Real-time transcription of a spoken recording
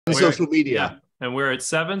social media. Yeah, and we're at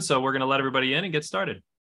 7, so we're going to let everybody in and get started.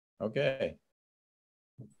 Okay.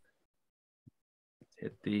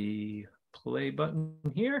 Hit the play button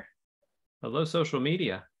here. Hello, social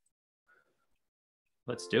media.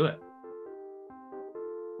 Let's do it.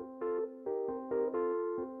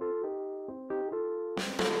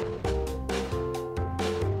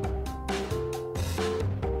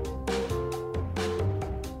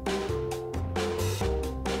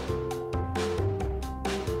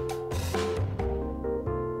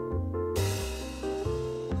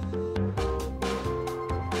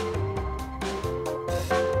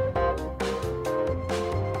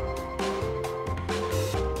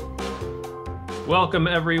 Welcome,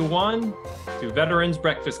 everyone, to Veterans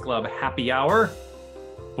Breakfast Club Happy Hour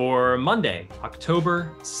for Monday,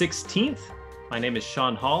 October 16th. My name is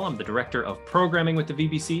Sean Hall. I'm the Director of Programming with the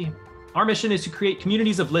VBC. Our mission is to create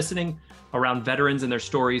communities of listening around veterans and their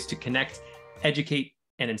stories to connect, educate,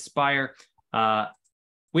 and inspire.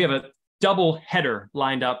 We have a double header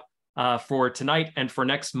lined up for tonight and for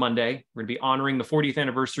next Monday. We're going to be honoring the 40th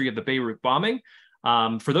anniversary of the Beirut bombing.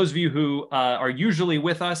 For those of you who are usually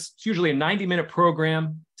with us, it's usually a 90-minute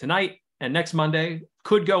program tonight and next Monday.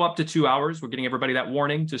 Could go up to 2 hours. We're getting everybody that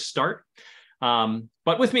warning to start.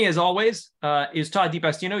 But with me, as always, is Todd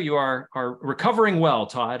DiPastino. You are recovering well,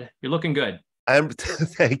 Todd. You're looking good.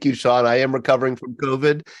 Thank you, Sean. I am recovering from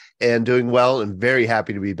COVID and doing well and very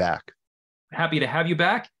happy to be back. Happy to have you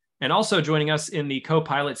back. And also joining us in the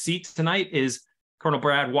co-pilot seat tonight is Colonel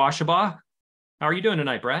Brad Washabaugh. How are you doing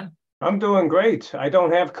tonight, Brad? I'm doing great. I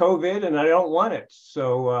don't have COVID and I don't want it.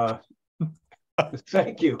 So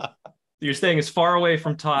thank you. You're staying as far away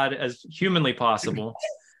from Todd as humanly possible.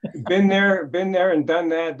 Been there and done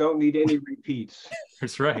that. Don't need any repeats.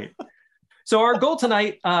 That's right. So our goal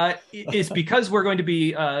tonight is, because we're going to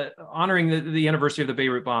be honoring the anniversary of the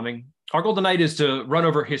Beirut bombing, our goal tonight is to run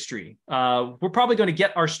over history. We're probably going to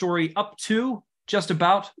get our story up to just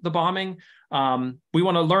about the bombing. We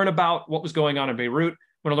want to learn about what was going on in Beirut.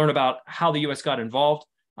 We want to learn about how the U.S. got involved.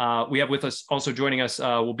 We have with us, also joining us,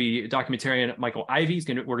 will be documentarian Michael Ivey.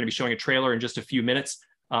 We're going to be showing a trailer in just a few minutes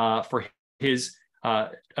for his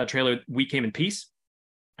trailer, We Came in Peace.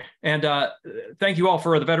 And thank you all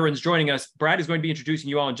for the veterans joining us. Brad is going to be introducing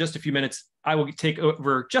you all in just a few minutes. I will take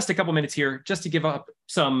over just a couple minutes here just to give up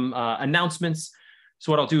some announcements.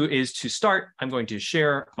 So what I'll do is, to start, I'm going to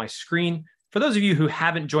share my screen. For those of you who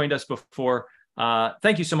haven't joined us before,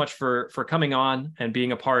 thank you so much for coming on and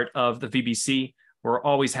being a part of the VBC. We're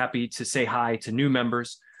always happy to say hi to new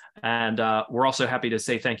members. And we're also happy to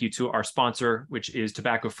say thank you to our sponsor, which is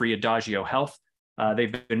tobacco-free Adagio Health.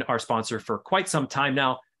 They've been our sponsor for quite some time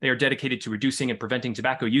now. They are dedicated to reducing and preventing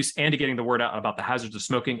tobacco use and to getting the word out about the hazards of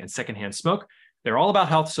smoking and secondhand smoke. They're all about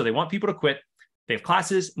health, so they want people to quit. They have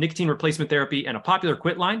classes, nicotine replacement therapy, and a popular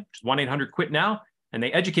quit line, which is 1-800-QUIT-NOW. And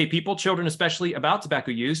they educate people, children especially, about tobacco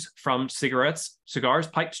use, from cigarettes, cigars,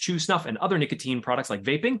 pipes, chew, snuff, and other nicotine products like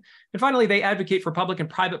vaping. And finally, they advocate for public and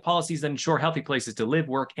private policies that ensure healthy places to live,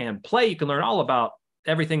 work, and play. You can learn all about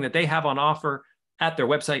everything that they have on offer at their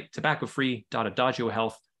website,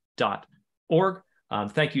 tobaccofree.adagiohealth.org.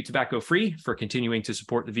 Thank you, Tobacco Free, for continuing to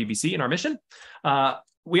support the VBC and our mission.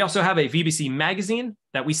 We also have a VBC magazine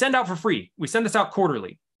that we send out for free. We send this out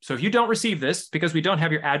quarterly. So if you don't receive this because we don't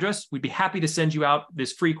have your address, we'd be happy to send you out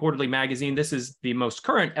this free quarterly magazine. This is the most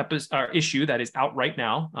current issue that is out right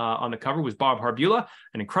now. On the cover was Bob Harbula,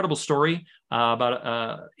 an incredible story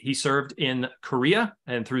about he served in Korea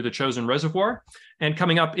and through the Chosin Reservoir. And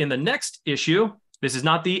coming up in the next issue, this is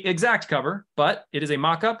not the exact cover, but it is a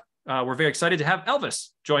mock-up. We're very excited to have Elvis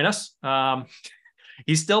join us.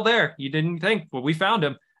 He's still there. You didn't think, well, we found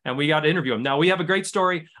him. And we got to interview him. Now, we have a great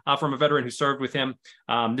story from a veteran who served with him.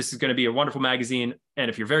 This is going to be a wonderful magazine. And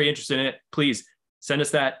if you're very interested in it, please send us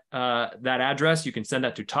that address. You can send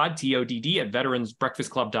that to Todd, T-O-D-D, at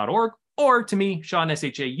veteransbreakfastclub.org, or to me, Sean,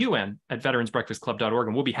 S-H-A-U-N, at veteransbreakfastclub.org.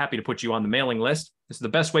 And we'll be happy to put you on the mailing list. This is the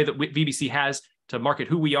best way that VBC has to market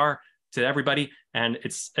who we are to everybody. And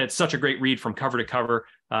it's such a great read from cover to cover.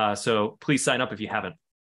 So please sign up if you haven't.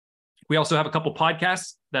 We also have a couple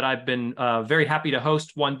podcasts that I've been very happy to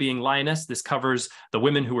host, one being Lioness. This covers the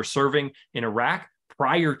women who were serving in Iraq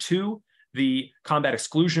prior to the combat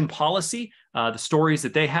exclusion policy. The stories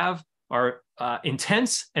that they have are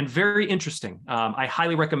intense and very interesting. I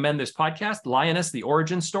highly recommend this podcast, Lioness, the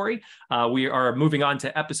origin story. We are moving on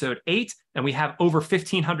to episode 8, and we have over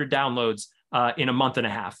 1,500 downloads in a month and a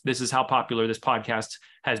half. This is how popular this podcast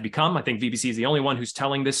has become. I think VBC is the only one who's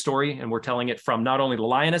telling this story, and we're telling it from not only the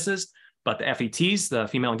Lionesses, but the FETs, the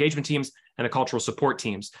female engagement teams, and the cultural support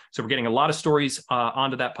teams. So we're getting a lot of stories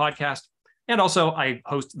onto that podcast. And also, I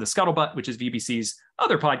host The Scuttlebutt, which is VBC's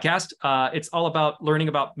other podcast. It's all about learning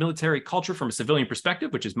about military culture from a civilian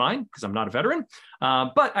perspective, which is mine because I'm not a veteran.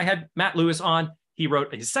 But I had Matt Lewis on. He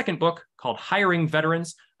wrote his second book called Hiring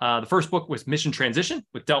Veterans. The first book was Mission Transition,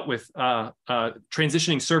 which dealt with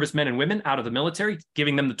transitioning servicemen and women out of the military,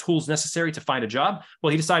 giving them the tools necessary to find a job.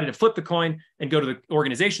 Well, he decided to flip the coin and go to the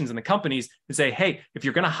organizations and the companies and say, hey, if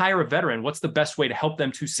you're going to hire a veteran, what's the best way to help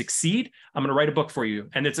them to succeed? I'm going to write a book for you.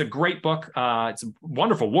 And it's a great book. It's a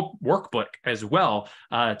wonderful workbook as well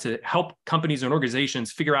to help companies and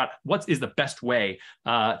organizations figure out what is the best way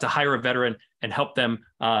to hire a veteran and help them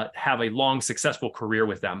have a long, successful career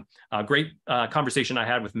with them. Great conversation I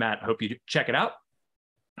had with Matt. I hope you check it out.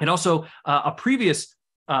 And also a previous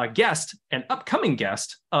guest, an upcoming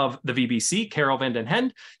guest of the VBC, Carol Van Den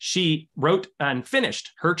Hend, she wrote and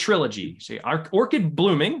finished her trilogy. Orchid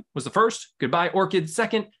Blooming was the first, Goodbye Orchid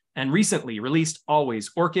second, and recently released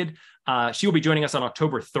Always Orchid. She will be joining us on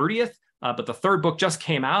October 30th, but the third book just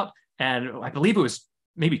came out, and I believe it was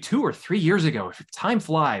maybe 2 or 3 years ago. Time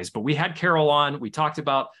flies, but we had Carol on. We talked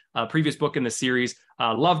about a previous book in the series.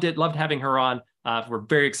 Loved it, loved having her on. We're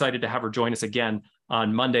very excited to have her join us again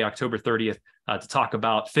on Monday, October 30th, to talk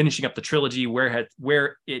about finishing up the trilogy, where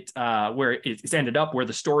it's ended up, where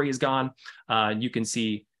the story has gone. You can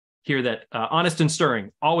see here that honest and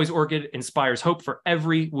stirring, Always Orchid inspires hope for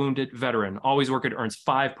every wounded veteran. Always Orchid earns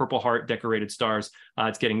 5 Purple Heart decorated stars.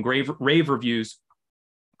 It's getting rave reviews.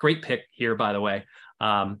 Great pick here, by the way.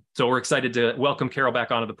 So we're excited to welcome Carol back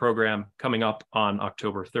onto the program coming up on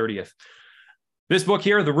October 30th. This book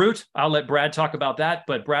here, The Root, I'll let Brad talk about that.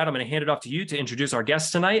 But Brad, I'm going to hand it off to you to introduce our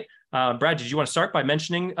guests tonight. Brad, did you want to start by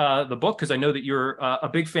mentioning the book? Because I know that you're a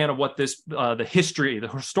big fan of what this, the history, the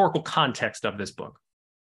historical context of this book.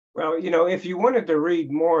 Well, if you wanted to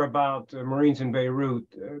read more about Marines in Beirut,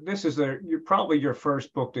 this is probably your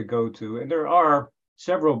first book to go to. And there are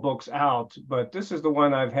several books out, but this is the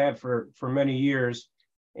one I've had for many years.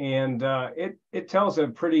 And it tells a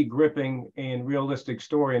pretty gripping and realistic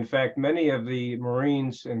story. In fact, many of the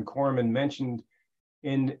Marines and corpsmen mentioned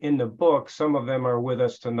in the book, some of them are with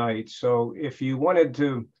us tonight. So if you wanted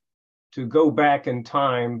to go back in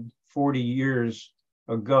time 40 years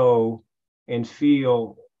ago and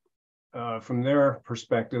feel from their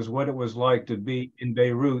perspectives what it was like to be in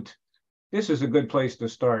Beirut, this is a good place to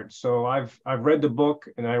start. So I've read the book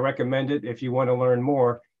and I recommend it if you want to learn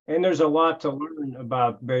more. And there's a lot to learn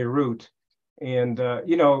about Beirut. And,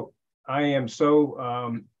 I am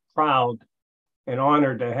so proud and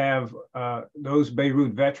honored to have those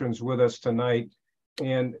Beirut veterans with us tonight.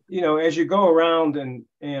 And, as you go around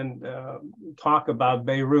and talk about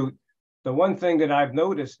Beirut, the one thing that I've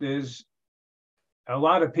noticed is a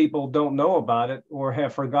lot of people don't know about it or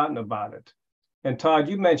have forgotten about it. And Todd,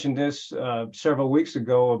 you mentioned this several weeks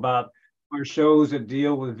ago about our shows that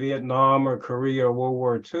deal with Vietnam or Korea or World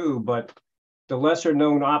War II, but the lesser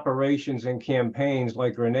known operations and campaigns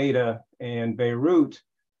like Grenada and Beirut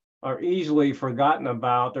are easily forgotten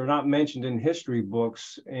about. They're not mentioned in history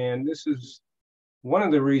books. And this is one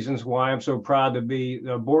of the reasons why I'm so proud to be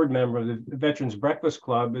a board member of the Veterans Breakfast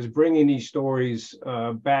Club, is bringing these stories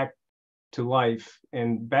back to life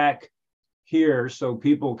and back here so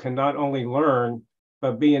people can not only learn,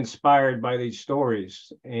 but be inspired by these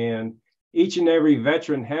stories. And each and every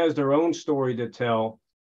veteran has their own story to tell.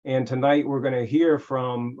 And tonight we're going to hear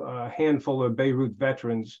from a handful of Beirut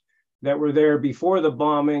veterans that were there before the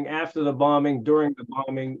bombing, after the bombing, during the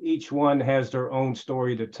bombing. Each one has their own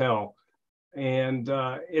story to tell. And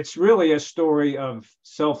it's really a story of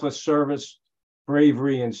selfless service,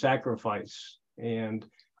 bravery, and sacrifice. And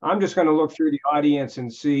I'm just going to look through the audience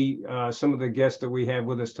and see some of the guests that we have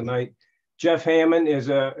with us tonight. Jeff Hammond is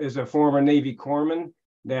a former Navy corpsman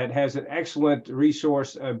that has an excellent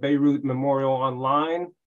resource, Beirut Memorial Online,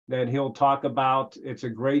 that he'll talk about. It's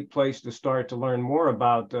a great place to start to learn more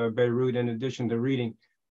about Beirut in addition to reading.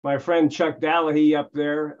 My friend Chuck Dallahy up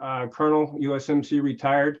there, Colonel, USMC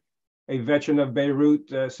retired, a veteran of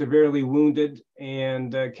Beirut, severely wounded,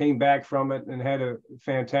 and came back from it and had a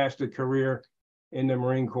fantastic career in the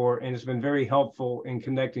Marine Corps, and has been very helpful in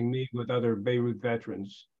connecting me with other Beirut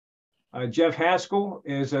veterans. Jeff Haskell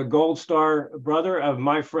is a Gold Star brother of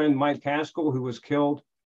my friend Mike Haskell, who was killed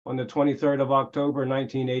on the 23rd of October,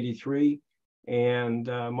 1983. And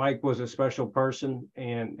Mike was a special person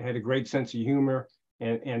and had a great sense of humor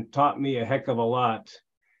and taught me a heck of a lot.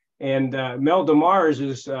 And Mel DeMars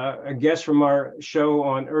is a guest from our show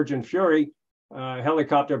on Urgent Fury,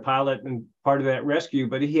 helicopter pilot and part of that rescue,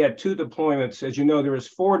 but he had 2 deployments. As you know, there was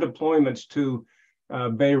 4 deployments to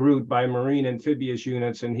Beirut by Marine Amphibious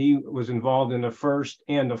Units, and he was involved in the first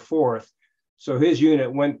and the fourth. So his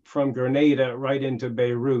unit went from Grenada right into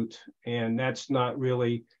Beirut, and that's not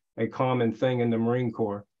really a common thing in the Marine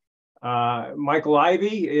Corps. Michael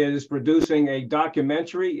Ivey is producing a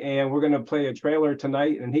documentary, and we're going to play a trailer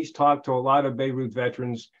tonight, and he's talked to a lot of Beirut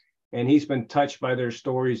veterans, and he's been touched by their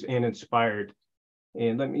stories and inspired.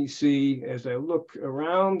 And let me see, as I look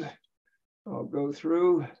around, I'll go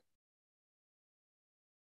through.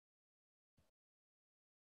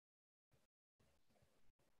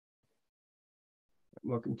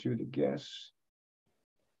 Looking through the guests.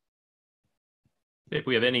 If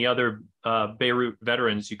we have any other Beirut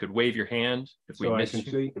veterans, you could wave your hand if we miss you.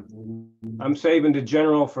 See. I'm saving the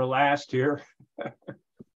general for last here.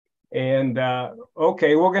 And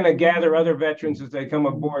okay, we're going to gather other veterans as they come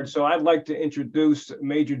aboard. So I'd like to introduce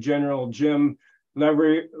Major General Jim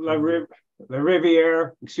Lariviere.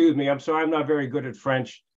 Excuse me, I'm sorry, I'm not very good at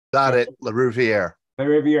French. Got it, Lariviere.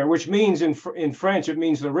 Lariviere, which means in French, it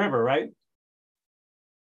means the river, right?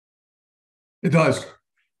 It does.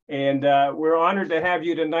 And we're honored to have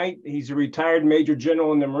you tonight. He's a retired Major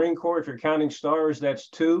General in the Marine Corps. If you're counting stars, that's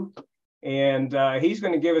 2. And he's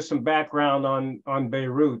going to give us some background on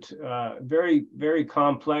Beirut. Very, very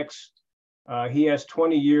complex. He has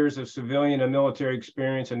 20 years of civilian and military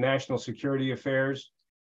experience in national security affairs.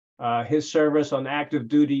 His service on active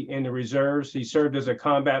duty in the reserves. He served as a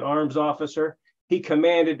combat arms officer. He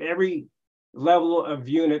commanded every level of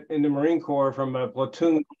unit in the Marine Corps, from a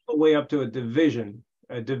platoon all the way up to a division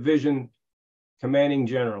commanding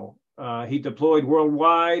general. He deployed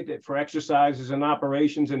worldwide for exercises and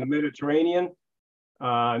operations in the Mediterranean,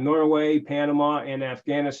 Norway, Panama, and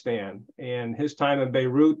Afghanistan. And his time in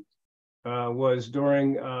Beirut was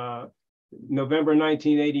during November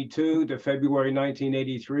 1982 to February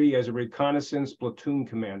 1983 as a reconnaissance platoon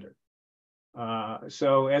commander.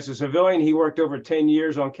 So as a civilian, he worked over 10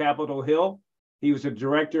 years on Capitol Hill. He was a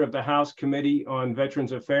director of the House Committee on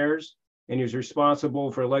Veterans Affairs, and he was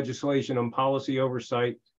responsible for legislation and policy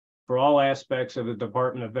oversight for all aspects of the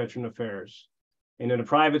Department of Veteran Affairs. And in the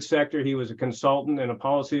private sector, he was a consultant and a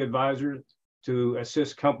policy advisor to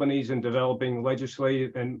assist companies in developing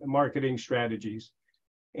legislative and marketing strategies.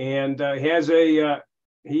 And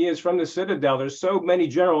he is from the Citadel. There's so many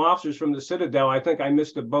general officers from the Citadel. I think I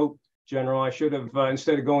missed a boat, General. I should have,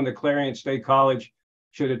 instead of going to Clarion State College,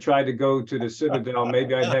 should have tried to go to the Citadel.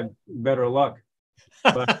 Maybe I'd have better luck.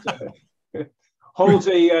 But holds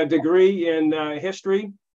a degree in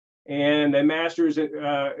history and a master's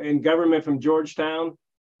in government from Georgetown.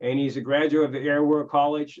 And he's a graduate of the Air War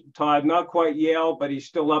College. Todd, not quite Yale, but he's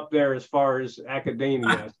still up there as far as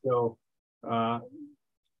academia. So,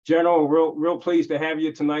 General, real pleased to have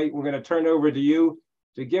you tonight. We're going to turn over to you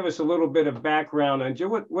to give us a little bit of background on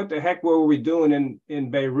what the heck were we doing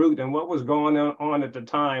in Beirut and what was going on at the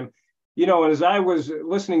time. You know, and as I was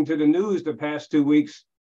listening to the news the past 2 weeks,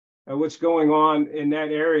 what's going on in that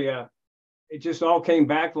area, it just all came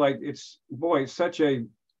back like it's such a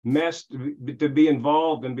mess to be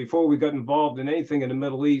involved. And before we got involved in anything in the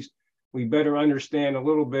Middle East, we better understand a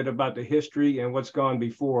little bit about the history and what's gone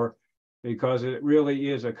before, because it really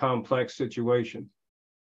is a complex situation.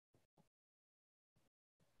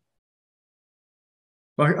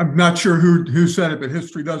 I'm not sure who said it, but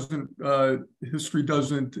history doesn't,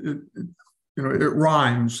 it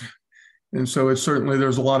rhymes. And so it's certainly,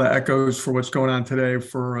 there's a lot of echoes for what's going on today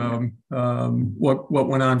for what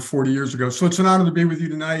went on 40 years ago. So it's an honor to be with you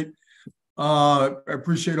tonight. I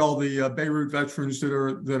appreciate all the Beirut veterans that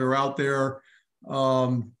are out there.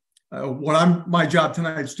 My job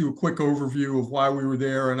tonight is to do a quick overview of why we were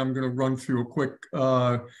there, and I'm going to run through a quick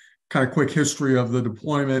history of the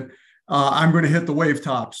deployment. I'm going to hit the wave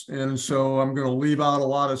tops, and so I'm going to leave out a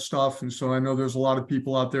lot of stuff. And so I know there's a lot of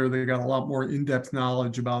people out there that got a lot more in-depth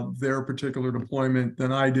knowledge about their particular deployment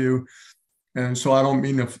than I do. And so I don't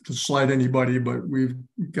mean to slight anybody, but we've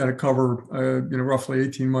got to cover roughly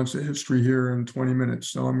 18 months of history here in 20 minutes.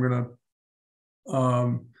 So I'm going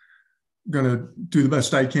to do the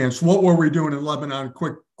best I can. So what were we doing in Lebanon?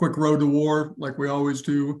 Quick road to war, like we always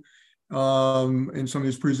do in some of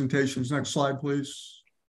these presentations. Next slide, please.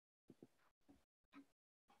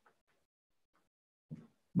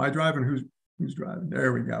 Am I driving? Who's driving?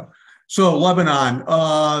 There we go. So Lebanon,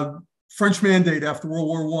 French mandate after World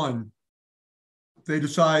War I. They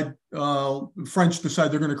decide, the French decide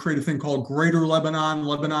they're going to create a thing called Greater Lebanon.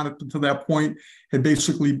 Lebanon up to that point had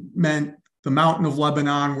basically meant the mountain of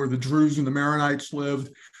Lebanon where the Druze and the Maronites lived.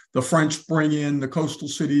 The French bring in the coastal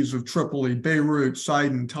cities of Tripoli, Beirut,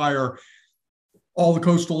 Sidon, Tyre, all the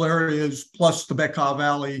coastal areas, plus the Bekaa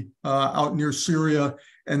Valley out near Syria,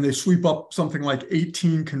 and they sweep up something like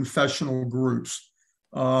 18 confessional groups.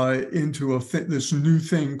 into this new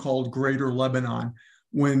thing called Greater Lebanon.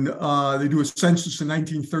 When they do a census in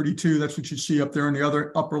 1932, that's what you see up there in the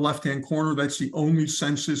other upper left-hand corner. That's the only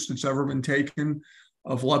census that's ever been taken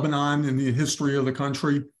of Lebanon in the history of the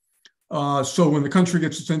country. So when the country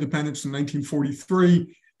gets its independence in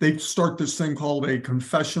 1943, they start this thing called a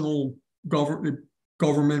confessional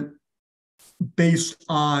government based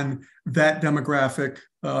on that demographic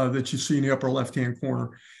that you see in the upper left-hand corner.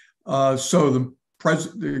 So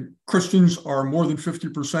the Christians are more than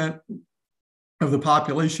 50% of the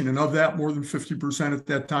population, and of that, more than 50% at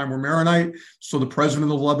that time were Maronite. So the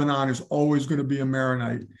president of Lebanon is always going to be a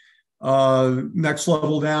Maronite. Next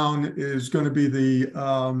level down is going to be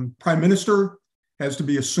the prime minister, has to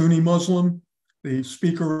be a Sunni Muslim. The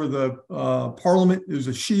speaker of the parliament is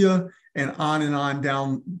a Shia, and on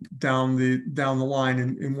down the line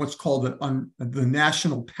in what's called the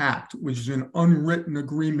National Pact, which is an unwritten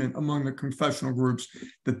agreement among the confessional groups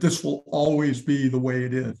that this will always be the way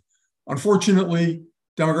it is. Unfortunately,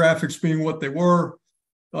 demographics being what they were,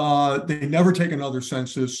 they never take another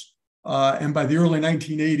census. And by the early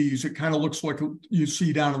 1980s, it kind of looks like you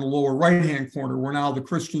see down in the lower right-hand corner, where now the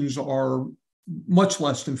Christians are much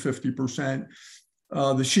less than 50%.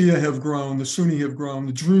 The Shia have grown, the Sunni have grown,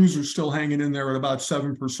 the Druze are still hanging in there at about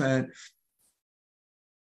 7%.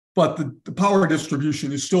 But the power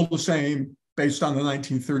distribution is still the same based on the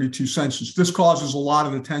 1932 census. This causes a lot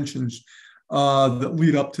of the tensions that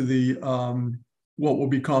lead up to the what will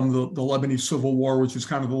become the Lebanese Civil War, which is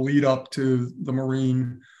kind of the lead up to the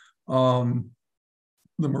Marine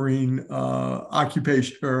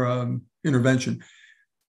occupation or intervention.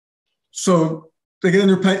 So they get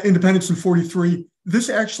independence in 43. This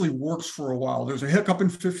actually works for a while. There's a hiccup in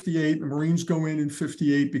 58. The Marines go in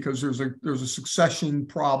 58 because there's a succession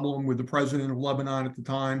problem with the president of Lebanon at the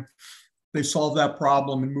time. They solve that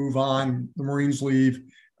problem and move on. The Marines leave.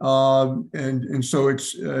 And so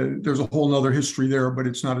it's there's a whole nother history there, but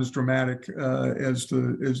it's not as dramatic as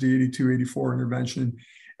the 82-84 intervention.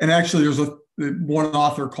 And actually, there's one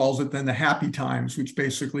author calls it then the happy times, which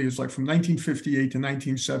basically is like from 1958 to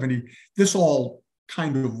 1970. This all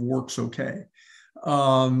kind of works okay.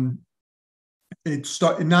 It's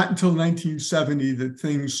not until 1970 that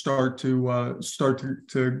things start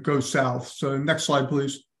to go south. So next slide,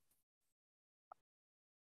 please.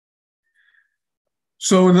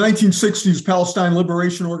 So in the 1960s, Palestine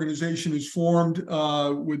Liberation Organization is formed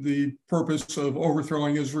with the purpose of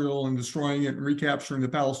overthrowing Israel and destroying it and recapturing the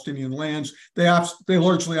Palestinian lands. They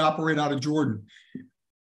largely operate out of Jordan.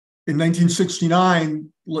 In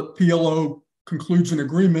 1969, PLO concludes an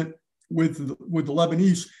agreement with the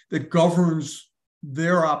Lebanese that governs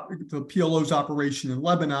the PLO's operation in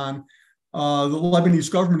Lebanon. The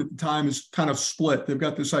Lebanese government at the time is kind of split. They've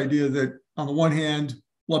got this idea that on the one hand,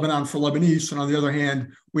 Lebanon for Lebanese, and on the other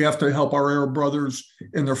hand, we have to help our Arab brothers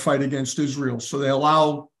in their fight against Israel. So they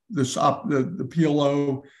allow the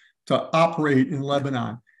PLO to operate in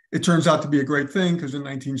Lebanon. It turns out to be a great thing because in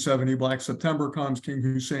 1970, Black September comes. King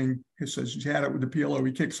Hussein says he's had it with the PLO.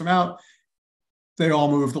 He kicks them out. They all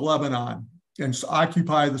move to Lebanon and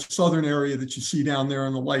occupy the southern area that you see down there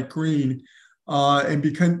in the light green and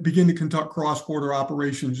begin to conduct cross-border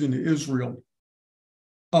operations into Israel.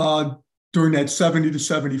 During that 70 to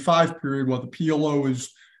 75 period, while the PLO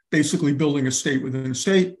is basically building a state within a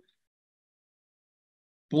state,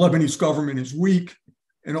 the Lebanese government is weak,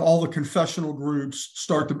 and all the confessional groups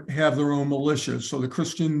start to have their own militias. So the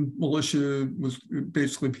Christian militia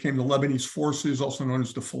basically became the Lebanese forces, also known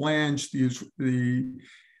as the Phalange. The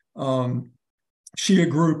Shia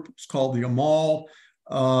group is called the Amal.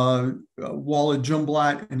 Walid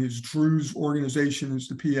Jumblat and his Druze organization is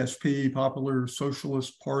the PSP, Popular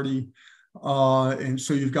Socialist Party. And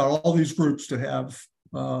so you've got all these groups that have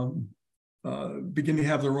begin to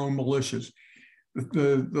have their own militias.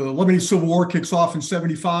 The Lebanese Civil War kicks off in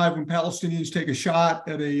 75 when Palestinians take a shot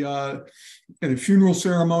at a funeral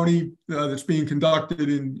ceremony that's being conducted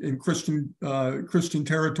in Christian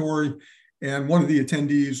territory. And one of the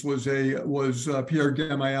attendees was Pierre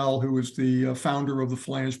Gemayel, who was the founder of the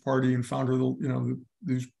Phalange Party and founder of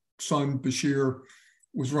his son Bashir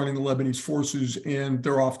was running the Lebanese forces, and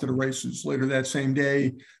they're off to the races. Later that same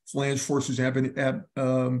day, Phalange forces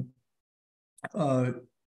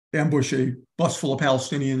ambush a bus full of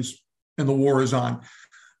Palestinians, and the war is on.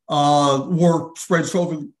 War spreads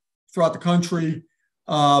throughout the country.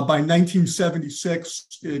 By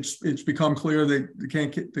 1976, it's become clear that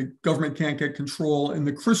the government can't get control, and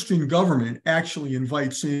the Christian government actually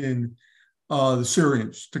invites in the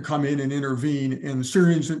Syrians to come in and intervene. And the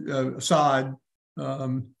Syrians, Assad,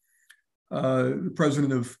 the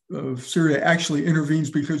president of Syria, actually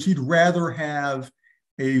intervenes because he'd rather have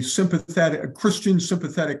a Christian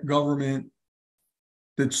sympathetic government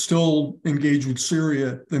that's still engaged with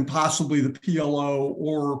Syria than possibly the PLO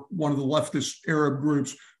or one of the leftist Arab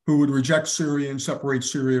groups who would reject Syria and separate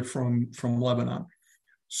Syria from Lebanon.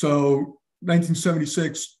 So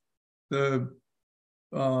 1976, the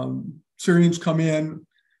Syrians come in,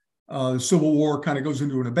 the Civil War kind of goes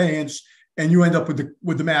into an abeyance, and you end up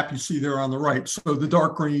with the map you see there on the right. So the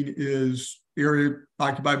dark green is the area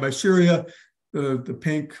occupied by Syria. The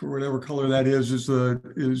pink or whatever color that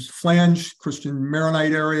is flange, Christian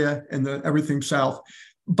Maronite area, and everything south.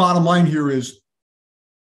 Bottom line here is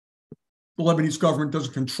the Lebanese government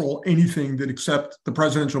doesn't control anything that except the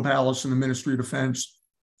presidential palace and the Ministry of Defense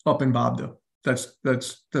up in Babda.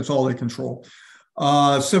 That's all they control.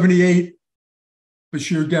 78,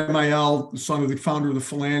 Bashir Gemayel, the son of the founder of the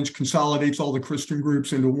Phalange, consolidates all the Christian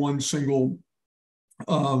groups into one single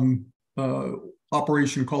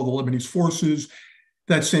operation called the Lebanese Forces.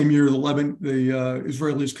 That same year, the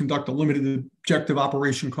Israelis conduct a limited objective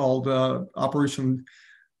operation called Operation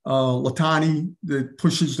Litani that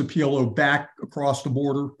pushes the PLO back across the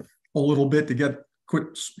border a little bit to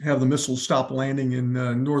have the missiles stop landing in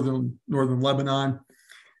northern Lebanon.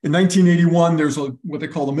 In 1981, there's what they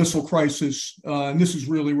call the missile crisis, and this is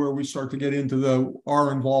really where we start to get into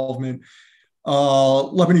our involvement.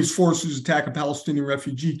 Lebanese forces attack a Palestinian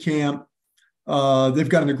refugee camp. They've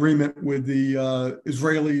got an agreement with the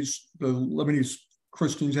Israelis. The Lebanese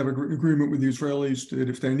Christians have an agreement with the Israelis that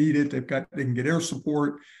if they need it, they can get air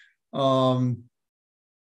support.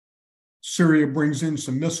 Syria brings in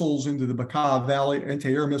some missiles into the Bekaa Valley,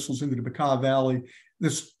 anti-air missiles into the Bekaa Valley.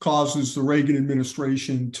 This causes the Reagan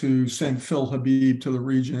administration to send Phil Habib to the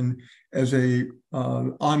region as a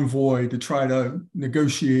envoy to try to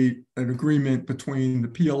negotiate an agreement between the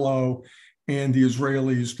PLO and the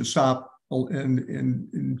Israelis to stop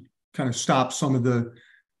and kind of stop some of the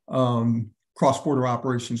cross-border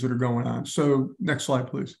operations that are going on. So next slide,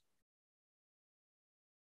 please.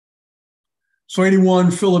 So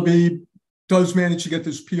 81, Phil Habib does manage to get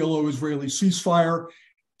this PLO-Israeli ceasefire.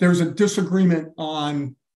 There's a disagreement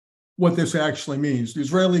on what this actually means. The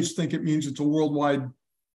Israelis think it means it's a worldwide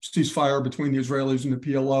ceasefire between the Israelis and the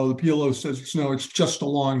PLO. The PLO says, no, it's just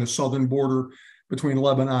along the southern border between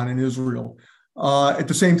Lebanon and Israel. At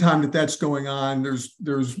the same time that's going on,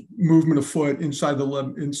 there's movement afoot inside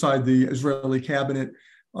the Israeli cabinet,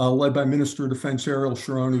 led by Minister of Defense Ariel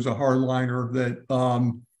Sharon, who's a hardliner, that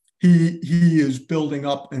he is building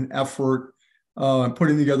up an effort,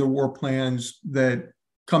 putting together war plans that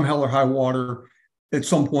come hell or high water, at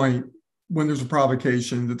some point when there's a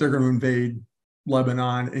provocation, that they're going to invade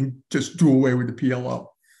Lebanon and just do away with the PLO,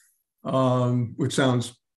 which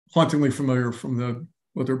sounds hauntingly familiar from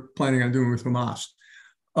what they're planning on doing with Hamas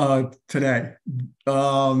today.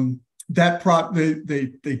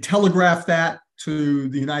 They telegraphed that to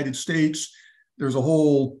the United States. There's a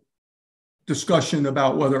whole discussion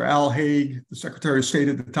about whether Al Haig, the Secretary of State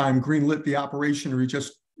at the time, greenlit the operation, or he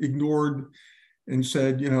just ignored and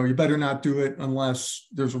said, you better not do it unless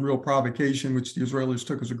there's a real provocation, which the Israelis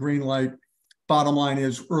took as a green light. Bottom line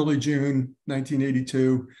is, early June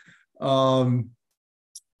 1982, PLO,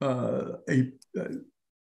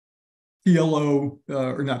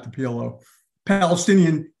 or not the PLO,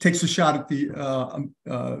 Palestinian takes a shot at the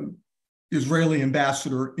Israeli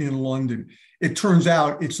ambassador in London. It turns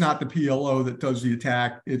out it's not the PLO that does the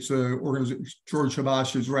attack. It's an organization, George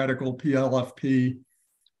Habash's radical PLFP,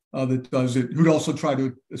 that does it, who'd also tried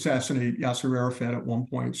to assassinate Yasser Arafat at one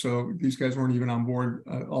point. So these guys weren't even on board,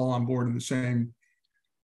 all on board in the same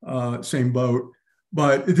boat.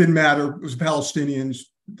 But it didn't matter. It was Palestinians.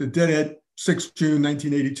 The did it. 6 June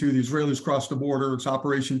 1982, the Israelis crossed the border. It's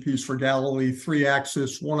Operation Peace for Galilee,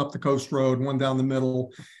 3-axis, one up the coast road, one down the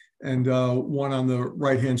middle, and one on the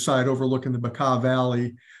right-hand side overlooking the Bekaa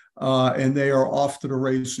Valley. And they are off to the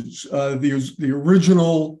races. The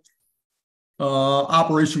original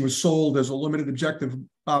operation was sold as a limited objective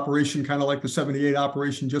operation, kind of like the 78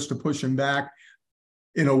 operation, just to push them back.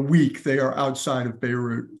 In a week, they are outside of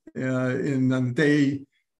Beirut. On the day,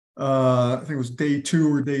 I think it was day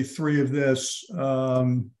 2 or day 3 of this,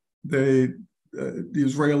 the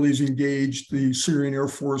Israelis engaged the Syrian Air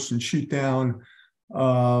Force and shoot down,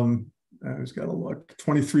 I just got to look,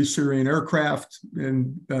 23 Syrian aircraft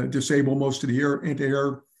and disable most of the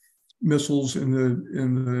anti-air missiles in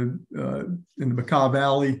the Bekaa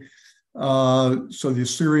Valley. So the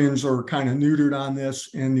Syrians are kind of neutered on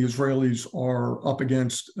this, and the Israelis are up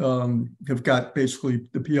against, have got basically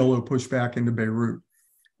the PLO pushed back into Beirut.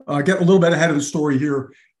 Get a little bit ahead of the story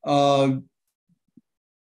here.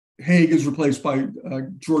 Haig is replaced by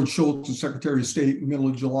George Shultz, the Secretary of State, in the middle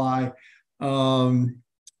of July.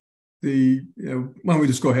 why don't we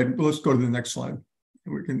just go ahead? Let's go to the next slide.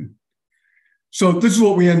 We can. So this is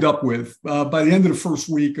what we end up with. By the end of the first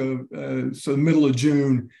week of, so the middle of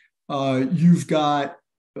June, you've got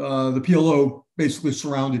the PLO basically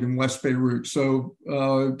surrounded in West Beirut. So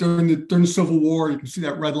during the Civil War, you can see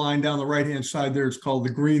that red line down the right-hand side there. It's called the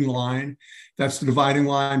Green Line. That's the dividing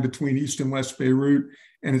line between East and West Beirut.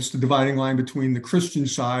 And it's the dividing line between the Christian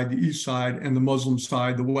side, the east side, and the Muslim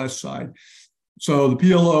side, the west side. So the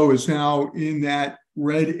PLO is now in that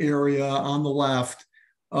red area on the left,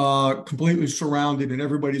 completely surrounded, and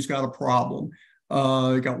everybody's got a problem.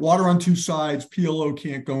 They got water on two sides. PLO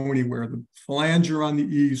can't go anywhere. The Phalange are on the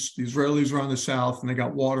east, the Israelis are on the south, and they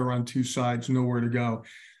got water on two sides, nowhere to go.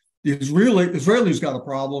 The Israelis got a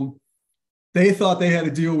problem. They thought they had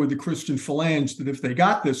to deal with the Christian Phalange, that if they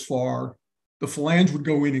got this far, the Phalange would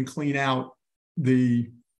go in and clean out the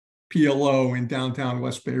PLO in downtown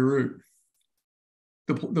West Beirut.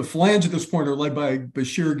 The Phalange at this point are led by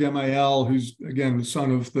Bashir Gemayel, who's, again, the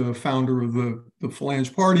son of the founder of the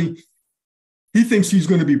Phalange Party. He thinks he's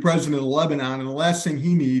going to be president of Lebanon, and the last thing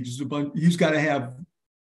he needs is he's got to have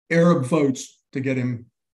Arab votes to get him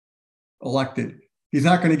elected. He's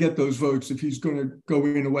not going to get those votes if he's going to go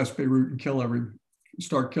into West Beirut and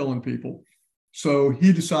start killing people. So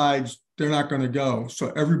he decides they're not going to go.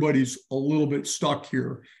 So everybody's a little bit stuck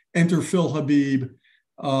here. Enter Phil Habib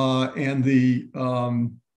and the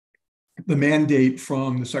mandate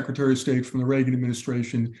from the Secretary of State from the Reagan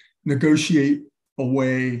administration, negotiate a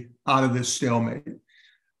way out of this stalemate.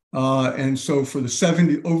 And so over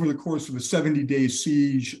the course of a 70-day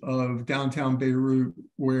siege of downtown Beirut,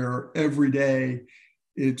 where every day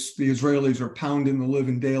the Israelis are pounding the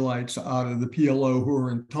living daylights out of the PLO who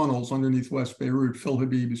are in tunnels underneath West Beirut, Phil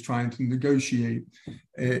Habib is trying to negotiate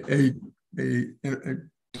a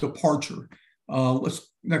departure.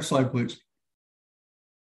 Next slide, please.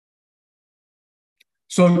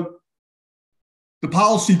 So the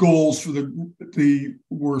policy goals for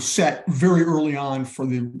were set very early on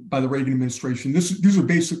by the Reagan administration. These are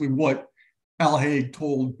basically what Al Haig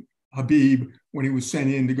told Habib when he was sent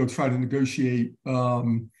in to go try to negotiate a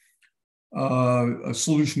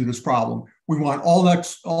solution to this problem. We want all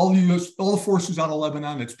the forces out of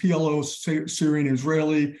Lebanon. That's PLO, Syrian,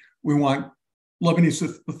 Israeli. We want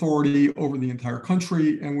Lebanese authority over the entire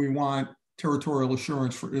country, and we want territorial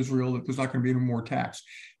assurance for Israel that there's not going to be any more attacks.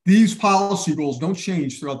 These policy goals don't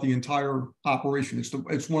change throughout the entire operation.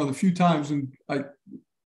 It's one of the few times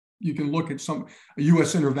you can look at a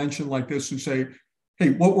U.S. intervention like this and say, hey,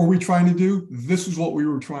 what were we trying to do? This is what we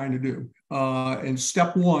were trying to do. And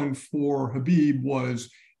step one for Habib was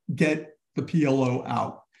get the PLO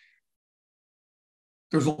out.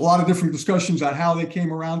 There's a lot of different discussions on how they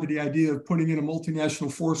came around to the idea of putting in a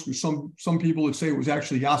multinational force. Some people would say it was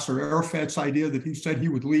actually Yasser Arafat's idea, that he said he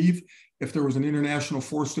would leave if there was an international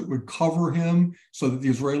force that would cover him so that the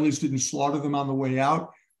Israelis didn't slaughter them on the way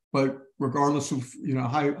out. But regardless of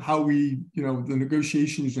how the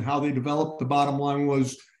negotiations and how they developed, the bottom line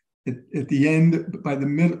was at the end, by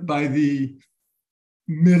the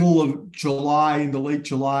middle of July into late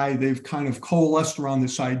July, they've kind of coalesced around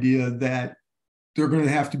this idea that they're going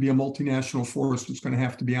to have to be a multinational force that's going to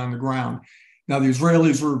have to be on the ground. Now, the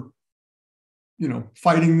Israelis are,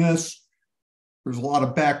 fighting this. There's a lot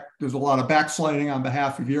of backsliding on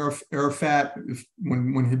behalf of Arafat.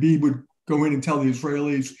 When Habib would go in and tell the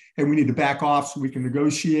Israelis, hey, we need to back off so we can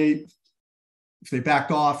negotiate. If they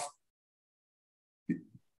backed off,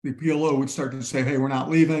 the PLO would start to say, hey, we're not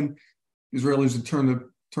leaving. The Israelis would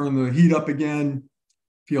turn the heat up again.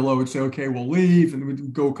 PLO would say, okay, we'll leave, and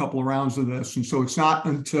we'd go a couple of rounds of this. And so it's not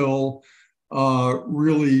until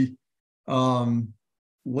really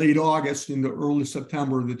late August into early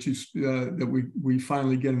September that we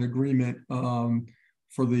finally get an agreement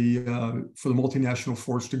for the multinational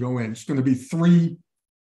force to go in. It's going to be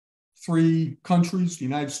three countries: the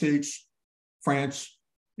United States, France,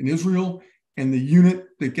 and Israel. And the unit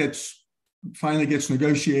that finally gets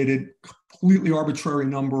negotiated, completely arbitrary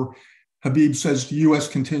number. Habib says the U.S.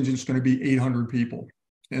 contingent is going to be 800 people,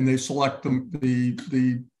 and they select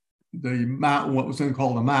the what was then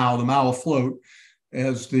called the Mao afloat,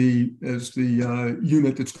 as the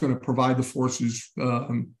unit that's going to provide the forces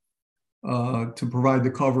to provide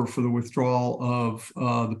the cover for the withdrawal of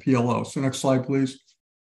the PLO. So next slide, please.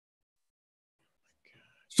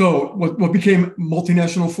 So what became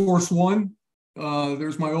Multinational Force One?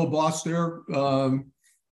 There's my old boss there,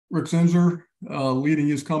 Rick Zinzer, leading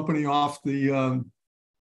his company off the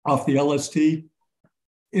LST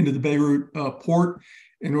into the Beirut port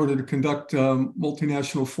in order to conduct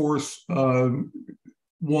Multinational Force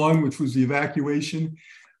One, which was the evacuation.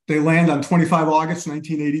 They land on 25 August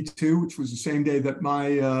 1982, which was the same day that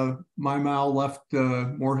my Mal left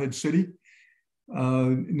Morehead City,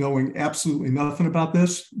 knowing absolutely nothing about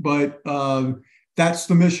this. But that's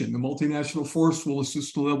the mission. The multinational force was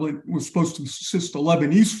supposed to assist the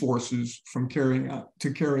Lebanese forces from carry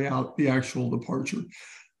out the actual departure.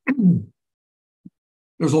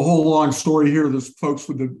 There's a whole long story here. There's folks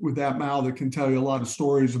with that Mal that can tell you a lot of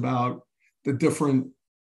stories about the different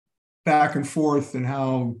back and forth and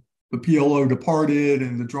how the PLO departed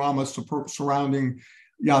and the drama surrounding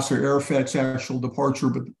Yasser Arafat's actual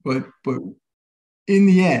departure. But in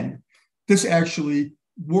the end, this actually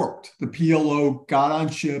worked. The PLO got on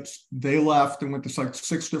ships, they left and went to like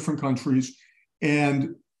 6 different countries,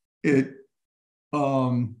 and it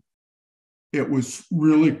was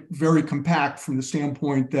really very compact from the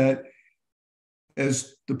standpoint that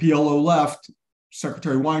as the PLO left,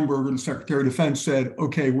 Secretary Weinberger, the Secretary of Defense, said,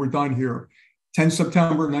 okay, we're done here. 10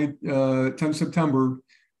 September,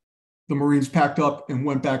 the Marines packed up and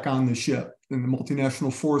went back on the ship. And the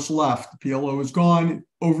multinational force left. The PLO is gone,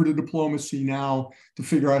 over to diplomacy now to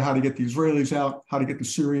figure out how to get the Israelis out, how to get the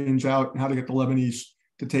Syrians out, and how to get the Lebanese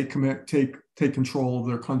to take control of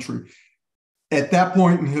their country. At that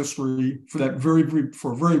point in history, for a very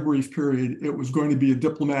brief period, it was going to be a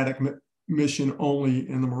diplomatic mission only,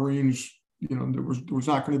 and the Marines, there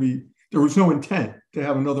was no intent to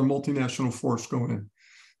have another multinational force go in.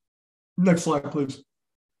 Next slide, please.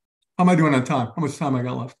 How am I doing on time? How much time I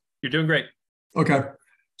got left? You're doing great. Okay.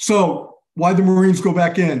 So why'd the Marines go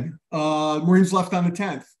back in? Marines left on the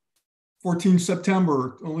 10th. 14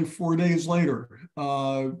 September, only 4 days later,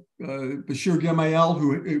 Bashir Gemayel,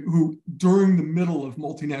 who during the middle of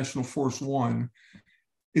Multinational Force One,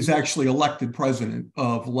 is actually elected president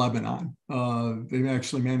of Lebanon. They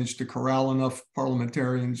actually managed to corral enough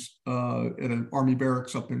parliamentarians at an army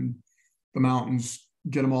barracks up in the mountains,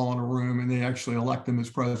 get them all in a room, and they actually elect him as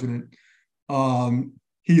president.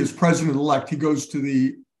 He is president-elect. He goes to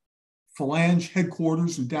the Phalange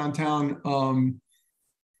headquarters in downtown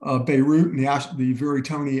Beirut in the very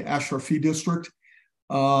tony Ashrafi district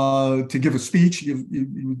to give a speech.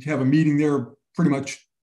 You have a meeting there pretty much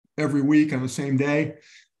every week on the same day.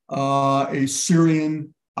 A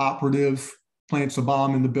Syrian operative plants a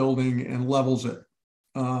bomb in the building and levels it.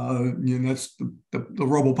 And that's the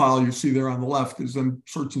rubble pile you see there on the left is them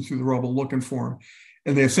searching through the rubble looking for him.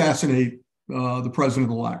 And they assassinate the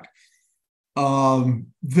president-elect.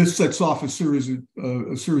 This sets off a series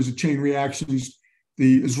of chain reactions.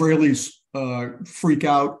 The Israelis freak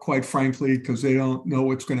out, quite frankly, because they don't know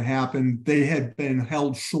what's going to happen. They had been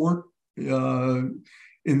held short in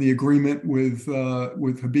the agreement with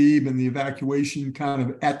Habib and the evacuation kind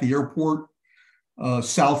of at the airport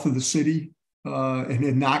south of the city, and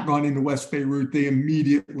had not gone into West Beirut.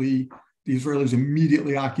 The Israelis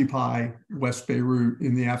immediately occupy West Beirut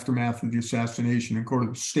in the aftermath of the assassination and kind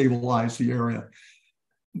of stabilize the area.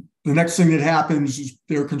 The next thing that happens is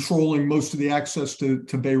they're controlling most of the access to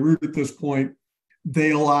Beirut at this point.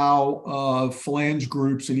 They allow Phalange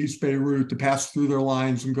groups in East Beirut to pass through their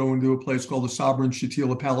lines and go into a place called the Sabra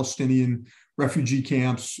Shatila Palestinian refugee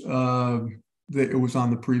camps. It was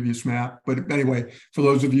on the previous map. But anyway, for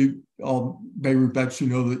those of you, all Beirut vets, you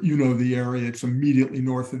know the area. It's immediately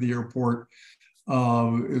north of the airport,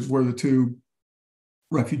 is where the 2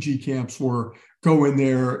 refugee camps were. Go in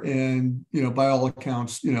there, and by all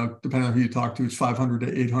accounts, depending on who you talk to, it's 500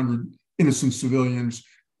 to 800 innocent civilians,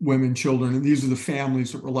 women, children, and these are the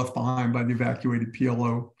families that were left behind by the evacuated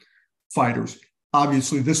PLO fighters.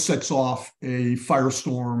 Obviously, this sets off a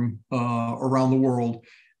firestorm around the world,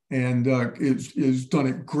 and is done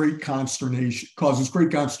at great consternation, causes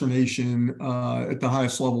great consternation at the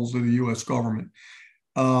highest levels of the U.S. government.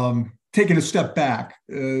 Taking a step back,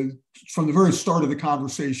 from the very start of the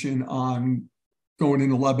conversation on going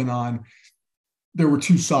into Lebanon, there were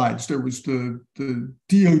 2 sides. There was the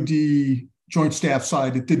DOD Joint Staff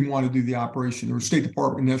side that didn't want to do the operation. There was State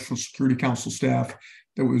Department National Security Council staff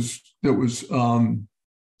that was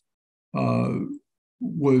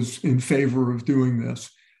in favor of doing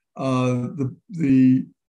this.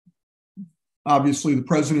 Obviously the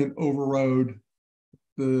president overrode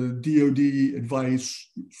the DOD advice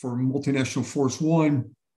for Multinational Force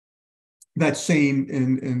One. That same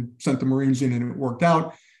and sent the Marines in, and it worked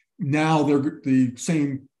out. Now the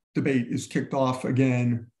same debate is kicked off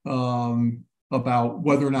again about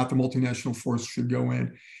whether or not the multinational force should go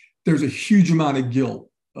in. There's a huge amount of guilt.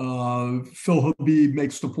 Phil Habib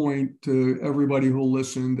makes the point to everybody who will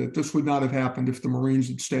listen that this would not have happened if the Marines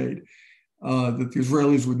had stayed, that the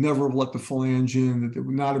Israelis would never have let the Phalange in, that there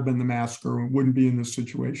would not have been the massacre, and wouldn't be in this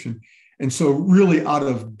situation. And so really out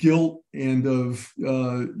of guilt and of,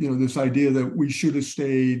 this idea that we should have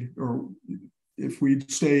stayed, or if we'd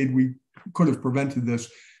stayed, we could have prevented this,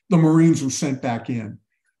 the Marines were sent back in,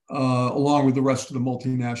 along with the rest of the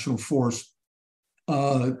multinational force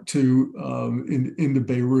into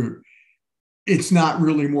Beirut. It's not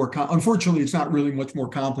really unfortunately, it's not really much more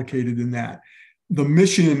complicated than that. The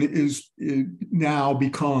mission now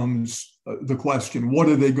becomes the question: what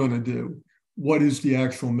are they going to do? What is the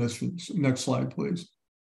actual mission? Next slide, please.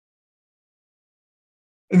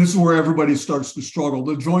 And this is where everybody starts to struggle.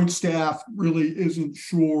 The Joint Staff really isn't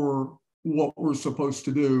sure what we're supposed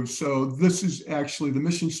to do. So this is actually the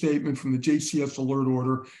mission statement from the JCS alert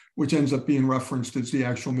order, which ends up being referenced as the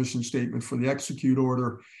actual mission statement for the execute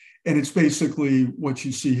order. And it's basically what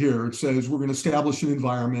you see here. It says we're going to establish an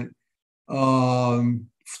environment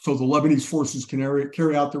so the Lebanese forces can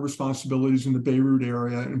carry out their responsibilities in the Beirut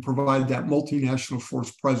area and provide that multinational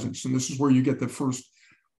force presence. And this is where you get the first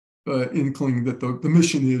inkling that the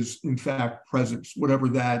mission is, in fact, presence, whatever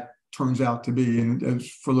that turns out to be. And as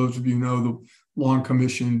for those of you who know, the Long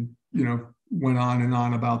Commission, went on and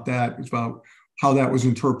on about that. It's about how that was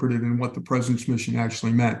interpreted and what the presence mission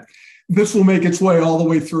actually meant. This will make its way all the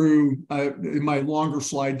way through. In my longer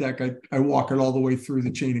slide deck, I walk it all the way through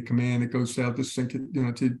the chain of command. It goes down to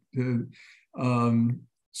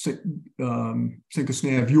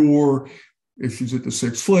Sinkus-Nav-Yor, issues at the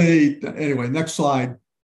 6th Fleet. Anyway, next slide.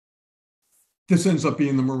 This ends up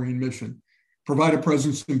being the Marine mission. Provide a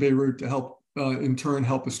presence in Beirut to help, in turn,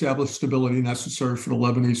 help establish stability necessary for the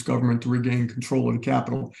Lebanese government to regain control of the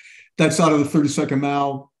capital. That's out of the 32nd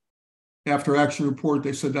Mao after action report.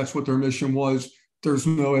 They said that's what their mission was. There's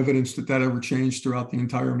no evidence that ever changed throughout the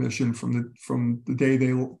entire mission from the day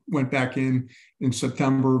they went back in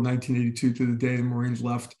September 1982 to the day the Marines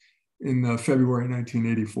left in February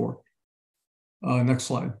 1984. Next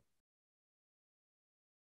slide.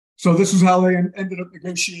 So this is how they ended up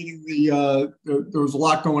negotiating there was a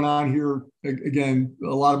lot going on here. Again,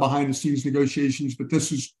 a lot of behind the scenes negotiations, but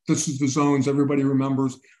this is the zones everybody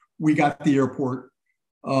remembers. We got the airport.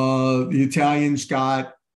 The Italians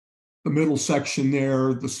got the middle section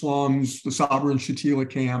there, the slums, the Sabra and Shatila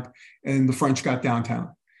camp, and the French got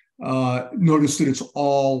downtown. Notice that it's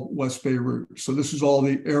all West Beirut. So this is all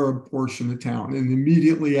the Arab portion of town. And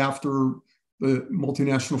immediately after the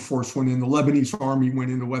multinational force went in, the Lebanese army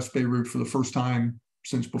went into West Beirut for the first time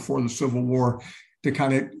since before the Civil War to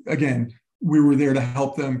kind of, again, we were there to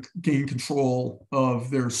help them gain control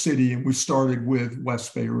of their city. And we started with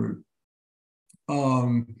West Beirut.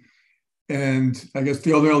 And I guess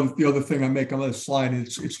the other thing I make on this slide,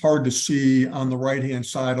 it's hard to see on the right-hand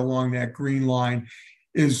side along that green line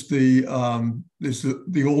is the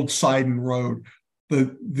old Sidon Road.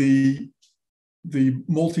 The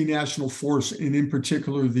multinational force, and in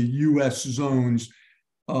particular the U.S. zones,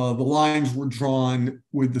 the lines were drawn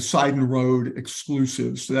with the Sidon Road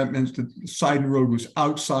exclusive. So that meant that the Sidon Road was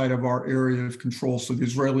outside of our area of control. So the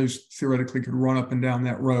Israelis theoretically could run up and down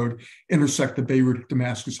that road, intersect the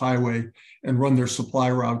Beirut-Damascus highway, and run their supply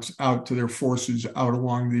routes out to their forces out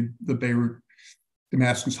along the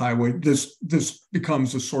Beirut-Damascus highway. This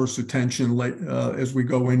becomes a source of tension as we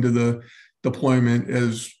go into the deployment,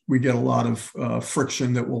 as we get a lot of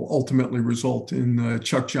friction that will ultimately result in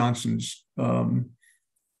Chuck Johnson's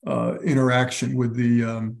interaction with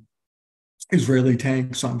the Israeli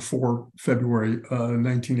tanks on 4 February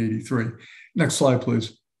 1983. Next slide,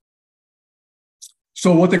 please.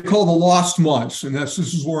 So what they call the lost months, and this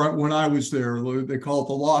is where when I was there, they call it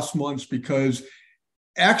the lost months because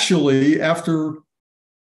actually after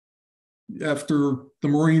the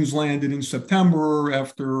Marines landed in September,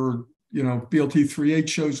 after BLT-38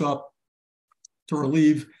 shows up to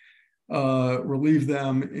relieve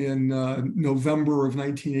them in November of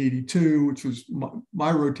 1982, which was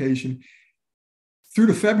my rotation, through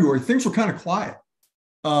to February, things were kind of quiet.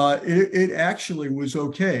 It actually was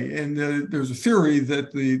okay. And there's a theory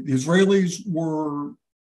that the Israelis were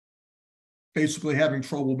basically having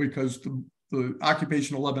trouble because the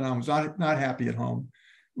occupation of Lebanon was not happy at home.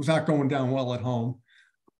 It was not going down well at home.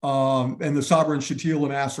 And the Sabra and Shatila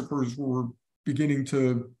massacres were beginning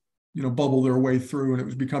to, bubble their way through, and it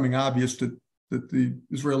was becoming obvious that the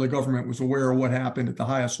Israeli government was aware of what happened at the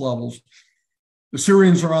highest levels. The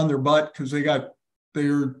Syrians are on their butt because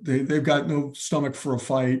they've got no stomach for a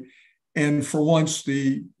fight, and for once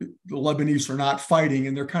the Lebanese are not fighting,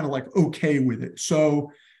 and they're kind of like okay with it.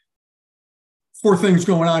 So 4 things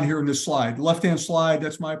going on here in this slide. Left-hand slide,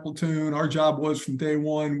 that's my platoon. Our job was from day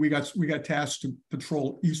one, we got tasked to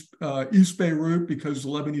patrol East Beirut because the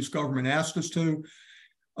Lebanese government asked us to,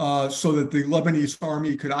 so that the Lebanese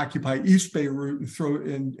army could occupy East Beirut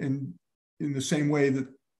and in the same way that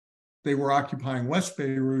they were occupying West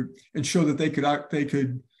Beirut, and show that they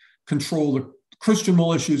could control the Christian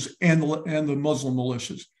militias and the Muslim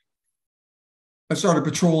militias. I started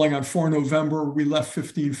patrolling on 4 November. We left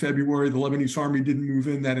 15 February. The Lebanese army didn't move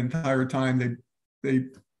in that entire time. They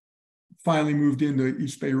finally moved into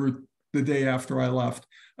East Beirut the day after I left.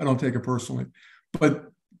 I don't take it personally,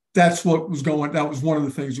 but that's what was going. That was one of the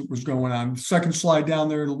things that was going on. The second slide down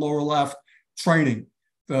there, the lower left, training.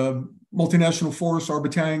 The multinational force, our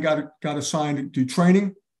battalion got assigned to do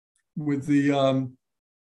training with the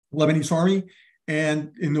Lebanese army.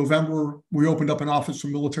 And in November, we opened up an office of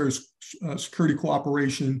military security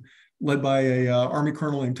cooperation led by a Army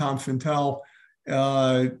colonel named Tom Fintel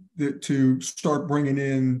to start bringing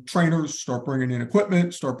in trainers, start bringing in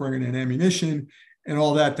equipment, start bringing in ammunition, and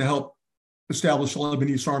all that to help establish a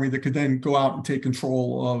Lebanese army that could then go out and take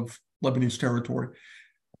control of Lebanese territory.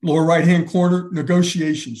 Lower right-hand corner,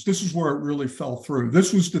 negotiations. This is where it really fell through.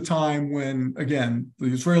 This was the time when, again, the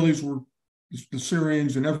Israelis were, the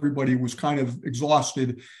Syrians and everybody was kind of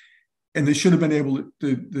exhausted, and they should have been able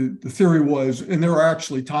to, the theory was, and there are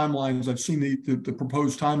actually timelines, I've seen the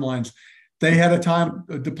proposed timelines, they had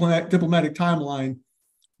a diplomatic timeline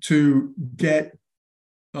to get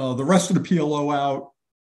the rest of the PLO out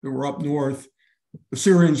that were up north, the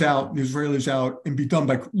Syrians out, the Israelis out, and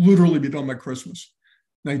literally be done by Christmas,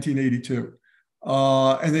 1982.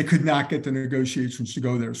 And they could not get the negotiations to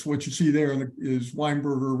go there. So what you see there is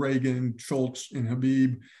Weinberger, Reagan, Schultz, and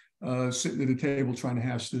Habib sitting at a table trying to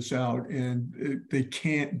hash this out, and they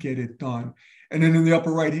can't get it done. And then in the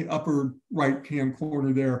upper right-hand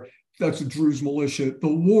corner there, that's the Druze militia. The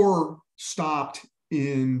war stopped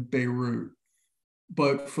in Beirut.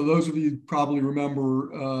 But for those of you who probably remember,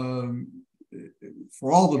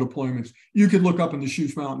 for all the deployments, you could look up in the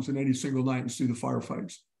Shuf Mountains in any single night and see the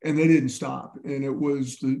firefights, and they didn't stop. And it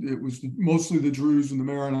was mostly the Druze and the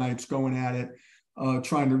Maronites going at it,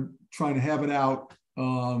 trying to have it out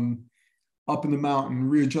up in the mountain,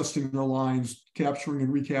 readjusting their lines, capturing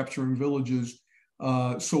and recapturing villages.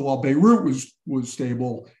 So while Beirut was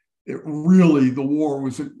stable, the war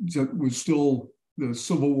was still. The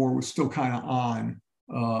Civil War was still kind of on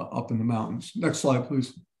up in the mountains. Next slide,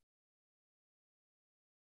 please.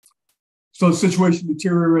 So the situation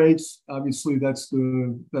deteriorates. Obviously, that's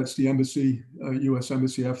the embassy, U.S.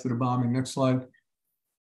 embassy after the bombing. Next slide.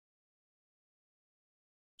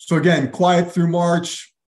 So again, quiet through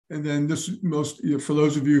March, and then for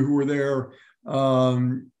those of you who were there,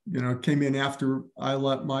 came in after I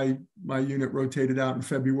let my unit rotated out in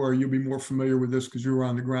February. You'll be more familiar with this because you were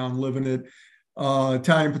on the ground living it.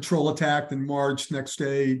 Italian patrol attacked in March. Next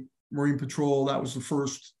day, Marine patrol. That was the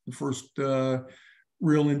first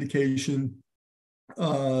real indication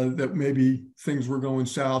that maybe things were going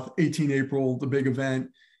south. 18 April, the big event.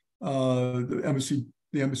 The embassy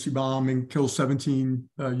bombing kills 17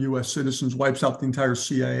 U.S. citizens, wipes out the entire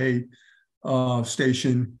CIA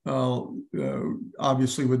station.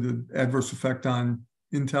 Obviously, with the adverse effect on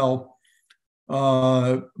intel.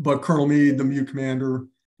 But Colonel Meade, the MU commander,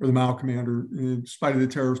 or the Mao commander, in spite of the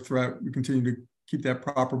terror threat, we continue to keep that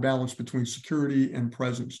proper balance between security and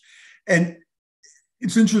presence. And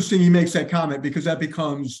it's interesting he makes that comment because that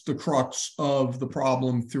becomes the crux of the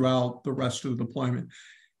problem throughout the rest of the deployment.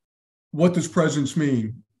 What does presence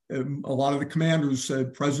mean? A lot of the commanders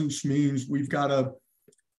said presence means we've got to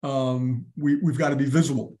be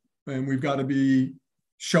visible, and we've got to be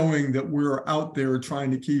showing that we're out there trying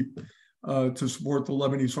to keep to support the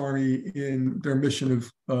Lebanese army in their mission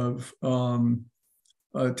of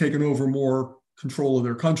taking over more control of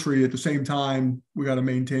their country. At the same time, we got to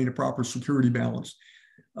maintain a proper security balance,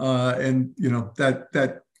 and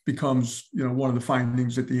that becomes one of the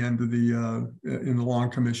findings at the end of the in the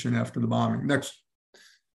Long Commission after the bombing. Next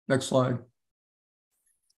slide.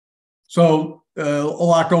 So a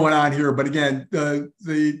lot going on here, but again,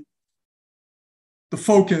 the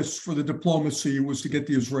focus for the diplomacy was to get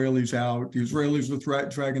the Israelis out. The Israelis were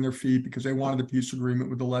dragging their feet because they wanted a peace agreement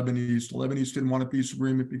with the Lebanese. The Lebanese didn't want a peace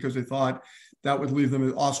agreement because they thought that would leave them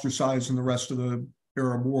ostracized in the rest of the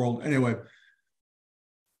Arab world. Anyway,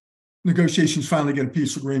 negotiations finally get a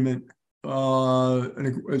peace agreement,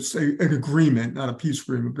 an agreement, not a peace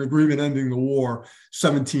agreement, but an agreement ending the war,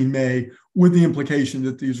 17 May, with the implication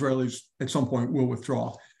that the Israelis at some point will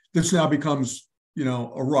withdraw. This now becomes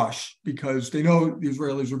a rush because they know the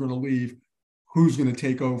Israelis are going to leave. Who's going to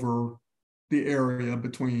take over the area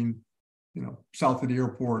between, south of the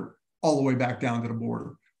airport all the way back down to the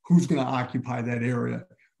border? Who's going to occupy that area?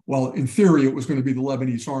 Well, in theory, it was going to be the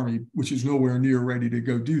Lebanese army, which is nowhere near ready to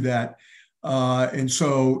go do that. And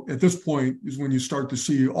so at this point is when you start to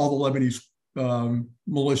see all the Lebanese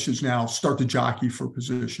militias now start to jockey for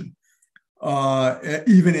position.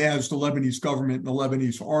 Even as the Lebanese government and the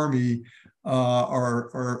Lebanese army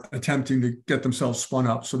are attempting to get themselves spun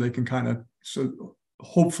up so they can kind of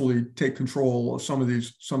hopefully take control of some of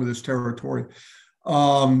this territory.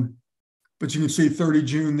 But you can see 30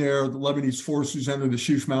 June there, the Lebanese forces enter the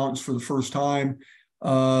Shuf Mountains for the first time.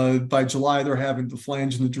 By July, the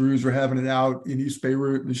Flange and the Druze are having it out in East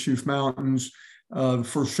Beirut in the Shuf Mountains. The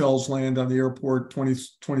first shells land on the airport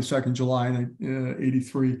 22nd July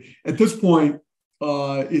 83. At this point,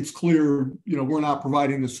 it's clear, we're not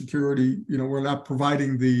providing the security, we're not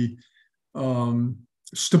providing the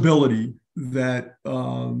stability that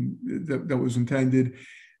was intended.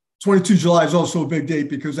 22 July is also a big date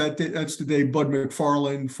because that's the day Bud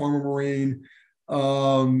McFarlane, former Marine,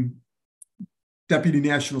 Deputy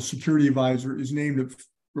National Security Advisor, is named to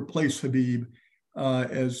replace Habib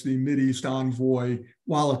as the Mideast envoy,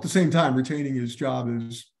 while at the same time retaining his job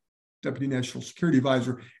as Deputy National Security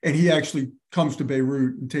Advisor. And he actually comes to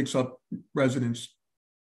Beirut and takes up residence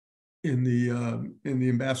in the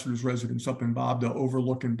ambassador's residence up in Babda,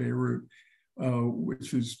 overlooking Beirut,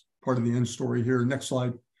 which is part of the end story here. Next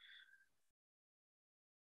slide.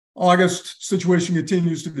 August, situation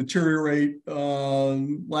continues to deteriorate.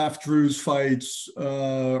 Laff Druze fights,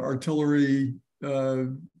 artillery,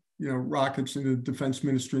 rockets in the defense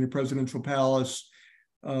ministry and the presidential palace,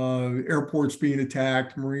 airports being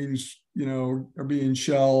attacked, Marines, are being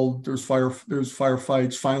shelled. There's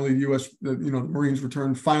firefights. Finally, the Marines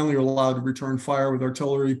finally are allowed to return fire with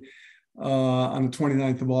artillery on the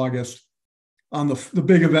 29th of August. On the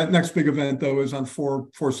big event, next big event, though, is on 4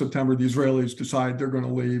 September. The Israelis decide they're going to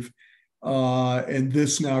leave. And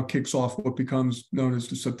this now kicks off what becomes known as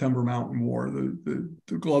the September Mountain War.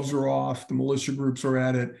 The gloves are off. The militia groups are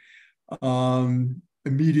at it.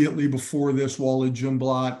 Immediately before this, Walid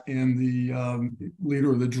Jumblat and the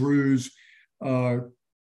leader of the Druze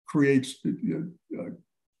creates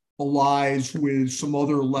allies with some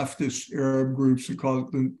other leftist Arab groups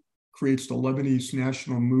and creates the Lebanese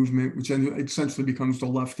National Movement, which essentially becomes the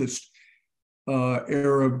leftist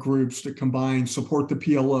Arab groups that combine, support the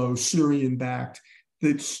PLO, Syrian-backed,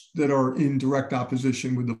 that are in direct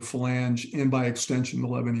opposition with the Phalange and by extension, the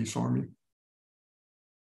Lebanese army.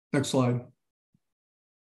 Next slide.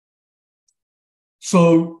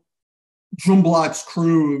 So Jumblat's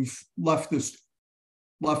crew of leftists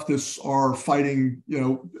are fighting,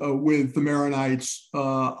 with the Maronites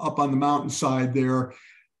up on the mountainside there.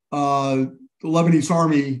 The Lebanese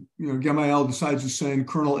army, Gemayel decides to send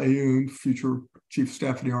Colonel Ayoun, future chief of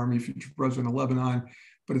staff of the army, future president of Lebanon.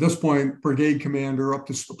 But at this point, brigade commander up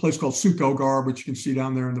to a place called Souk El Garb, which you can see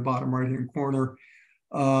down there in the bottom right-hand corner,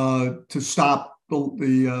 to stop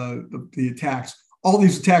the attacks. All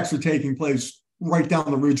these attacks are taking place right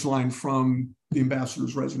down the ridgeline from the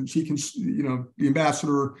ambassador's residence. He can, the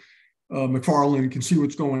ambassador, McFarlane, can see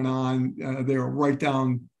what's going on. They are right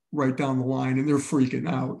down the line, and they're freaking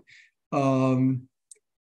out.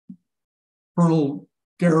 Colonel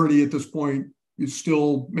Garrity at this point is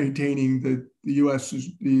still maintaining that the U.S. is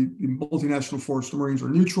the multinational force. The Marines are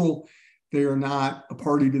neutral. They are not a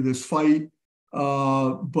party to this fight.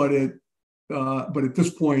 But at this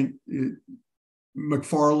point,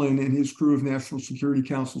 McFarlane and his crew of National Security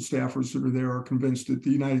Council staffers that are there are convinced that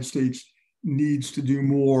the United States needs to do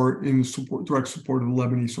more in direct support of the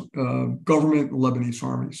Lebanese government and the Lebanese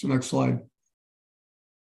army. So next slide.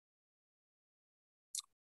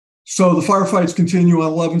 So the firefights continue on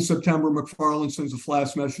 11 September. McFarlane sends a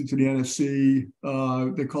flash message to the NSC.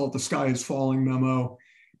 They call it the Sky is Falling memo.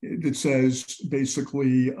 That says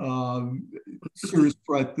basically serious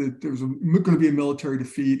threat that there's going to be a military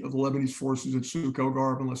defeat of the Lebanese forces at Souk El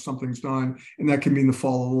Garb unless something's done, and that can mean the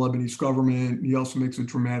fall of the Lebanese government. He also makes a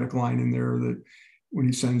dramatic line in there that when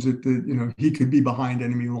he sends it, that he could be behind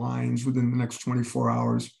enemy lines within the next 24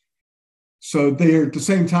 hours. So they are, at the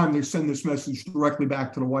same time they send this message directly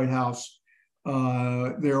back to the White House. They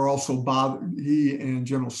are also he and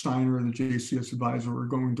General Steiner, the JCS advisor, are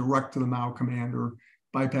going direct to the Mao commander,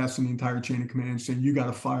 bypassing the entire chain of command, saying you got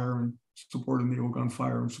to fire in support of naval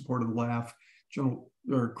gunfire in support of the LAF.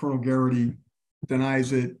 Colonel Garrity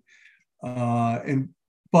denies it,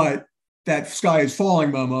 but that Sky is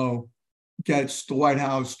Falling memo gets the White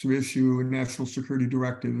House to issue a national security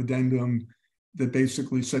directive addendum that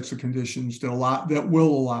basically sets the conditions that will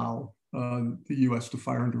allow the U.S. to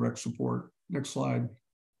fire in direct support. Next slide.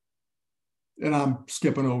 And I'm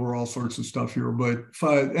skipping over all sorts of stuff here, but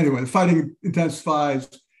anyway, the fighting intensifies.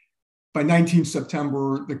 By 19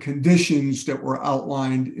 September, the conditions that were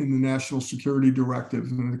outlined in the National Security Directive,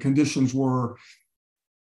 and the conditions were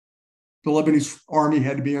the Lebanese army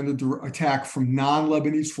had to be under attack from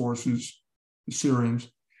non-Lebanese forces, the Syrians.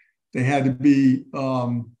 They had to be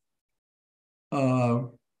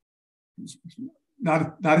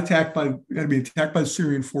not attacked by, had to be attacked by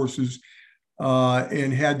Syrian forces,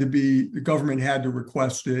 and the government had to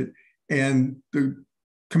request it, and the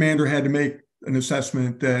commander had to make an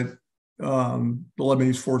assessment that the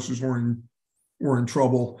Lebanese forces were in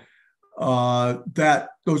trouble.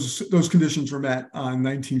 Those conditions were met on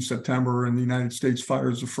 19 September, and the United States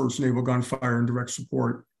fires the first naval gunfire in direct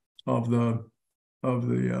support of the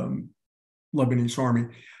Lebanese army.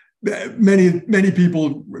 Many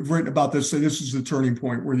people have written about this, say this is the turning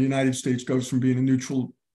point where the United States goes from being a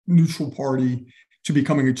neutral party to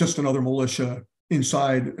becoming just another militia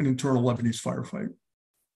inside an internal Lebanese firefight.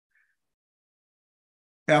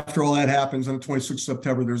 After all that happens, on the 26th of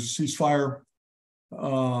September, there's a ceasefire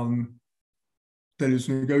that is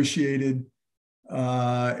negotiated,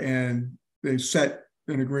 and they set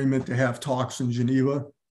an agreement to have talks in Geneva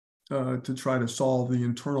to try to solve the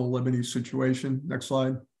internal Lebanese situation. Next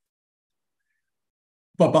slide.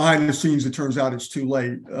 But behind the scenes, it turns out it's too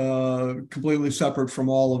late. Completely separate from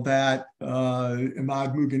all of that,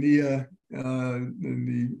 Imad Mughniya,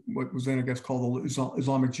 what was then, I guess, called the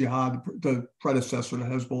Islamic Jihad, the predecessor to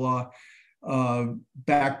Hezbollah,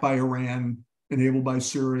 backed by Iran, enabled by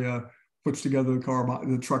Syria, puts together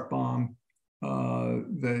the truck bomb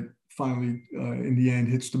that finally, in the end,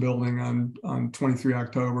 hits the building on 23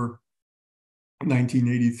 October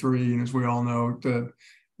 1983. And as we all know, the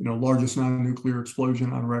largest non-nuclear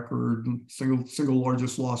explosion on record, single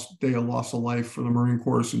largest day of loss of life for the Marine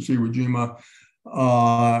Corps since Iwo Jima,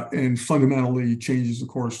 and fundamentally changes the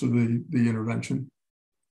course of the intervention.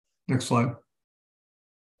 Next slide.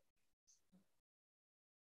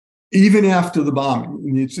 Even after the bombing,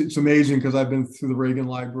 and it's amazing because I've been through the Reagan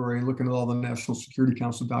Library and looking at all the National Security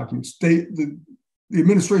Council documents. The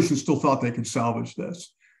administration still thought they could salvage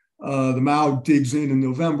this. The Mao digs in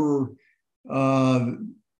November.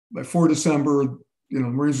 By 4 December,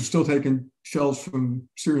 Marines are still taking shells from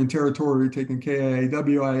Syrian territory, taking KIA,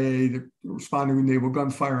 WIA, they're responding with naval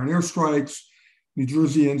gunfire and airstrikes. New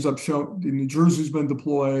Jersey New Jersey's been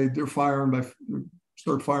deployed. They're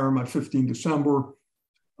start firing by 15 December.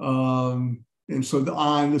 And so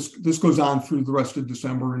this goes on through the rest of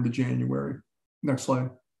December into January. Next slide.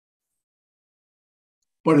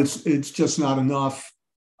 But it's just not enough.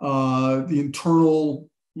 The internal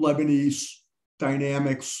Lebanese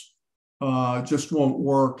dynamics just won't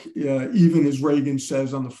work. Even as Reagan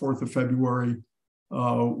says on the 4th of February,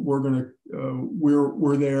 we're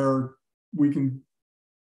there. We're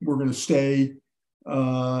gonna stay.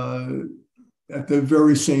 At the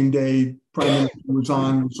very same day, Prime Minister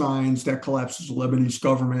resigns. That collapses the Lebanese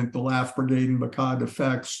government. The LAF Brigade in Baqa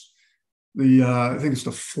defects. I think it's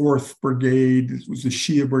the 4th Brigade. It was the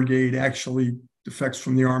Shia Brigade actually defects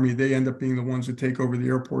from the army. They end up being the ones that take over the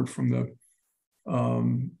airport from the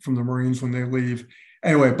Marines when they leave.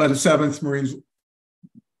 Anyway, by the 7th,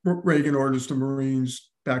 Reagan orders the Marines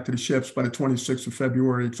back to the ships. By the 26th of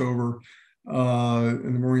February, it's over.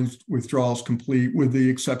 And the Marines withdrawal is complete, with the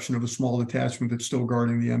exception of a small detachment that's still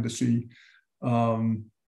guarding the embassy in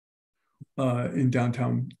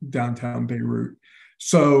downtown Beirut.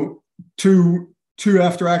 So two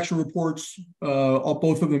after action reports,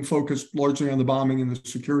 both of them focused largely on the bombing and the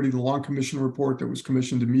security. The Long Commission report that was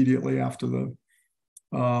commissioned immediately after the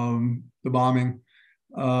bombing.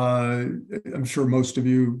 I'm sure most of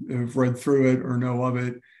you have read through it or know of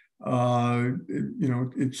it.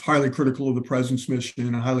 It's highly critical of the President's mission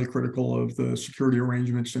and highly critical of the security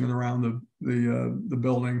arrangements in and around the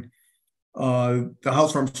building. The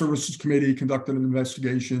House Armed Services Committee conducted an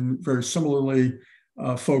investigation very similarly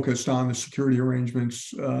focused on the security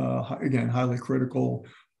arrangements, again, highly critical,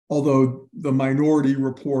 although the minority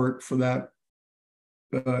report for that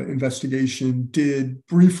investigation did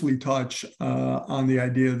briefly touch on the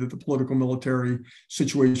idea that the political military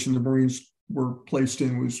situation the Marines were placed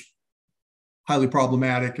in was highly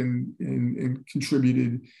problematic and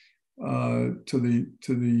contributed to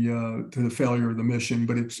the failure of the mission.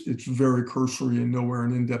 But it's very cursory and nowhere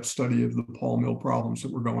an in-depth study of the Paul Mill problems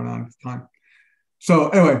that were going on at the time. So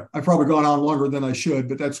anyway, I've probably gone on longer than I should,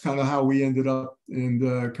 but that's kind of how we ended up, and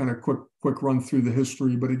kind of quick run through the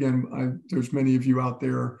history. But again, there's many of you out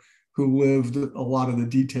there who lived a lot of the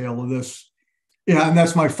detail of this. Yeah, and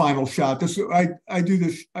that's my final shot. I've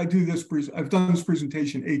done this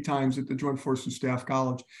presentation 8 times at the Joint Forces Staff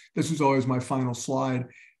College. This is always my final slide.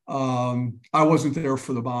 I wasn't there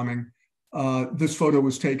for the bombing. This photo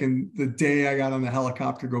was taken the day I got on the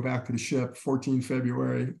helicopter to go back to the ship, 14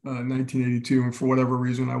 February 1982. And for whatever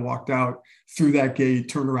reason, I walked out through that gate,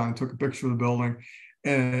 turned around, and took a picture of the building.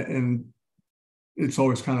 And it's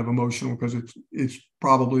always kind of emotional because it's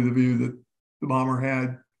probably the view that the bomber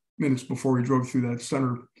had minutes before he drove through that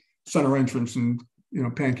center entrance and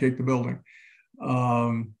pancaked the building.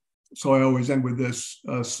 So I always end with this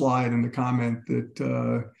slide and the comment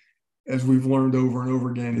that as we've learned over and over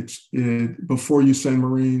again, before you send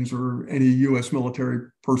Marines or any U.S. military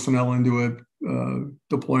personnel into a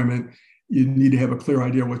deployment, you need to have a clear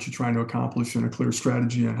idea of what you're trying to accomplish and a clear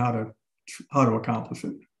strategy on how to accomplish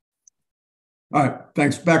it. All right,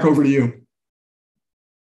 thanks. Back over to you.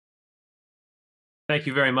 Thank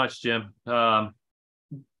you very much, Jim.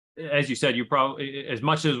 As you said, you probably, as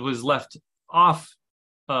much as was left off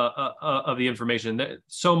of the information,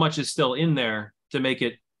 so much is still in there to make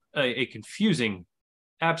it a confusing,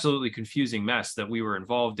 absolutely confusing mess that we were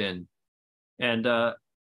involved in. And, Brad,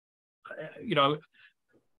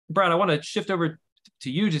 I want to shift over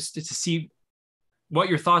to you just to see what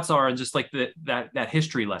your thoughts are on just like that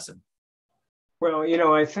history lesson. Well,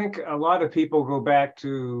 I think a lot of people go back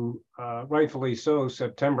to, rightfully so,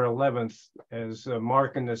 September 11th as a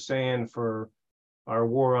mark in the sand for our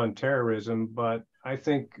war on terrorism. But I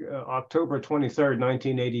think October 23rd,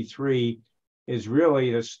 1983 is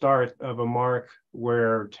really the start of a mark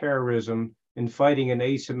where terrorism and fighting in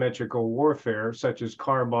asymmetrical warfare, such as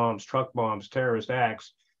car bombs, truck bombs, terrorist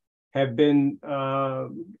acts, have been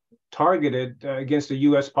targeted against the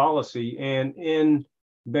U.S. policy. And in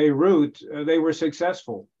Beirut, they were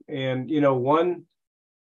successful. And, one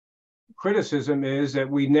criticism is that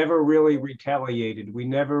we never really retaliated. We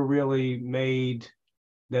never really made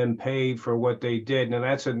them pay for what they did. Now,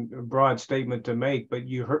 that's a broad statement to make, but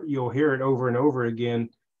you'll hear it over and over again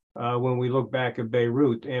when we look back at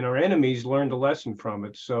Beirut. And our enemies learned a lesson from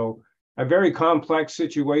it. So a very complex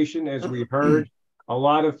situation, as we heard. A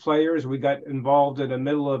lot of players. We got involved in the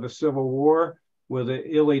middle of a civil war with an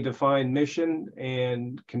illy defined mission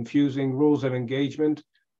and confusing rules of engagement.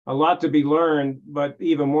 A lot to be learned, but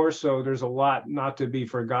even more so, there's a lot not to be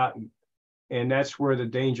forgotten. And that's where the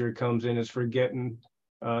danger comes in, is forgetting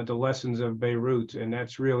the lessons of Beirut. And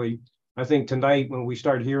that's really, I think tonight, when we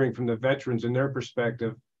start hearing from the veterans and their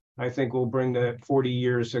perspective, I think we'll bring that 40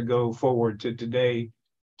 years ago forward to today,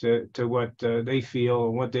 to what they feel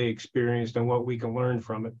and what they experienced and what we can learn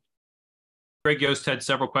from it. Greg Yost had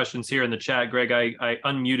several questions here in the chat. Greg, I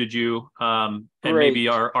unmuted you, and maybe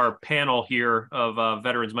our panel here of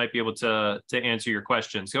veterans might be able to answer your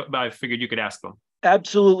questions. So I figured you could ask them.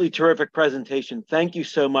 Absolutely terrific presentation. Thank you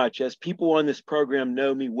so much. As people on this program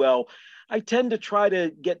know me well, I tend to try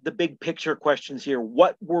to get the big picture questions here.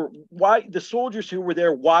 Why the soldiers who were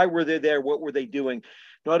there, why were they there? What were they doing?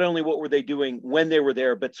 Not only what were they doing when they were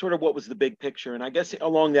there, but sort of what was the big picture? And I guess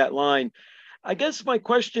along that line, I guess my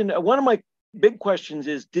question, one of my big questions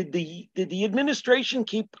is, did the administration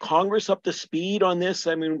keep Congress up to speed on this?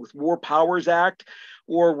 I mean, with War Powers Act,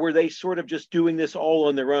 or were they sort of just doing this all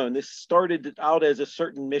on their own? This started out as a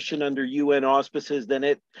certain mission under UN auspices. Then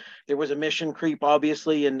there was a mission creep,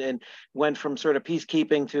 obviously, and went from sort of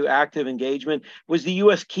peacekeeping to active engagement. Was the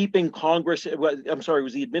U.S. keeping Congress? Was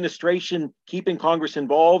the administration keeping Congress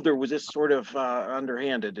involved, or was this sort of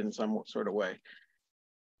underhanded in some sort of way?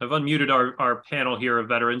 I've unmuted our panel here of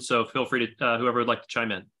veterans, so feel free to whoever would like to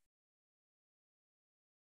chime in.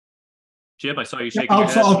 Jim, I saw you shaking your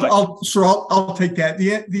head. I'll take that.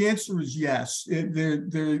 The answer is yes.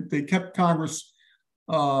 They kept Congress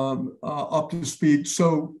up to speed.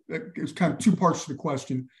 So it's kind of two parts to the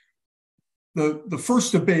question. The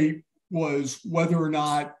first debate was whether or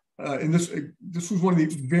not, and this was one of the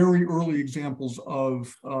very early examples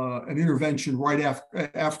of an intervention right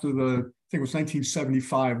after the, I think it was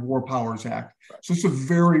 1975 War Powers Act. So it's a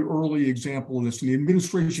very early example of this. And the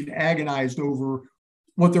administration agonized over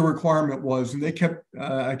what the requirement was. And they kept,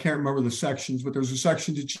 I can't remember the sections, but there's a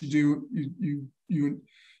section that you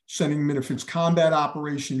sending them in if it's combat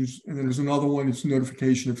operations, and then there's another one, it's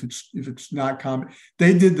notification if it's not combat.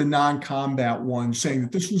 They did the non-combat one, saying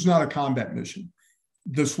that this was not a combat mission.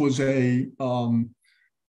 This was a,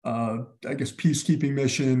 I guess, peacekeeping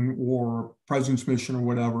mission or presence mission or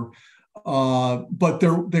whatever. But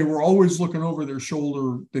they were always looking over their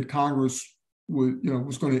shoulder that Congress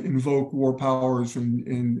was going to invoke war powers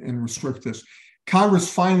and restrict this.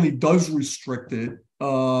 Congress finally does restrict it,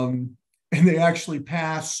 and they actually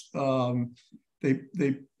pass.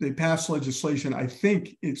 They pass legislation. I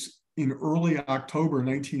think it's in early October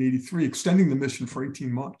 1983, extending the mission for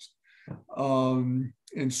 18 months.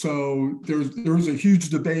 And so there was a huge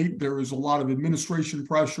debate. There was a lot of administration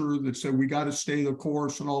pressure that said we got to stay the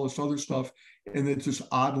course and all this other stuff. And then just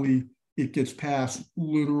oddly, it gets passed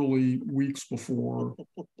literally weeks before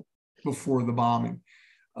the bombing.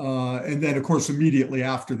 And then, of course, immediately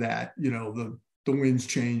after that, the winds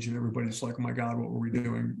change and everybody's like, oh my God, what were we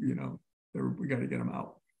doing? We got to get them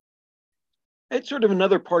out. It's sort of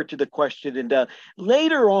another part to the question. And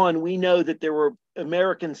later on, we know that there were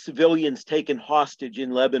American civilians taken hostage in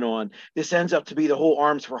Lebanon. This ends up to be the whole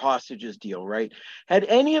arms for hostages deal, right? Had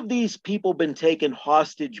any of these people been taken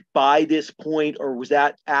hostage by this point, or was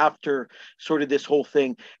that after sort of this whole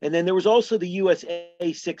thing? And then there was also the US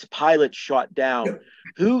A-6 pilot shot down. Yep.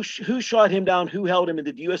 Who shot him down? Who held him? And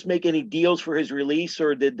did the US make any deals for his release,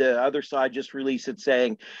 or did the other side just release it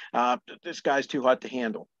saying, this guy's too hot to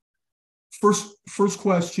handle? First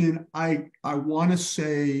question, I want to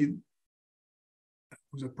say,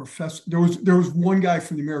 was a professor. There was one guy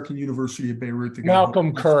from the American University of Beirut.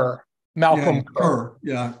 Malcolm Kerr. Malcolm Kerr.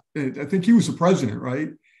 Yeah, I think he was the president,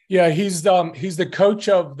 right? Yeah, he's the coach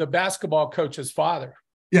of the basketball coach's father.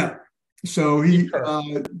 Yeah, so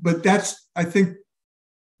but I think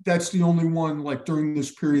that's the only one, like during this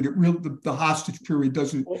period, the hostage period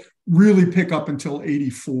doesn't really pick up until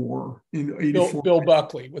 84. In 84, Bill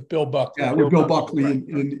Buckley. Yeah, with Bill Buckley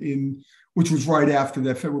in which was right after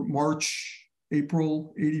that,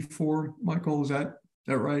 April 84. Michael, is that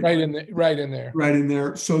right? Right in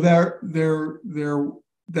there. So that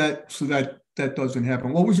doesn't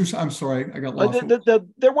happen. What was your? I'm sorry, I got lost.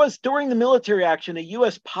 There was, during the military action, a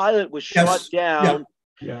U.S. pilot was shot down. Yeah.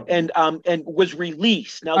 Yeah. And was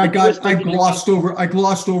released. Now I glossed over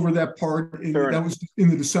that part. That was in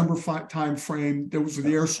the December time frame. There was the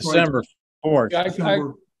airstrike. December 4th.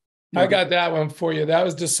 Yeah, I got that one for you. That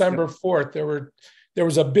was December 4th. There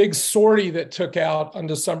was a big sortie that took out on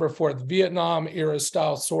December 4th, Vietnam era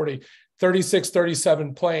style sortie, 36,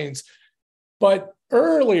 37 planes. But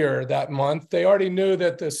earlier that month, they already knew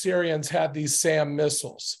that the Syrians had these SAM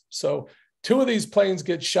missiles. So 2 of these planes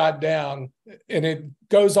get shot down, and it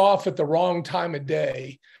goes off at the wrong time of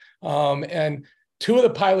day. And 2 of the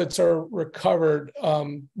pilots are recovered.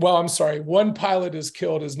 One pilot is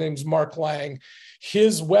killed. His name's Mark Lang.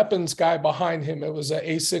 His weapons guy behind him, it was an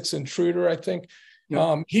A6 Intruder, I think.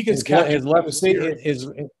 He gets captured. His left seat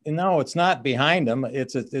no, it's not behind him.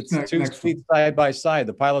 It's 2 seats side by side.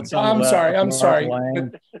 The pilot's on the left. I'm sorry.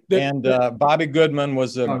 And Bobby Goodman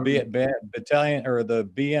was the battalion or the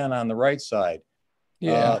BN on the right side.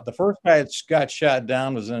 Yeah. The first guy that got shot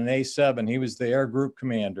down was an A7. He was the air group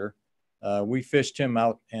commander. We fished him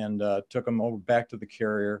out and took him over back to the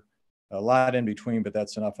carrier. A lot in between, but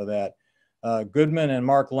that's enough of that. Goodman and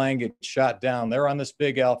Mark Lang get shot down. They're on this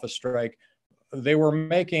big Alpha strike. They were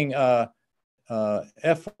making F-14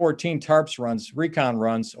 TARPS runs, recon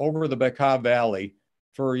runs over the Bekaa Valley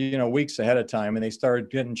for weeks ahead of time, and they started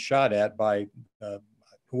getting shot at by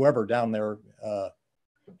whoever down there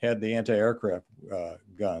had the anti-aircraft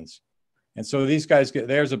guns. And so these guys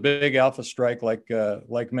there's a big Alpha strike,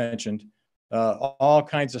 like mentioned, all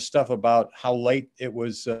kinds of stuff about how late it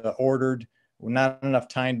was ordered, not enough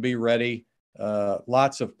time to be ready.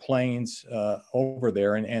 Lots of planes over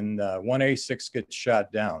there, and one A6 gets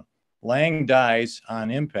shot down. Lang dies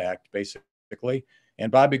on impact, basically,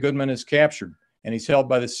 and Bobby Goodman is captured, and he's held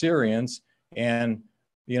by the Syrians. And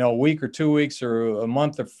a week or 2 weeks or a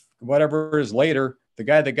month or whatever is later, the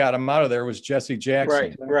guy that got him out of there was Jesse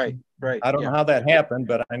Jackson. Right. I don't know how that happened,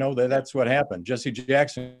 but I know that's what happened. Jesse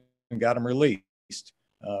Jackson got him released.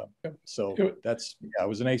 So it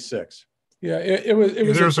was an A6. Yeah, it was.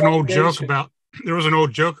 There was an old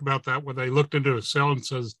joke about that where they looked into a cell and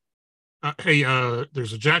says, "Hey,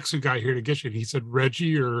 there's a Jackson guy here to get you." And he said,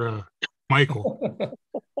 "Reggie or Michael?"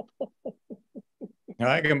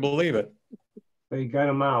 I can believe it. They got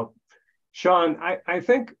him out. Sean, I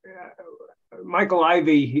think Michael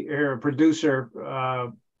Ivey, here, producer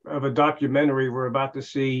of a documentary we're about to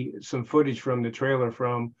see some footage from the trailer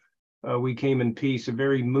from We Came in Peace, a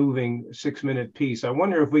very moving 6-minute piece. I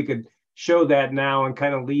wonder if we could show that now and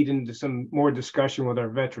kind of lead into some more discussion with our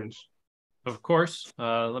veterans. Of course.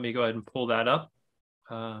 Let me go ahead and pull that up.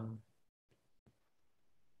 And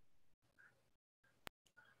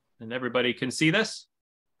everybody can see this.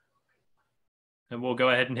 And we'll go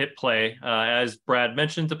ahead and hit play. As Brad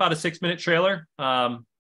mentioned, it's about a 6-minute trailer,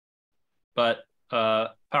 but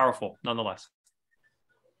powerful nonetheless.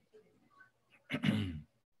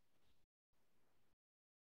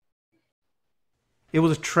 It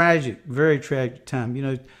was a tragic, very tragic time.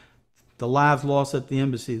 The lives lost at the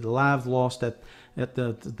embassy, the lives lost at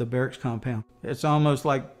the barracks compound. It's almost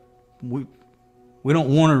like we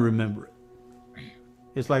don't want to remember it.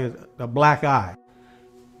 It's like a black eye.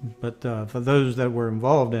 But for those that were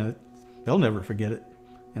involved in it, they'll never forget it.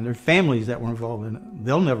 And their families that were involved in it,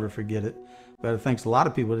 they'll never forget it. But I think a lot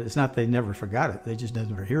of people, it's not they never forgot it, they just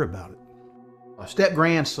never hear about it. A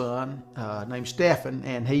step-grandson named Stephen,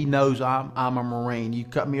 and he knows I'm a Marine. You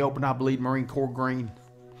cut me open, I bleed Marine Corps green.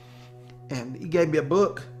 And he gave me a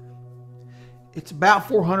book. It's about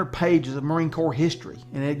 400 pages of Marine Corps history,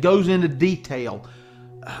 and it goes into detail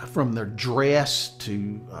from their dress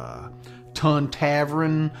to Tun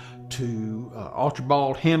Tavern to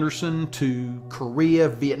Archibald Henderson to Korea,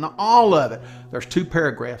 Vietnam, all of it. There's 2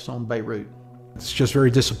 paragraphs on Beirut. It's just very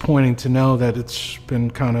disappointing to know that it's been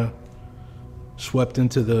kind of swept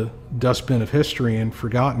into the dustbin of history and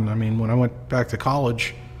forgotten. I mean, when I went back to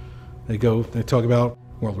college, they talk about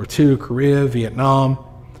World War II, Korea, Vietnam,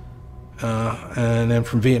 and then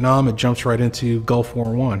from Vietnam it jumps right into Gulf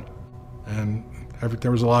War I, and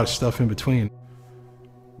there was a lot of stuff in between.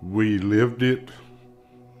 We lived it,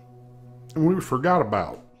 and we forgot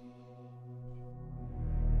about it.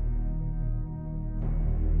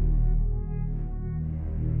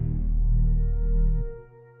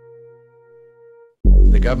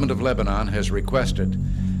 The government of Lebanon has requested,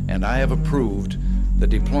 and I have approved, the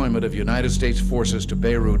deployment of United States forces to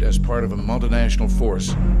Beirut as part of a multinational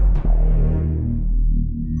force.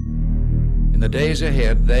 In the days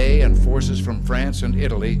ahead, they and forces from France and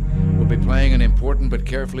Italy will be playing an important but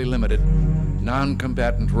carefully limited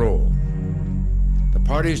non-combatant role. The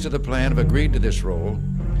parties to the plan have agreed to this role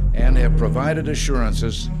and have provided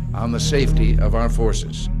assurances on the safety of our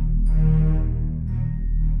forces.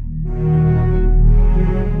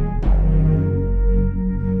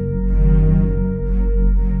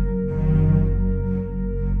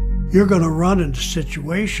 You're going to run into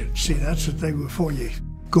situations. See, that's the thing before you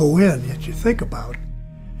go in that you think about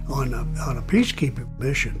on a peacekeeping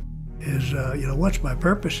mission is, what's my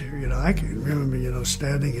purpose here? I can remember,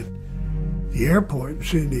 standing at the airport and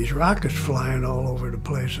seeing these rockets flying all over the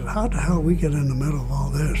place. And how the hell we get in the middle of all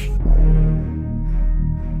this?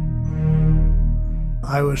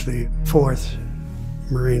 I was the 4th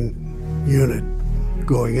Marine Unit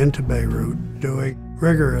going into Beirut, doing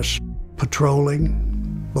rigorous patrolling,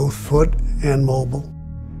 both foot and mobile.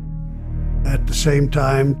 At the same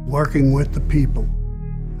time, working with the people,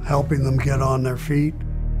 helping them get on their feet.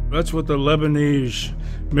 That's what the Lebanese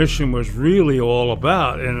mission was really all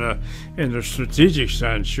about. In the strategic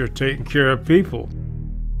sense, you're taking care of people.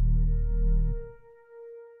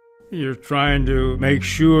 You're trying to make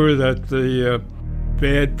sure that the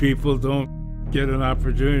bad people don't get an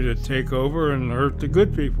opportunity to take over and hurt the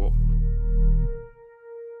good people.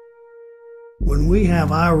 When we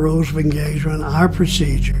have our rules of engagement, our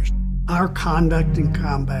procedures, our conduct in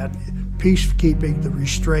combat, peacekeeping, the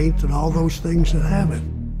restraint, and all those things that have it,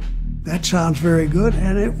 that sounds very good,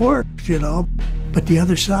 and it works, But the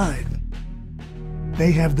other side,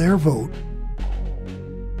 they have their vote.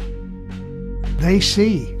 They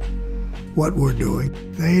see what we're doing.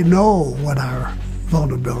 They know what our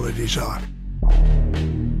vulnerabilities are.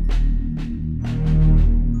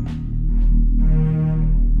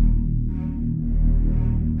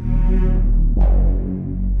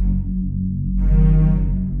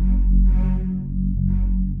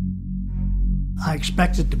 I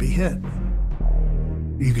expected to be hit.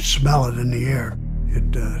 You could smell it in the air.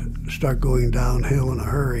 It'd start going downhill in a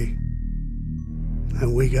hurry.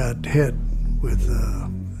 And we got hit with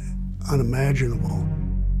unimaginable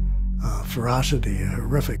ferocity, a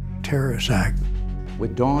horrific terrorist act.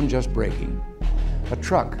 With dawn just breaking, a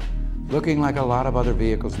truck, looking like a lot of other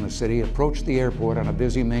vehicles in the city, approached the airport on a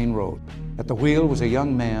busy main road. At the wheel was a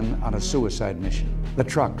young man on a suicide mission. The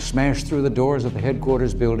truck smashed through the doors of the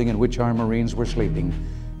headquarters building in which our Marines were sleeping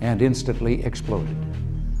and instantly exploded.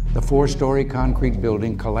 The 4-story concrete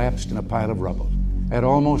building collapsed in a pile of rubble. At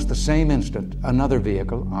almost the same instant, another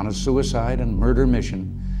vehicle on a suicide and murder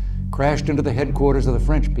mission crashed into the headquarters of the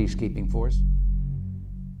French peacekeeping force.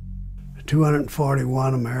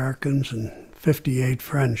 241 Americans and 58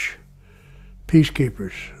 French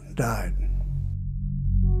peacekeepers died.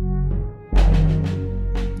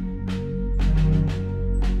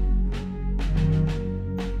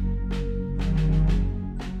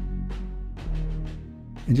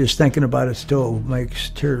 And just thinking about it still makes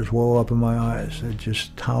tears well up in my eyes. It's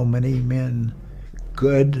just how many men,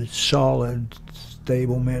 good, solid,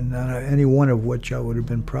 stable men, any one of which I would have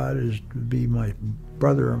been proud as to be my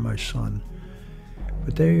brother or my son.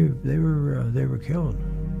 But they were killed.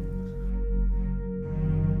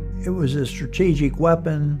 It was a strategic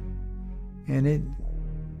weapon, and it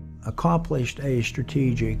accomplished a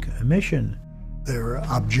strategic mission. Their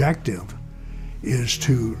objective is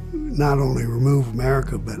to not only remove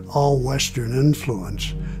America, but all Western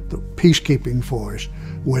influence, the peacekeeping force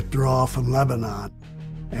withdraw from Lebanon,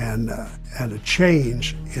 and a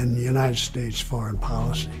change in the United States foreign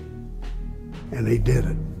policy. And they did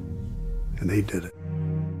it. And they did it.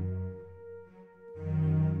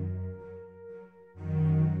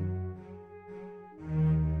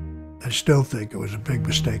 I still think it was a big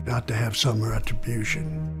mistake not to have some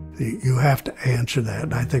retribution. You have to answer that,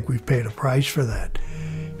 and I think we've paid a price for that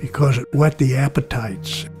because it whet the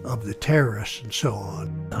appetites of the terrorists and so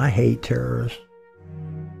on. I hate terrorists.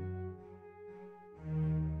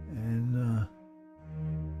 And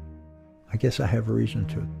I guess I have a reason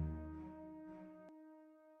to.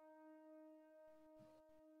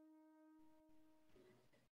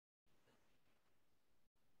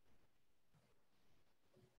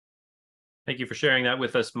 Thank you for sharing that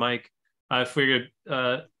with us, Mike. I figured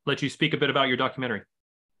let you speak a bit about your documentary.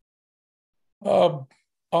 All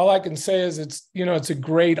I can say is it's a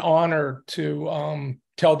great honor to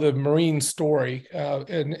tell the Marine story.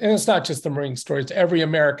 And it's not just the Marine story, it's every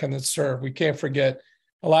American that served. We can't forget,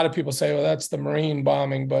 a lot of people say, well, that's the Marine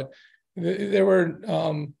bombing, but there were,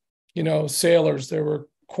 sailors, there were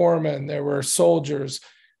corpsmen, there were soldiers.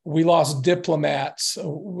 We lost diplomats,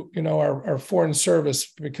 our foreign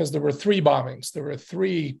service, because there were 3 bombings. There were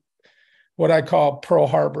 3, what I call Pearl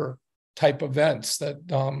Harbor type events that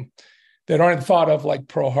aren't thought of like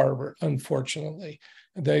Pearl Harbor, unfortunately.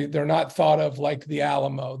 They're not thought of like the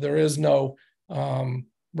Alamo. There is no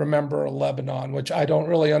Remember Lebanon, which I don't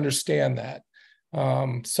really understand that.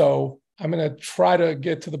 So I'm going to try to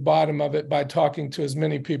get to the bottom of it by talking to as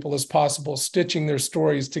many people as possible, stitching their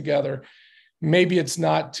stories together. Maybe it's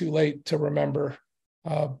not too late to remember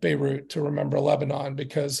Beirut, to remember Lebanon,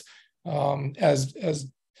 because as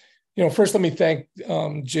first let me thank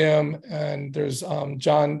Jim, and there's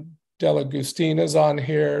John Delagustina's on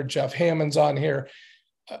here, Jeff Hammond's on here.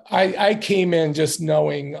 I came in just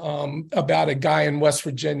knowing about a guy in West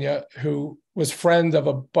Virginia who was friend of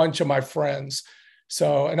a bunch of my friends.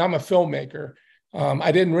 So, and I'm a filmmaker.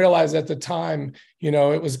 I didn't realize at the time,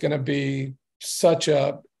 it was going to be such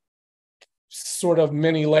a sort of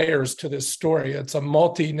many layers to this story. It's a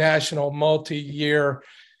multinational, multi-year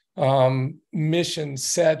mission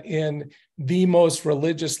set in the most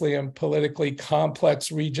religiously and politically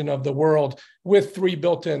complex region of the world with 3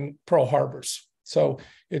 built-in Pearl Harbors. So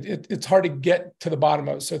it's hard to get to the bottom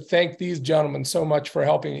of it. So thank these gentlemen so much for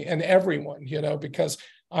helping me, and everyone, because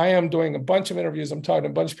I am doing a bunch of interviews. I'm talking to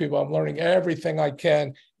a bunch of people. I'm learning everything I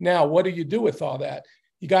can. Now, what do you do with all that?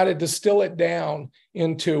 You got to distill it down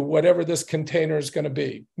into whatever this container is going to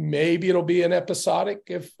be. Maybe it'll be an episodic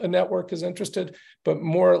if a network is interested, but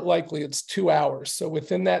more likely it's 2 hours. So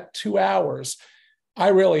within that 2 hours, I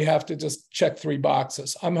really have to just check 3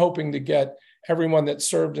 boxes. I'm hoping to get everyone that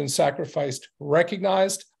served and sacrificed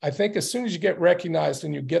recognized. I think as soon as you get recognized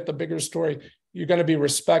and you get the bigger story, you're going to be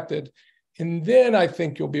respected. And then I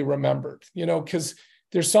think you'll be remembered, because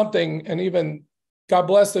there's something, and even God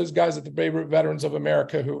bless those guys at the Beirut Veterans of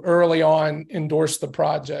America who early on endorsed the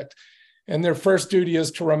project. And their first duty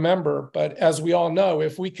is to remember. But as we all know,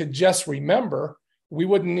 if we could just remember, we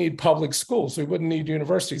wouldn't need public schools. We wouldn't need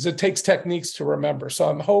universities. It takes techniques to remember. So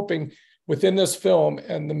I'm hoping within this film,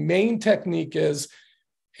 and the main technique is,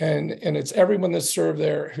 and it's everyone that served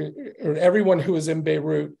there, or everyone who is in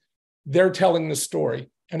Beirut, they're telling the story,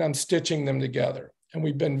 and I'm stitching them together. And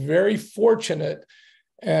we've been very fortunate,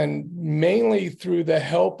 and mainly through the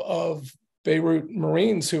help of Beirut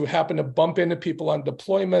Marines who happen to bump into people on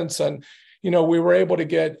deployments. And, we were able to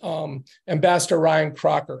get Ambassador Ryan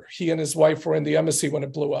Crocker. He and his wife were in the embassy when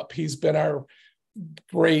it blew up. He's been our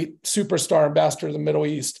great superstar ambassador to the Middle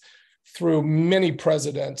East through many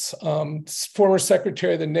presidents. Former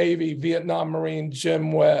Secretary of the Navy, Vietnam Marine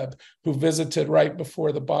Jim Webb, who visited right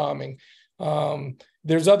before the bombing.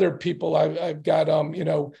 There's other people. I've got,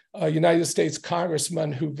 a United States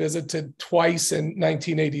congressman who visited twice in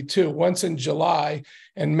 1982, once in July,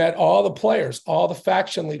 and met all the players, all the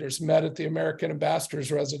faction leaders met at the American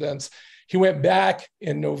ambassador's residence. He went back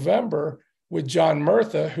in November with John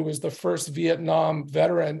Murtha, who was the first Vietnam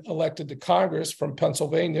veteran elected to Congress from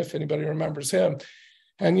Pennsylvania, if anybody remembers him.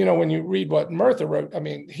 And, when you read what Murtha wrote,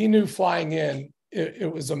 he knew flying in,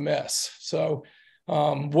 it was a mess. So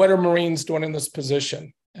what are Marines doing in this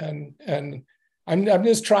position? And I'm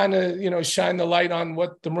just trying to, shine the light on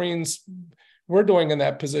what the Marines were doing in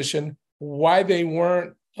that position, why they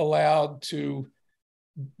weren't allowed to,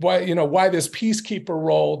 why this peacekeeper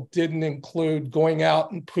role didn't include going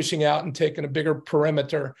out and pushing out and taking a bigger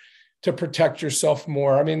perimeter to protect yourself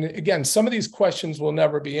more. Again, some of these questions will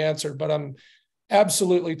never be answered, but I'm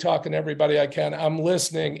absolutely talking to everybody I can. I'm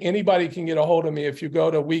listening. Anybody can get a hold of me. If you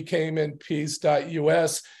go to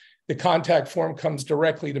wecameinpeace.us, the contact form comes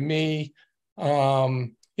directly to me.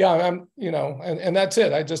 I'm, and that's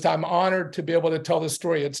it. I'm honored to be able to tell this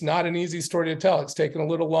story. It's not an easy story to tell. It's taken a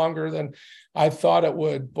little longer than I thought it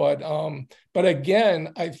would. But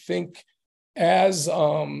again, I think as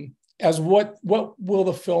what will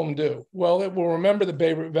the film do? Well, it will remember the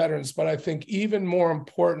Beirut veterans, but I think even more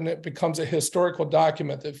important, it becomes a historical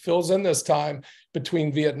document that fills in this time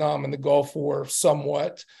between Vietnam and the Gulf War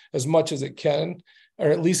somewhat, as much as it can, or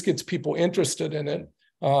at least gets people interested in it.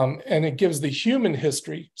 And it gives the human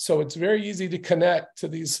history. So it's very easy to connect to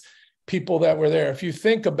these people that were there. If you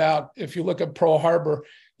look at Pearl Harbor,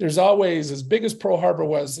 there's always, as big as Pearl Harbor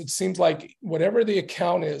was, it seems like whatever the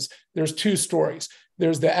account is, there's two stories.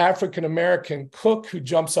 There's the African-American cook who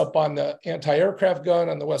jumps up on the anti-aircraft gun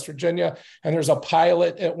on the West Virginia, and there's a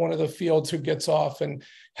pilot at one of the fields who gets off and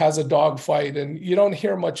has a dogfight, and you don't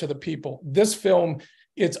hear much of the people. This film,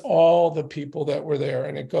 it's all the people that were there,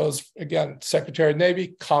 and it goes, again, Secretary of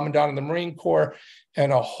Navy, Commandant of the Marine Corps,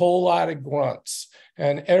 and a whole lot of grunts.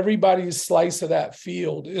 And everybody's slice of that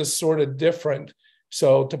field is sort of different.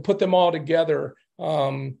 So to put them all together,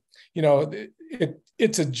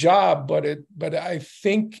 it's a job, but I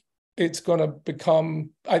think it's going to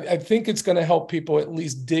become, I think it's going to help people at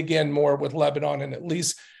least dig in more with Lebanon and at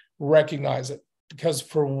least recognize it, because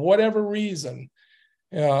for whatever reason,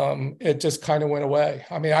 it just kind of went away.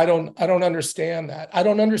 I mean, I don't understand that. I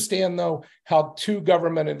don't understand though how two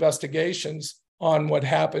government investigations on what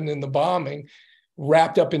happened in the bombing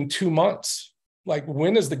wrapped up in 2 months. Like,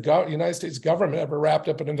 when has the United States government ever wrapped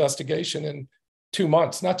up an investigation in 2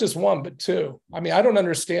 months? Not just one, but two. I mean, I don't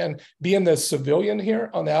understand, being the civilian here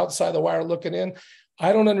on the outside of the wire looking in.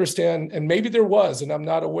 I don't understand, and maybe there was, and I'm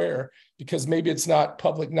not aware because maybe it's not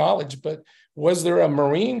public knowledge, but was there a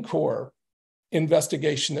Marine Corps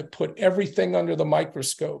investigation that put everything under the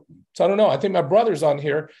microscope? So I don't know. I think my brother's on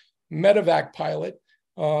here, medevac pilot,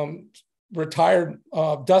 retired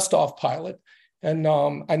dust-off pilot. And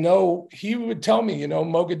I know he would tell me,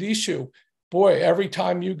 Mogadishu, boy, every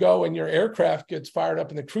time you go and your aircraft gets fired up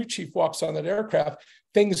and the crew chief walks on that aircraft,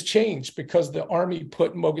 things change because the Army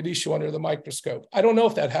put Mogadishu under the microscope. I don't know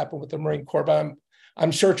if that happened with the Marine Corps, but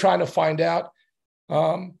I'm sure trying to find out.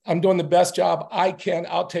 I'm doing the best job I can.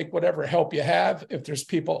 I'll take whatever help you have. If there's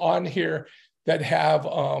people on here that have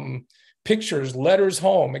pictures, letters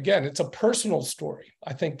home, again, it's a personal story.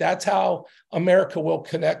 I think that's how America will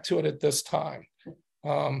connect to it at this time.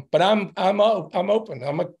 But I'm open.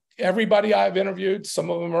 Everybody I've interviewed, some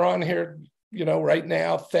of them are on here, right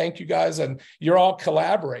now. Thank you guys, and you're all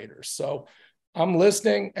collaborators. So I'm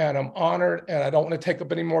listening, and I'm honored, and I don't want to take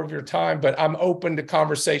up any more of your time, but I'm open to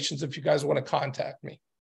conversations if you guys want to contact me.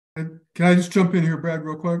 Can I just jump in here, Brad,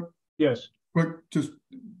 real quick? Yes. Quick, just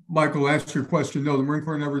Michael asked your question. No, the Marine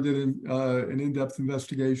Corps never did an in-depth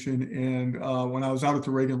investigation. And when I was out at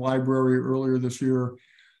the Reagan Library earlier this year,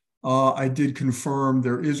 I did confirm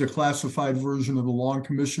there is a classified version of the Long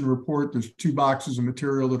Commission report. There's 2 boxes of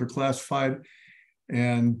material that are classified.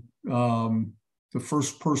 And the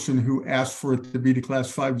first person who asked for it to be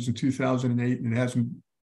declassified was in 2008, and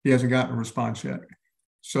he hasn't gotten a response yet.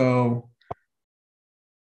 So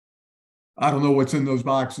I don't know what's in those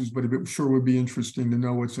boxes, but it sure would be interesting to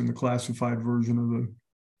know what's in the classified version of the.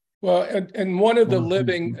 Well, and one of the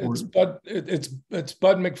living, it's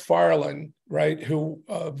Bud McFarlane, right? Who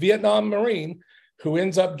Vietnam Marine, who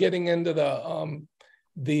ends up getting into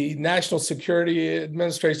the National Security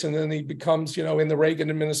Administration, and then he becomes, in the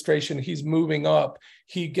Reagan administration, he's moving up.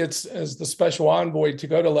 He gets as the special envoy to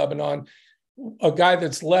go to Lebanon. A guy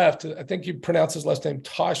that's left, I think you pronounce his last name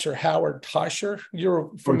Tosher, Howard Tosher.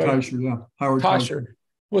 You're familiar? Tosher, yeah. Howard Tosher.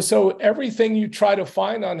 Well, so everything you try to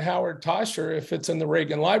find on Howard Tosher, if it's in the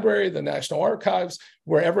Reagan Library, the National Archives,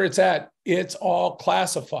 wherever it's at, it's all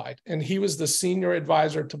classified. And he was the senior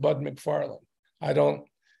advisor to Bud McFarlane. I don't,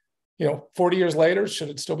 40 years later, should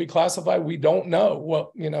it still be classified? We don't know.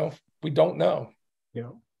 Well, we don't know.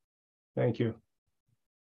 Yeah. Thank you.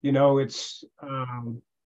 It's,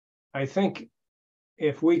 I think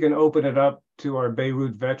if we can open it up to our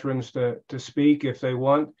Beirut veterans to speak if they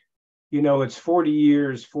want, it's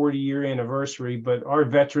 40-year anniversary, but our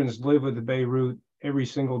veterans live with the Beirut every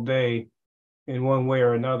single day in one way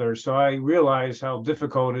or another. So I realize how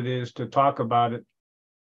difficult it is to talk about it.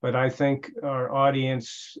 But I think our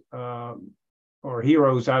audience, or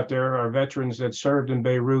heroes out there, our veterans that served in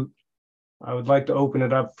Beirut, I would like to open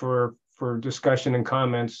it up for discussion and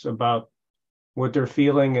comments about what they're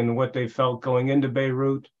feeling and what they felt going into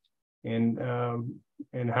Beirut, and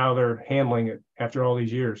how they're handling it after all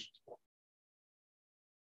these years.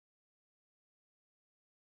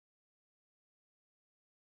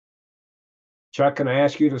 Chuck, can I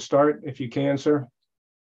ask you to start if you can, sir?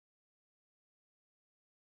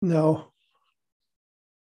 No.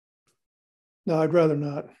 No, I'd rather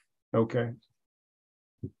not. Okay.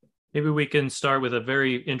 Maybe we can start with a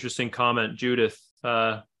very interesting comment, Judith.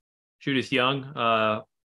 Judith Young,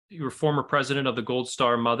 you were former president of the Gold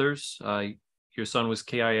Star Mothers. Your son was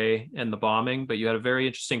KIA and the bombing, but you had a very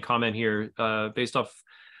interesting comment here based off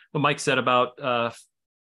what Mike said about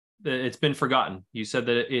it's been forgotten. You said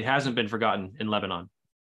that it hasn't been forgotten in Lebanon.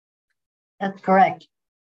 That's correct.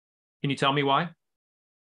 Can you tell me why?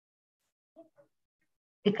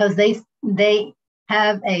 Because they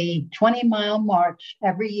have a 20-mile march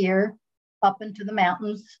every year up into the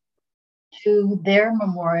mountains to their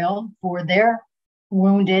memorial for their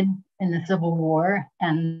wounded in the Civil War,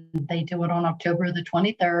 and they do it on October the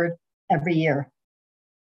 23rd every year.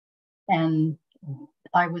 And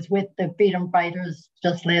I was with the freedom fighters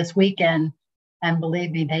just last weekend, and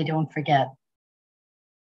believe me, they don't forget.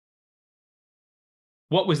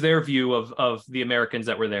 What was their view of the Americans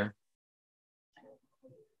that were there?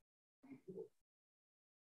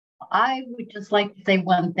 I would just like to say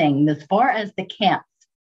one thing. As far as the camps,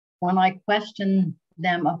 when I questioned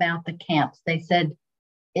them about the camps, they said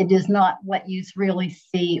it is not what you really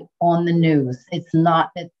see on the news. It's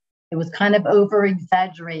not, it was kind of over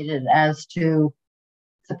exaggerated as to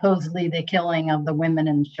supposedly the killing of the women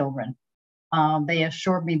and children. They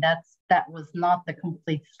assured me that was not the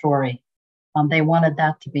complete story. They wanted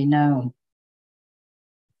that to be known.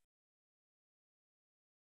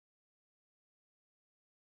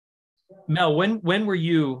 Mel, when were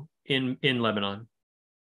you in Lebanon?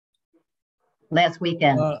 Last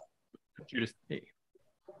weekend. Judith.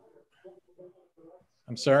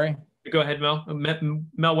 I'm sorry? Go ahead, Mel.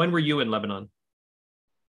 Mel, when were you in Lebanon?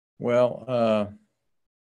 Well,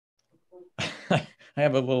 I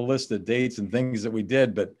have a little list of dates and things that we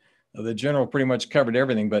did, but the general pretty much covered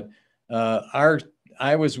everything. But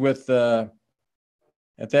I was with, at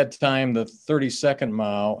that time, the 32nd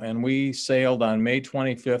Mile, and we sailed on May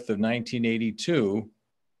 25th of 1982,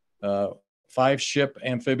 5-ship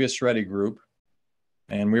amphibious ready group,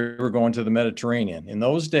 and we were going to the Mediterranean. In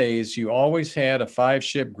those days, you always had a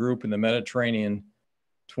 5-ship group in the Mediterranean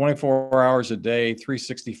 24 hours a day,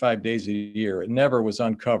 365 days a year. It never was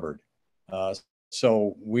uncovered.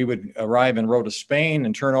 So we would arrive in Rota, Spain,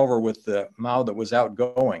 and turn over with the Mao that was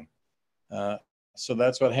outgoing. So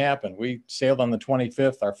that's what happened. We sailed on the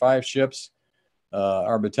 25th, our 5 ships.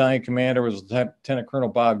 Our battalion commander was Lieutenant Colonel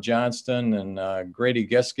Bob Johnston, and Grady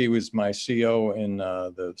Geske was my CO in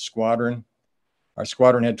the squadron. Our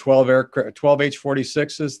squadron had 12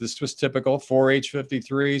 H-46s. This was typical, 4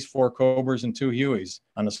 H-53s, 4 Cobras, and 2 Hueys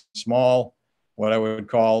on a small, what I would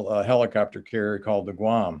call a helicopter carrier called the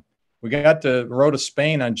Guam. We got to Rota,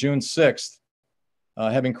 Spain on June 6th,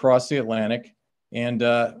 having crossed the Atlantic. And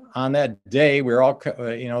on that day, we were all,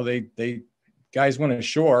 they guys went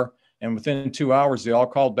ashore, and within 2 hours, they all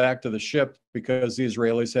called back to the ship because the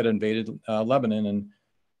Israelis had invaded Lebanon and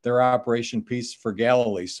their Operation Peace for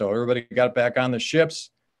Galilee. So everybody got back on the ships,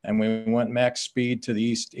 and we went max speed to the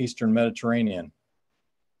eastern Mediterranean.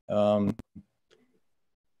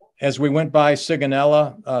 As we went by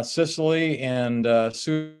Sigonella, Sicily, and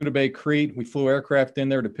Suda Bay, Crete, we flew aircraft in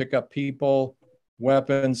there to pick up people,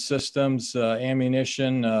 weapons, systems,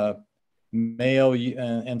 ammunition, mail,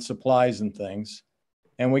 and supplies and things.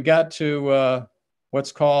 And we got to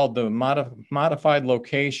what's called the modified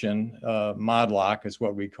location, MODLOC is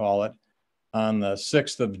what we call it, on the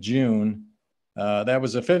 6th of June. That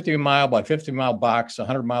was a 50-mile by 50-mile box,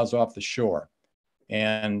 100 miles off the shore.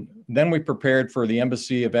 And then we prepared for the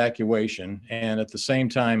embassy evacuation. And at the same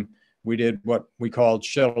time, we did what we called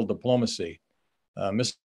shuttle diplomacy.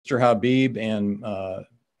 Mr. Habib and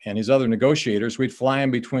his other negotiators, we'd fly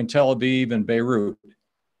in between Tel Aviv and Beirut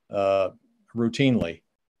routinely.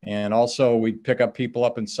 And also we'd pick up people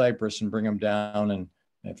up in Cyprus and bring them down and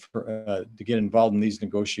to get involved in these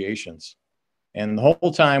negotiations. And the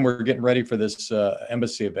whole time we're getting ready for this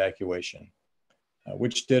embassy evacuation,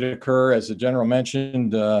 which did occur, as the general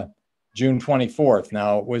mentioned, June 24th.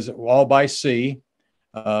 Now, it was all by sea.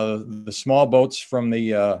 The small boats from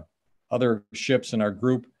the other ships in our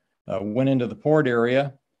group went into the port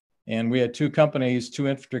area, and we had 2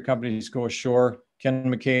 infantry companies go ashore, Ken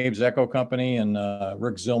McCabe's Echo Company and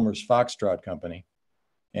Rick Zilmer's Foxtrot Company.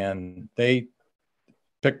 And they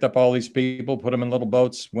picked up all these people, put them in little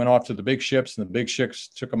boats, went off to the big ships, and the big ships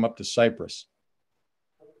took them up to Cyprus.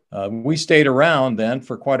 We stayed around then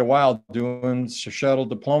for quite a while doing shuttle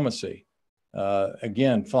diplomacy.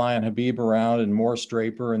 Again, flying Habib around and Morris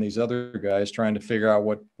Draper and these other guys trying to figure out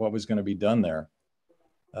what was going to be done there.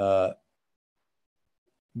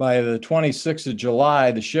 by the 26th of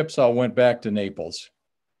July, the ships all went back to Naples.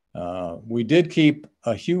 We did keep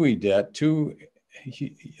a Huey debt, 2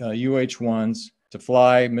 UH-1s to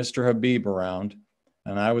fly Mr. Habib around,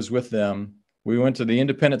 and I was with them. We went to the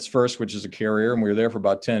Independence first, which is a carrier, and we were there for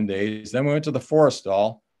about 10 days. Then we went to the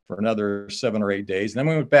Forrestal for another 7 or 8 days. Then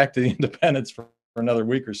we went back to the Independence for another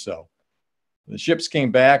week or so. The ships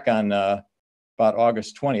came back on about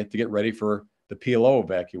August 20th to get ready for the PLO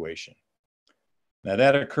evacuation. Now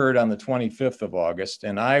that occurred on the 25th of August,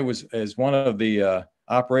 and I was, as one of the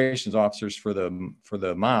operations officers for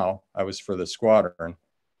the MAO, I was for the squadron.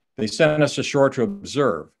 They sent us ashore to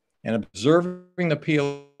observe. And observing the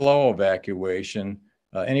PLO evacuation,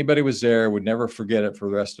 anybody was there would never forget it for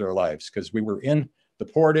the rest of their lives, because we were in the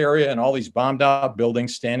port area and all these bombed out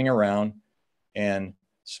buildings standing around, and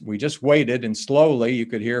we just waited, and slowly you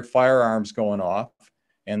could hear firearms going off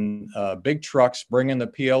and big trucks bringing the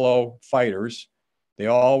PLO fighters. They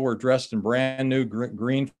all were dressed in brand new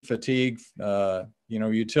green fatigue,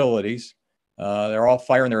 utilities. They're all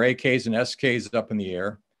firing their AKs and SKs up in the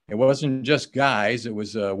air. It wasn't just guys, it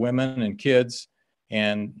was women and kids,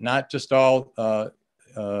 and not just all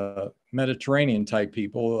Mediterranean type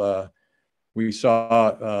people. We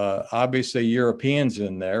saw obviously Europeans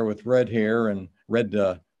in there with red hair and red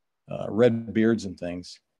beards and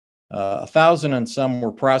things. 1,000 and some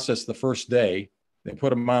were processed the first day. They put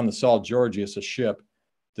them on the Salt Georgius, a ship,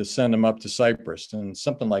 to send them up to Cyprus, and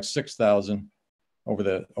something like 6,000 over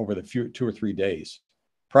the few 2 or 3 days.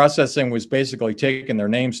 Processing was basically taking their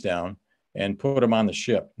names down and put them on the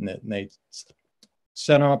ship, and they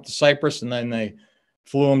sent them up to Cyprus, and then they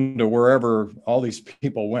flew them to wherever all these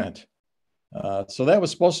people went. So that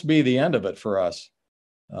was supposed to be the end of it for us.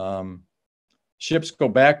 Ships go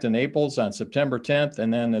back to Naples on September 10th,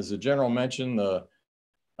 and then, as the general mentioned,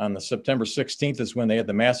 on the September 16th is when they had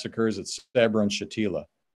the massacres at Sabra and Shatila,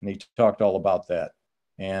 and he talked all about that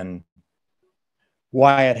and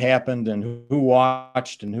why it happened and who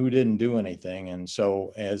watched and who didn't do anything. And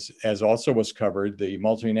so, as also was covered, the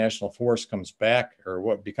multinational force comes back, or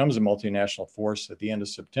what becomes a multinational force, at the end of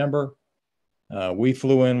September. We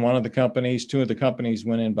flew in one of the companies, 2 of the companies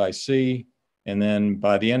went in by sea, and then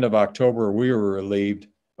by the end of October, we were relieved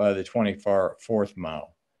by the 24th MAO.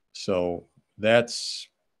 So that's,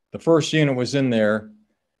 the first unit was in there,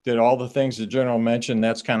 did all the things the general mentioned.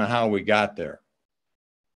 That's kind of how we got there.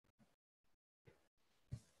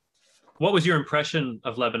 What was your impression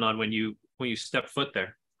of Lebanon when you stepped foot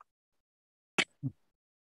there?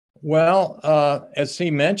 Well, as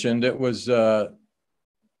he mentioned, it was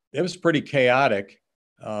pretty chaotic.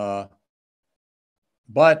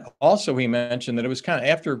 But also he mentioned that it was kind of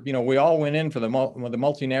after, we all went in for the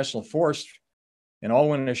multinational force and all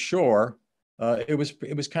went ashore. It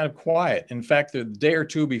was kind of quiet. In fact, the day or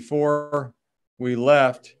two before we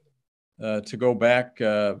left to go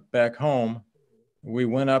back home, we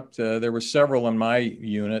went up to, there were several in my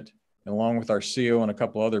unit, along with our CO and a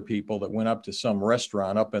couple other people, that went up to some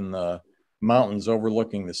restaurant up in the mountains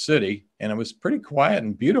overlooking the city, and it was pretty quiet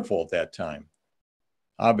and beautiful at that time.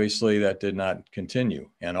 Obviously, that did not continue,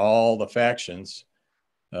 and all the factions,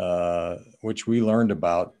 which we learned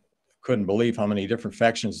about, couldn't believe how many different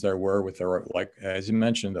factions there were with their, like, as you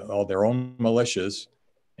mentioned, all their own militias,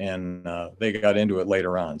 and they got into it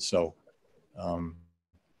later on. So,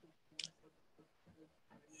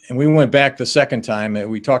 and we went back the second time.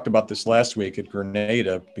 We talked about this last week at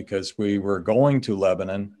Grenada, because we were going to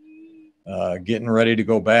Lebanon, getting ready to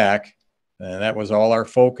go back, and that was all our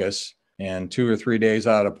focus. And 2 or 3 days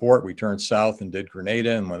out of port, we turned south and did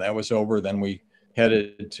Grenada. And when that was over, then we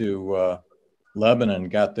headed to Lebanon,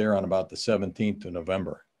 got there on about the 17th of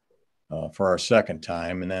November for our second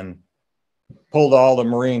time, and then pulled all the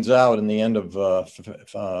Marines out in the end of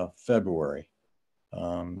February.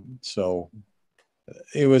 So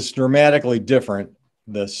it was dramatically different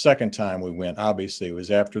the second time we went. Obviously, it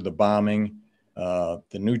was after the bombing. The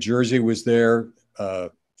New Jersey was there,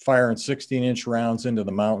 firing 16-inch rounds into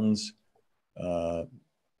the mountains.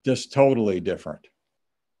 Just totally different.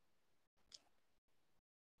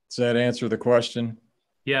 Does that answer the question?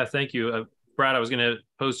 Yeah, thank you. Brad, I was going to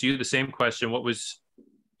pose to you the same question.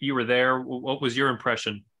 You were there, what was your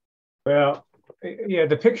impression? Well, yeah,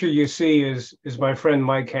 the picture you see is my friend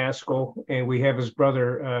Mike Haskell, and we have his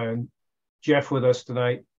brother Jeff with us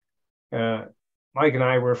tonight. Mike and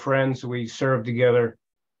I were friends. We served together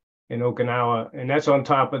in Okinawa, and that's on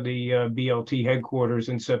top of the BLT headquarters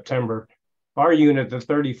in September. Our unit, the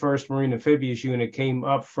 31st Marine Amphibious Unit, came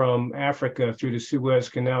up from Africa through the Suez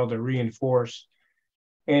Canal to reinforce.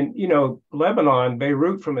 And, Lebanon,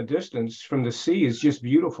 Beirut from a distance, from the sea, is just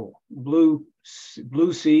beautiful. Blue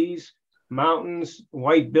seas, mountains,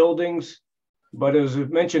 white buildings. But as I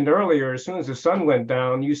mentioned earlier, as soon as the sun went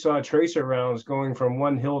down, you saw tracer rounds going from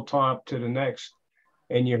one hilltop to the next,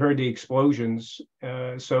 and you heard the explosions.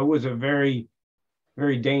 So it was a very,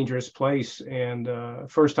 very dangerous place. And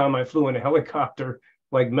first time I flew in a helicopter,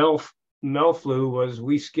 like Mel flew, was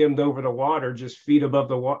we skimmed over the water, just feet above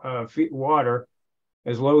the water,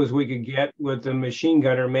 as low as we could get, with the machine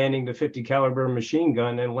gunner manning the 50 caliber machine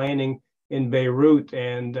gun and landing in Beirut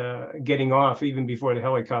and getting off even before the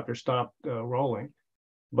helicopter stopped rolling.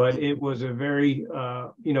 But it was a very,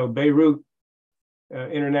 Beirut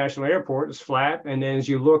International Airport is flat, and then as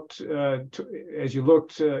you looked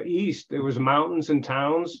east, there was mountains and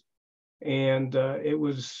towns, and it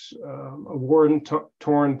was a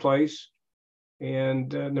war-torn place. And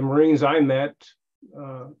the Marines I met,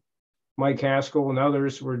 Mike Haskell and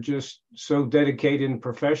others, were just so dedicated and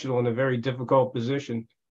professional in a very difficult position.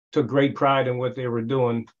 Took great pride in what they were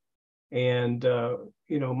doing. And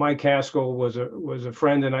Mike Haskell was a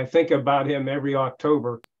friend, and I think about him every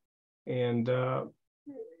October. And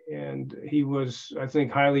he was, I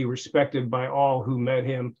think, highly respected by all who met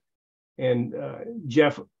him. And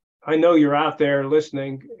Jeff, I know you're out there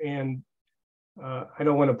listening, and I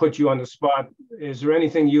don't want to put you on the spot. Is there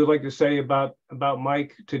anything you'd like to say about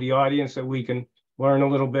Mike to the audience that we can learn a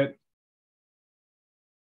little bit?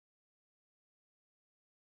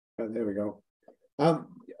 There we go. I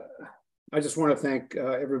just want to thank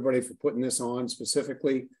everybody for putting this on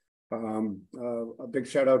specifically. A big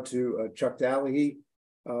shout out to Chuck Dallahy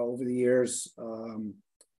over the years.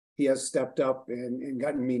 He has stepped up and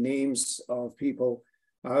gotten me names of people.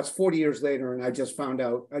 It's 40 years later, and I just found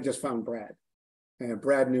Brad. And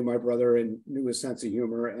Brad knew my brother and knew his sense of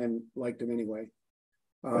humor and liked him anyway.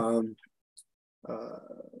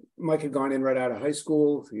 Mike had gone in right out of high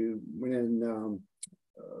school. He went in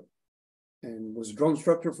and was a drill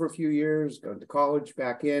instructor for a few years, got to college,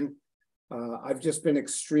 back in. I've just been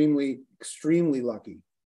extremely, extremely lucky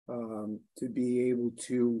to be able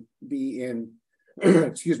to be in,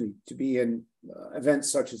 events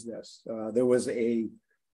such as this. There was a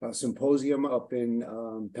symposium up in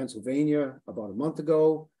Pennsylvania about a month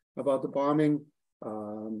ago about the bombing.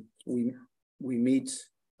 We meet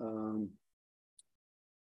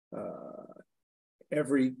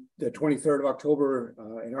the 23rd of October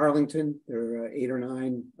in Arlington. There are 8 or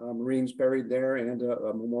 9 Marines buried there, and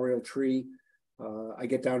a memorial tree. I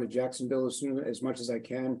get down to Jacksonville as much as I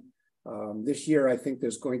can. This year, I think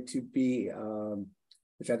there's going to be,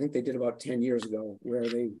 which I think they did about 10 years ago, where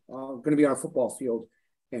they are going to be on a football field,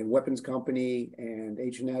 and Weapons Company and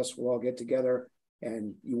H&S will all get together,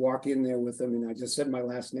 and you walk in there with them, and I just said my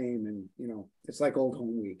last name, and it's like Old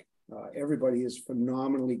Home Week. Everybody is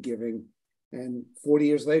phenomenally giving. And 40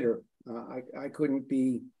 years later, I couldn't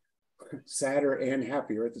be sadder and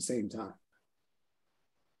happier at the same time.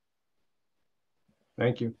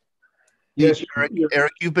 Thank you. Yes, Eric,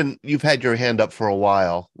 you've had your hand up for a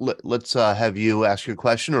while. Let's have you ask your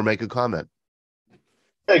question or make a comment.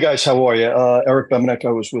 Hey guys, how are you? Eric Bemenek.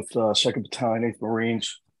 I was with 2nd Battalion, 8th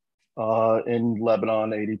Marines in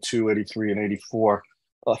Lebanon, 82, 83, and 84.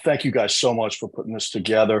 Thank you guys so much for putting this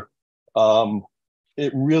together.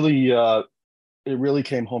 It really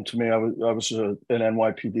came home to me. I was an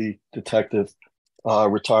NYPD detective,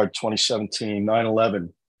 retired 2017,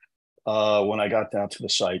 9/11, when I got down to the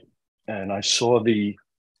site, and I saw the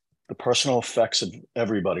personal effects of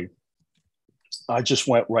everybody. I just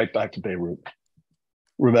went right back to Beirut,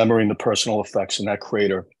 remembering the personal effects in that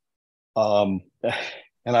crater. And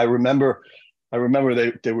I remember they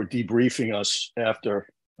were debriefing us after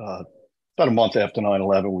about a month after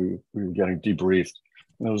 9/11. We were getting debriefed.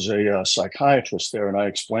 And there was a psychiatrist there, and I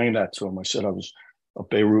explained that to him. I said I was a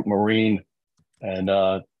Beirut Marine, and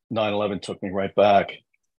 9/11 took me right back.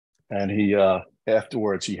 And he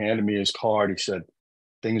afterwards, he handed me his card. He said,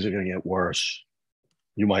 "Things are going to get worse.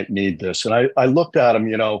 You might need this." And I looked at him,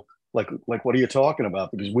 like what are you talking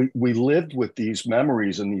about? Because we lived with these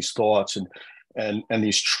memories and these thoughts and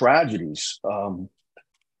these tragedies, and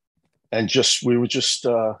we were just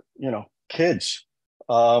kids.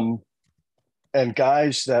 And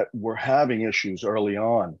guys that were having issues early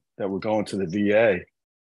on that were going to the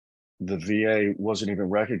VA wasn't even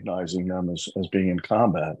recognizing them as being in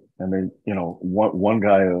combat. And they, one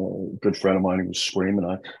guy, a good friend of mine, he was screaming,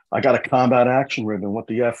 I got a combat action ribbon. What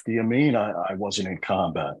the F do you mean I wasn't in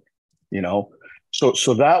combat?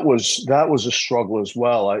 So that was a struggle as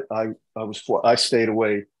well. I stayed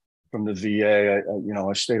away from the VA.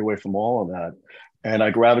 I stayed away from all of that. And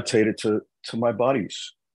I gravitated to my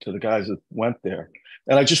buddies, to the guys that went there.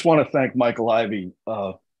 And I just want to thank Michael Ivey.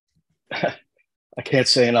 I can't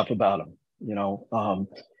say enough about him.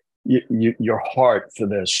 your heart for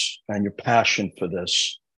this and your passion for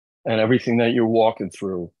this and everything that you're walking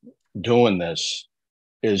through doing this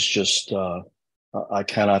is just, I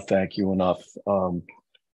cannot thank you enough.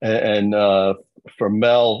 And for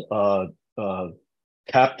Mel,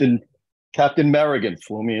 Captain Merrigan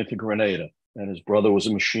flew me into Grenada, and his brother was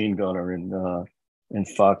a machine gunner in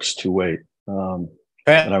Fox 28. And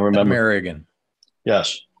I remember Merrigan.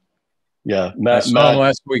 Yes, yeah. I saw him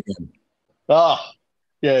last weekend. Yeah.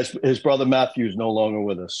 His brother Matthew's no longer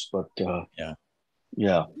with us, but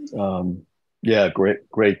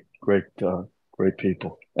great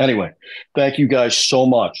people. Anyway, thank you guys so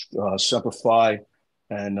much. Semper Fi,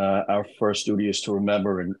 and our first duty is to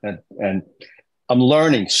remember. And I'm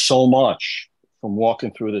learning so much from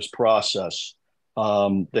walking through this process,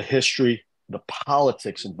 the history, the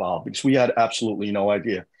politics involved, because we had absolutely no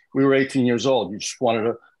idea. We were 18 years old. You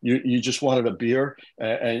just wanted a beer,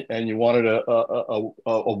 and you wanted a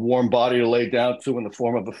warm body to lay down to in the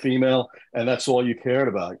form of a female, and that's all you cared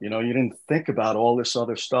about. You didn't think about all this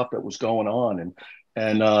other stuff that was going on,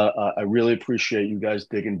 and I really appreciate you guys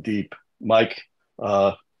digging deep. Mike,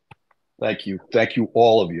 thank you,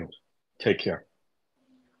 all of you. Take care.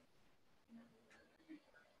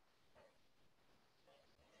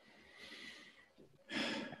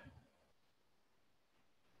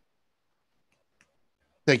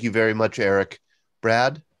 Thank you very much, Eric.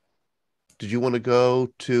 Brad, did you want to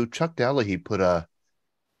go to Chuck Dalley? He put a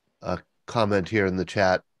comment here in the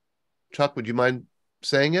chat. Chuck, would you mind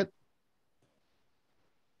saying it?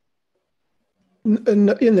 In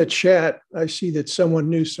the chat, I see that someone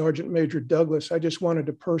knew Sergeant Major Douglas. I just wanted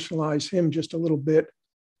to personalize him just a little bit.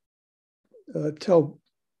 Tell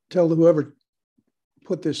whoever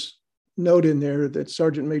put this note in there that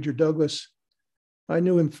Sergeant Major Douglas, I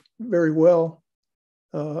knew him very well.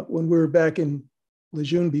 When we were back in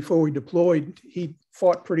Lejeune before we deployed, he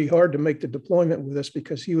fought pretty hard to make the deployment with us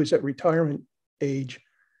because he was at retirement age,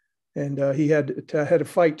 and he had to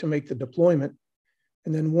fight to make the deployment.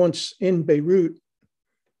 And then once in Beirut,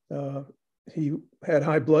 he had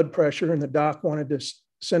high blood pressure, and the doc wanted to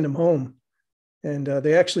send him home. And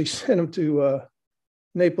they actually sent him to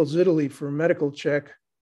Naples, Italy for a medical check.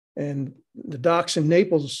 And the docs in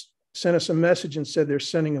Naples sent us a message and said they're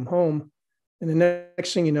sending him home. And the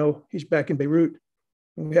next thing you know, he's back in Beirut.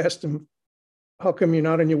 And we asked him, how come you're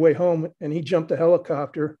not on your way home? And he jumped a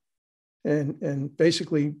helicopter and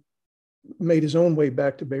basically made his own way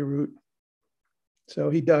back to Beirut.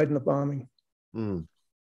 So he died in the bombing. Mm.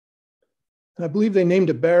 I believe they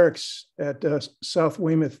named a barracks at South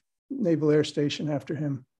Weymouth Naval Air Station after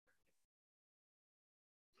him.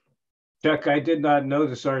 Chuck, I did not know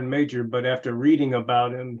the Sergeant Major, but after reading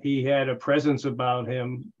about him, he had a presence about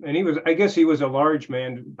him. And I guess he was a large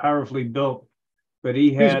man, powerfully built, but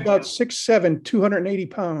he was had about 6'7", 280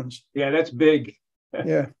 pounds. Yeah, that's big.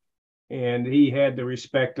 Yeah. And he had the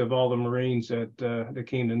respect of all the Marines that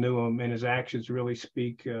came to know him, and his actions really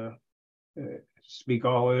speak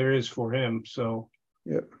all there is for him. So,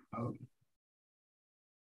 yep.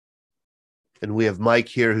 And we have Mike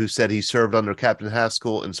here who said he served under Captain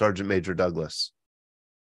Haskell and Sergeant Major Douglas.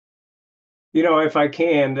 If I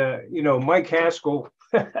can, Mike Haskell,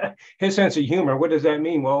 his sense of humor, what does that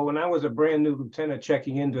mean? Well, when I was a brand new lieutenant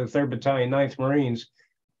checking into the 3rd Battalion, 9th Marines,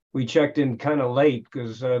 we checked in kind of late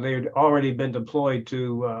because they had already been deployed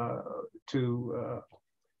to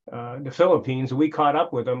the Philippines. We caught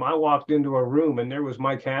up with them. I walked into a room and there was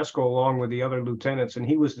Mike Haskell along with the other lieutenants, and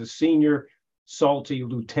he was the senior salty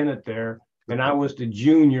lieutenant there. And I was the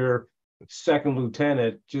junior 2nd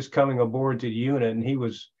lieutenant just coming aboard to the unit. And he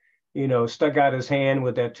was, stuck out his hand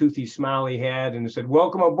with that toothy smile he had and said,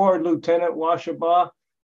 "Welcome aboard, Lieutenant Washaba."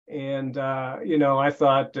 And, I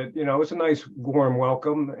thought that, it was a nice warm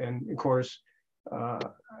welcome. And of course,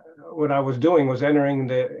 what I was doing was entering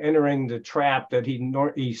the trap that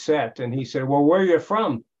he set. And he said, "Well, where are you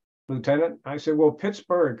from, Lieutenant?" I said, "Well,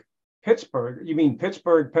 Pittsburgh." "Pittsburgh? You mean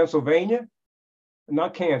Pittsburgh, Pennsylvania?"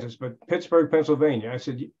 "Not Kansas, but Pittsburgh, Pennsylvania." I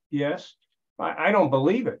said, "Yes." I don't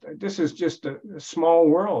believe it. This is just a small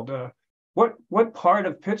world. What part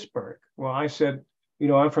of Pittsburgh? Well, I said,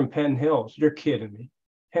 "I'm from Penn Hills." "You're kidding me.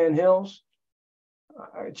 Penn Hills?"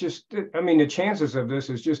 The chances of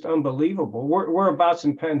this is just unbelievable. Whereabouts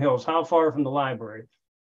in Penn Hills? How far from the library?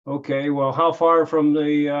 Okay, well, how far from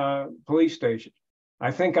the police station?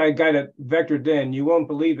 I think I got it vectored in. You won't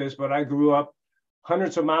believe this, but I grew up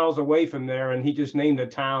hundreds of miles away from there, and he just named a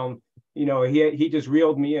town. He just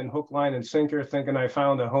reeled me in hook, line, and sinker, thinking I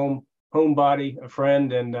found a homebody, a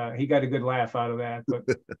friend, and he got a good laugh out of that. But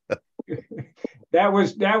that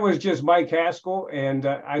was just Mike Haskell, and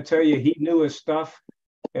I tell you, he knew his stuff.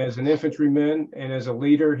 as an infantryman and as a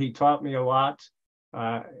leader. He taught me a lot,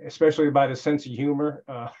 especially about his sense of humor.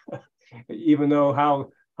 Even though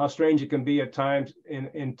how strange it can be at times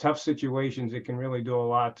in tough situations, it can really do a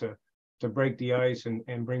lot to break the ice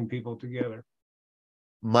and bring people together.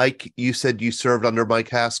 Mike, you said you served under Mike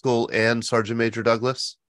Haskell and Sergeant Major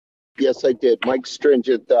Douglas? Yes, I did. Mike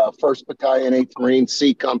Stringent, 1st Battalion, 8th Marine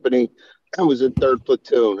C Company. I was in 3rd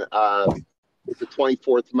Platoon, with the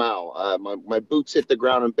 24th MAL. My boots hit the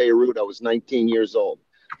ground in Beirut. I was 19 years old.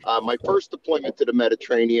 My first deployment to the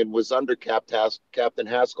Mediterranean was under Captain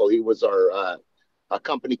Haskell. He was our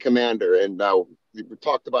company commander, and we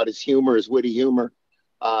talked about his humor, his witty humor.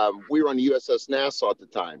 We were on the USS Nassau at the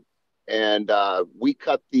time, and we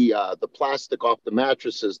cut the plastic off the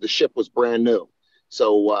mattresses. The ship was brand new.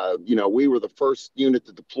 So, we were the first unit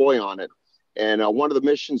to deploy on it. And one of the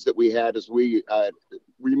missions that we had is we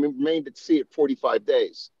remained at sea at 45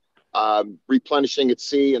 days, replenishing at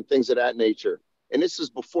sea and things of that nature. And this is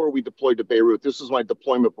before we deployed to Beirut. This was my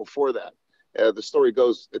deployment before that. The story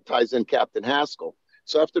goes, it ties in Captain Haskell.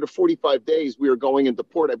 So after the 45 days, we were going into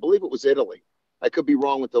port. I believe it was Italy. I could be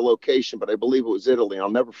wrong with the location, but I believe it was Italy. I'll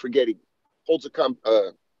never forget. He holds a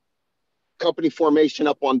company formation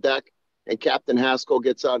up on deck. And Captain Haskell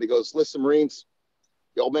gets out. He goes, "Listen, Marines,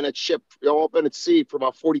 y'all been at sea for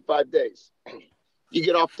about 45 days. You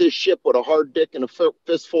get off this ship with a hard dick and a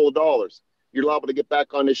fistful of dollars, you're liable to get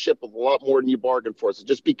back on this ship with a lot more than you bargained for. So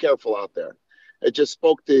just be careful out there." It just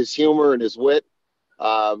spoke to his humor and his wit.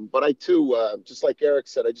 But I too, just like Eric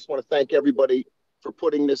said, I just want to thank everybody for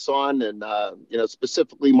putting this on, and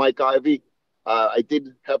specifically Mike Ivey. I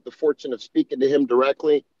did have the fortune of speaking to him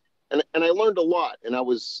directly. And I learned a lot, and I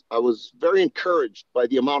was very encouraged by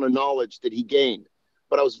the amount of knowledge that he gained.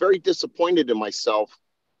 But I was very disappointed in myself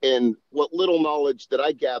in what little knowledge that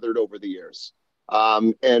I gathered over the years.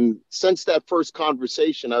 And since that first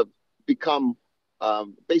conversation, I've become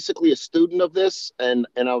basically a student of this, and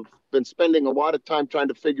I've been spending a lot of time trying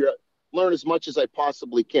to learn as much as I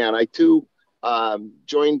possibly can. I too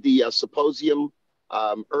joined the symposium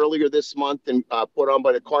earlier this month and put on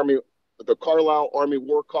by the Carlisle Army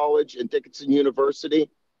War College and Dickinson University,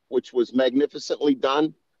 which was magnificently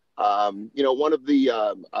done. One of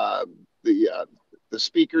the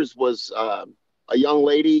speakers was a young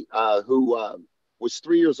lady who was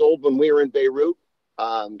 3 years old when we were in Beirut,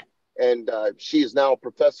 and she is now a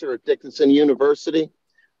professor at Dickinson University.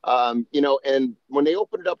 And when they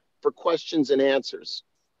opened it up for questions and answers,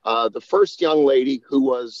 the first young lady, who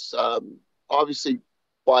was obviously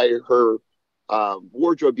by her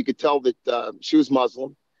wardrobe, you could tell that she was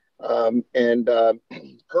Muslim, and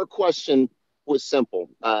her question was simple,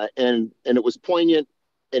 and it was poignant,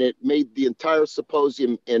 and it made the entire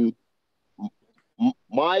symposium, in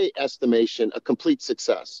my estimation, a complete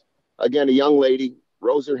success. Again, a young lady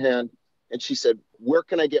rose her hand, and she said, "Where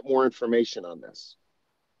can I get more information on this?"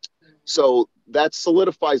 So that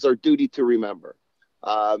solidifies our duty to remember.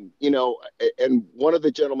 And one of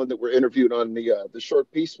the gentlemen that were interviewed on the short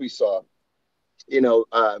piece we saw,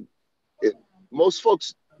 most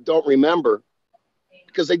folks don't remember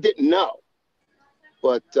because they didn't know.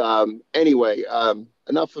 But anyway,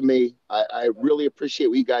 enough of me. I really appreciate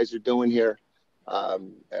what you guys are doing here.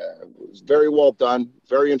 It was very well done,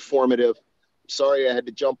 very informative. Sorry I had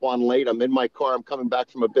to jump on late. I'm in my car. I'm coming back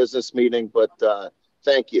from a business meeting, but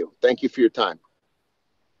thank you. Thank you for your time.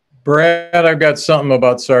 Brad, I've got something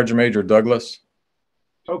about Sergeant Major Douglas.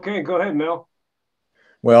 Okay, go ahead, Mel.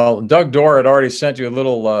 Well, Doug Dorr had already sent you a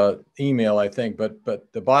little email, I think, but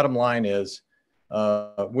the bottom line is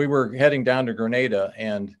we were heading down to Grenada,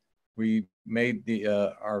 and we made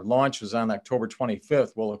our launch was on October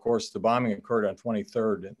 25th. Well, of course, the bombing occurred on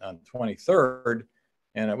 23rd,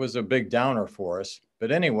 and it was a big downer for us.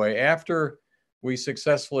 But anyway, after we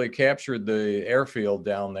successfully captured the airfield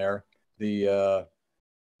down there,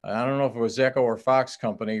 I don't know if it was Echo or Fox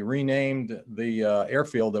Company, renamed the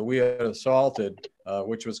airfield that we had assaulted,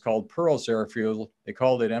 which was called Pearls Airfield. They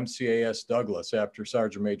called it MCAS Douglas after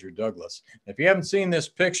Sergeant Major Douglas. If you haven't seen this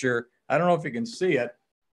picture, I don't know if you can see it.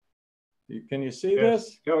 Can you see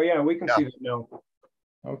this? Oh, yeah, we can see that now.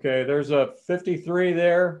 Okay, there's a 53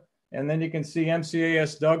 there, and then you can see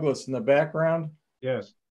MCAS Douglas in the background.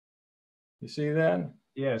 Yes. You see that?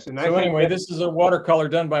 Yes. And so anyway, this is a watercolor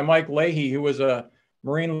done by Mike Leahy, who was a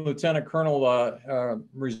Marine Lieutenant Colonel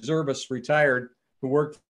reservist, retired, who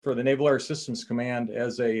worked for the Naval Air Systems Command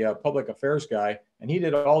as a public affairs guy, and he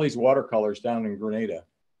did all these watercolors down in Grenada.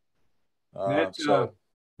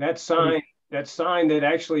 That sign that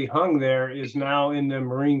actually hung there is now in the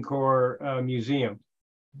Marine Corps Museum.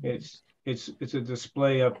 It's it's a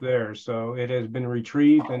display up there. So it has been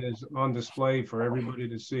retrieved and is on display for everybody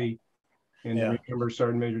to see and to remember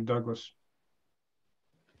Sergeant Major Douglas.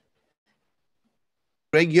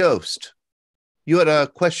 Greg Yost, you had a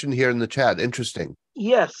question here in the chat. Interesting.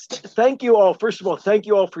 Yes, thank you all. First of all, thank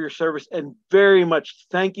you all for your service, and very much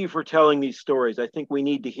thank you for telling these stories. I think we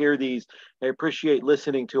need to hear these. I appreciate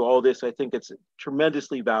listening to all this. I think it's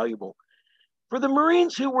tremendously valuable. For the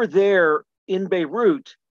Marines who were there in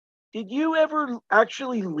Beirut, did you ever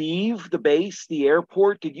actually leave the base, the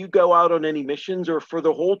airport? Did you go out on any missions, or for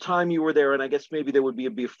the whole time you were there? And I guess maybe there would be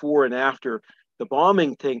a before and after the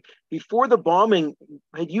bombing thing. Before the bombing,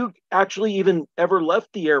 had you actually even ever left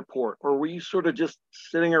the airport, or were you sort of just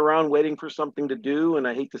sitting around waiting for something to do? And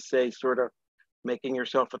I hate to say, sort of making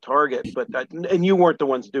yourself a target, but and you weren't the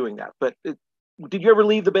ones doing that. But did you ever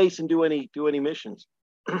leave the base and do any missions?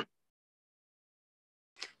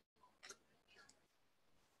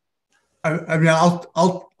 I mean,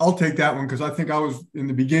 I'll take that one because I think I was in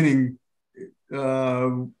the beginning.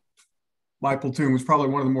 My platoon was probably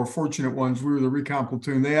one of the more fortunate ones. We were the recon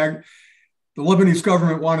platoon. The Lebanese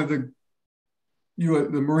government wanted the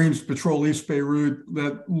Marines patrol East Beirut.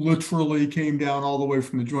 That literally came down all the way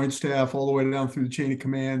from the Joint Staff, all the way down through the chain of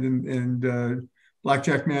command. And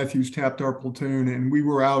Blackjack Matthews tapped our platoon, and we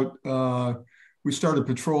were out. We started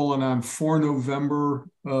patrolling on 4 November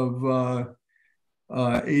of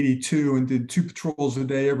 82 and did 2 patrols a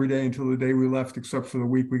day every day until the day we left, except for the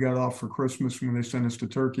week we got off for Christmas when they sent us to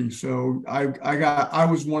Turkey. So I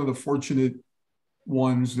was one of the fortunate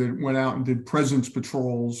ones that went out and did presence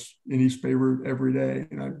patrols in East Beirut every day.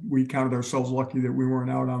 And we counted ourselves lucky that we weren't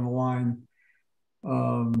out on the line,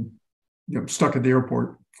 stuck at the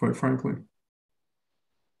airport, quite frankly.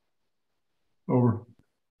 Over.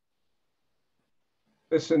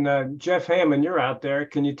 Listen, Jeff Hammond, you're out there.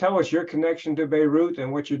 Can you tell us your connection to Beirut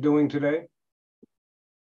and what you're doing today?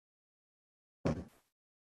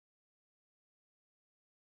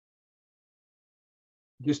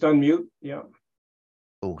 Just unmute. Yeah.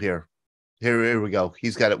 Oh, here we go.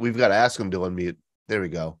 He's got it. We've got to ask him to unmute. There we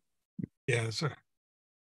go. Yeah, sir.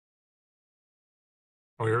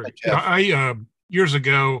 Oh, here. I years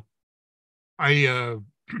ago, I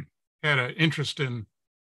had an interest in.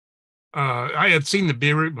 I had seen the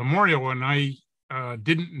Beirut Memorial, and I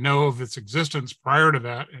didn't know of its existence prior to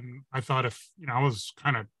that. And I thought I was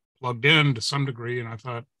kind of plugged in to some degree, and I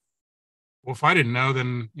thought, well, if I didn't know,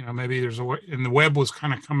 then, maybe there's a way. And the web was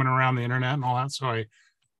kind of coming around, the internet and all that. So I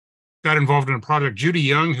got involved in a project. Judy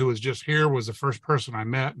Young, who was just here, was the first person I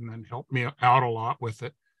met and then helped me out a lot with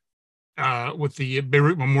it, with the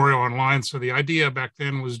Beirut Memorial Online. So the idea back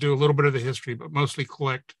then was do a little bit of the history, but mostly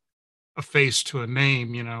collect a face to a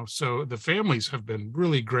name, so the families have been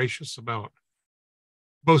really gracious about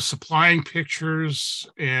both supplying pictures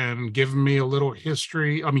and giving me a little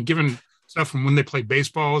history. I mean, giving stuff from when they played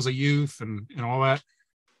baseball as a youth and all that,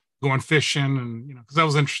 going fishing, and because I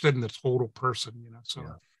was interested in the total person, so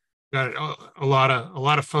got a lot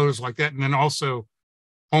of photos like that. And then also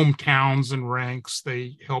hometowns and ranks.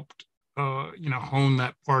 They helped hone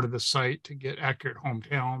that part of the site to get accurate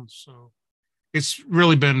hometowns. So it's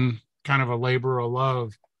really been kind of a labor of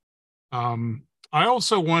love. I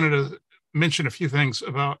also wanted to mention a few things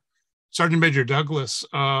about Sergeant Major Douglas.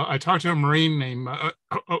 I talked to a Marine named,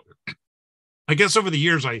 I guess over the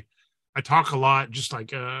years, I talk a lot, just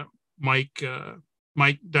like Mike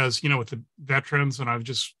does, with the veterans, and I've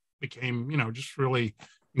just became, just really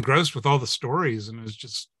engrossed with all the stories, and it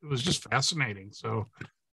was just fascinating. So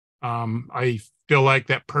I feel like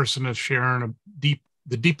that person is sharing the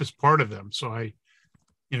deepest part of them. So I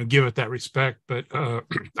give it that respect. But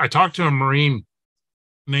I talked to a Marine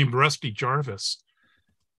named Rusty Jarvis,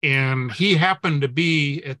 and he happened to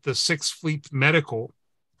be at the 6th Fleet Medical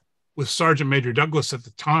with Sergeant Major Douglas at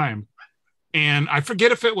the time. And I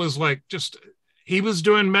forget if it was like just he was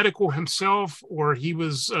doing medical himself, or he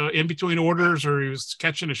was in between orders, or he was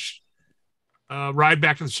catching a ride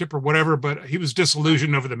back to the ship or whatever, but he was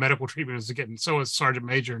disillusioned over the medical treatment he was getting. So was Sergeant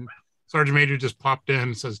Major. And Sergeant Major just popped in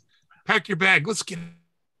and says, "Pack your bag, let's get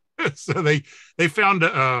it." So they found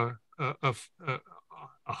a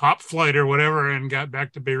hop flight or whatever and got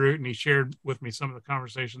back to Beirut, and he shared with me some of the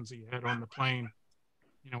conversations he had on the plane,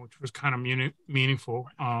 which was kind of meaningful.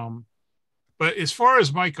 But as far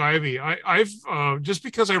as Mike Ivey, I've just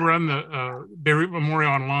because I run the Beirut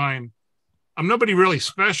Memorial Online, I'm nobody really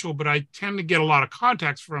special, but I tend to get a lot of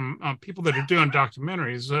contacts from people that are doing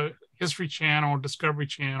documentaries, History Channel, Discovery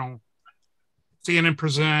Channel, CNN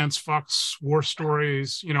Presents, Fox War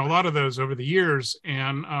Stories, a lot of those over the years.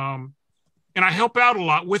 And I help out a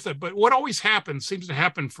lot with it. But what always seems to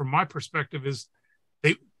happen from my perspective, is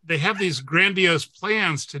they have these grandiose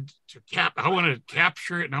plans to I want to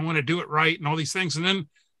capture it and I want to do it right and all these things. And then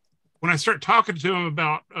when I start talking to them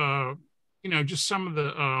about, just some of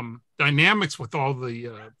the dynamics with all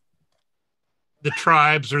the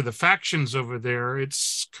tribes or the factions over there,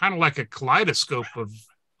 it's kind of like a kaleidoscope of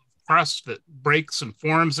crust that breaks and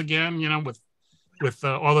forms again, with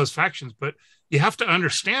all those factions. But you have to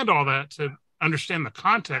understand all that to understand the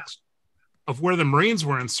context of where the Marines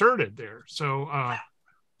were inserted there. So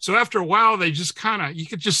after a while, they just you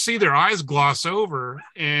could just see their eyes gloss over,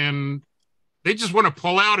 and they just want to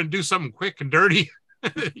pull out and do something quick and dirty,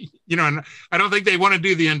 and I don't think they want to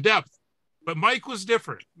do the in-depth. But Mike was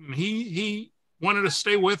different. He wanted to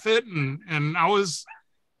stay with it, and I was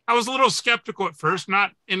a little skeptical at first,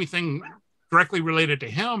 not anything directly related to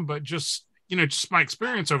him, but just my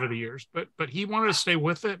experience over the years. But he wanted to stay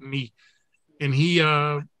with it, and he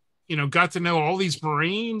got to know all these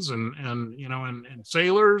Marines and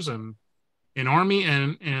sailors and Army,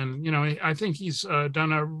 and I think he's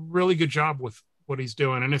done a really good job with what he's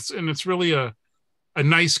doing, and it's really a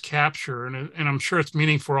nice capture, and I'm sure it's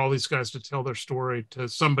meaningful for all these guys to tell their story to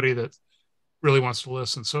somebody that really wants to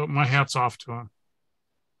listen. So my hat's off to him.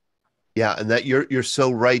 Yeah, and that you're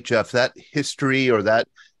so right, Jeff. That history or that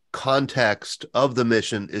context of the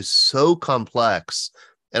mission is so complex.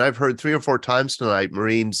 And I've heard 3 or 4 times tonight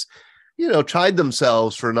Marines, chide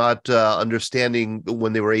themselves for not understanding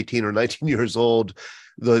when they were 18 or 19 years old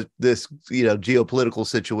this geopolitical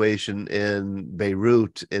situation in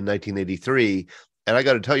Beirut in 1983. And I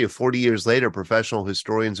got to tell you, 40 years later, professional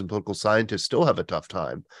historians and political scientists still have a tough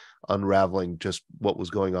time unraveling just what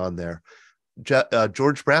was going on there.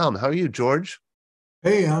 George Brown, how are you, George?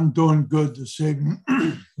 Hey, I'm doing good this evening.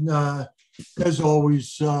 As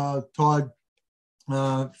always, Todd,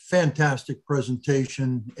 fantastic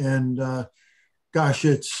presentation, and gosh,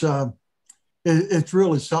 it's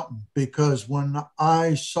really something, because when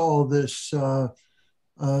I saw this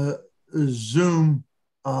Zoom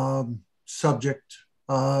subject,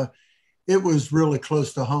 it was really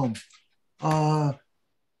close to home.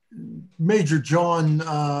 Major John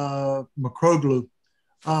McCroglu,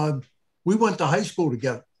 we went to high school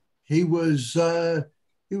together. He was 2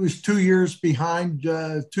 years behind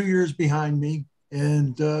me,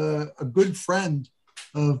 and a good friend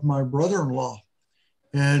of my brother-in-law.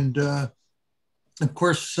 And of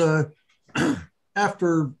course,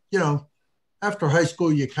 after high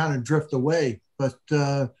school, you kind of drift away, but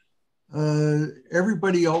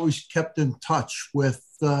everybody always kept in touch with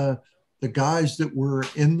the guys that were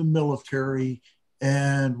in the military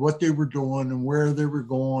and what they were doing and where they were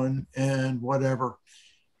going and whatever.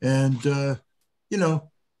 And,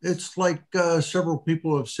 it's like several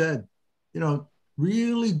people have said,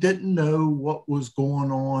 really didn't know what was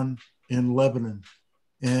going on in Lebanon.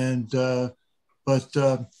 And, but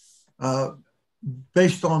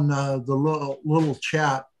based on the little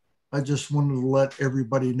chat, I just wanted to let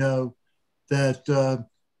everybody know that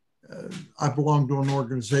I belong to an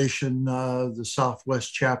organization, the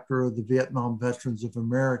Southwest chapter of the Vietnam Veterans of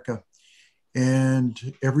America. And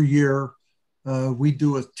every year we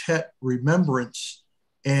do a Tet remembrance.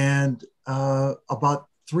 And about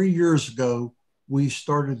 3 years ago, we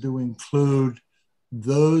started to include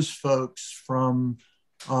those folks from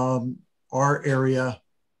our area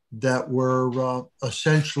that were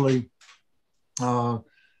essentially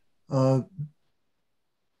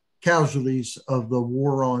casualties of the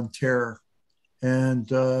war on terror. And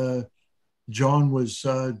John was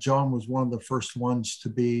one of the first ones to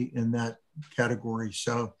be in that category.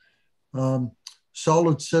 So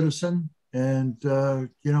solid citizen, and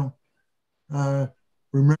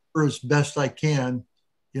remember as best I can,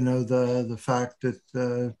 the fact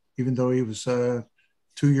that even though he was 2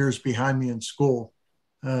 years behind me in school,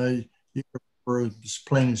 you were as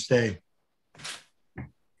plain as day.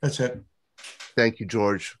 That's it. Thank you,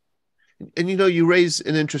 George. And you raise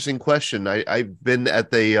an interesting question. I've been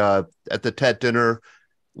at the Tet dinner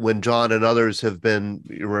when John and others have been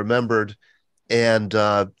remembered, and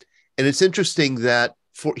it's interesting that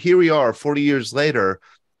here we are 40 years later,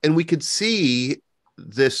 and we could see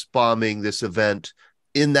this bombing, this event,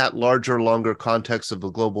 in that larger, longer context of the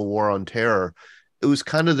global war on terror. It was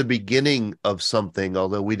kind of the beginning of something,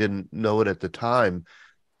 although we didn't know it at the time.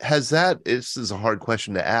 This is a hard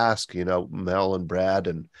question to ask, Mel and Brad,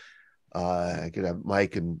 and I could have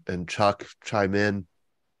Mike and Chuck chime in.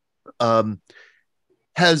 Have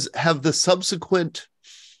the subsequent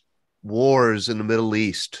wars in the Middle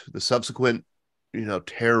East, the subsequent,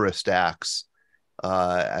 terrorist acts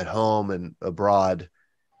at home and abroad,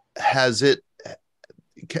 have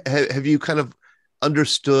you kind of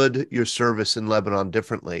understood your service in Lebanon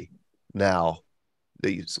differently now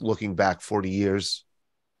looking back 40 years,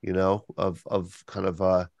 of kind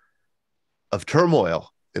of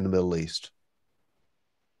turmoil in the Middle East?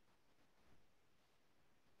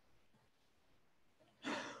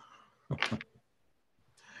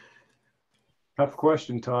 Tough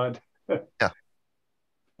question, Todd. Yeah.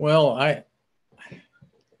 Well,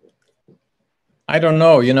 I don't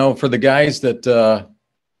know. For the guys that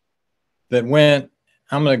went,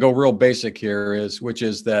 I'm going to go real basic here, which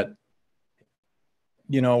is that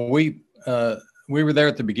we were there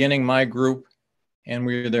at the beginning, my group, and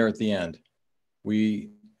we were there at the end. We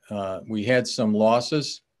had some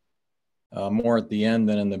losses, more at the end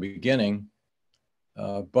than in the beginning,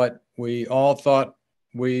 but we all thought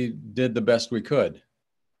we did the best we could.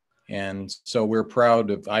 And so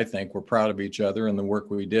I think we're proud of each other and the work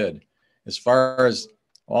we did. As far as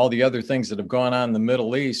all the other things that have gone on in the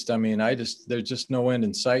Middle East, I mean, there's just no end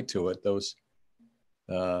in sight to it. Those,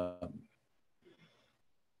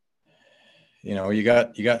 you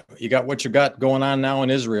got what you got going on now in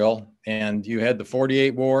Israel, and you had the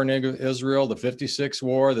 48 war in Israel, the 56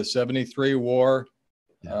 war, the 73 war,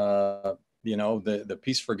 the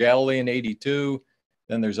Peace for Galilee in 82.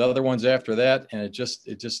 Then there's other ones after that, and it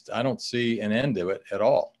just I don't see an end to it at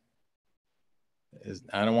all.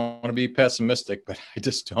 I don't want to be pessimistic, but I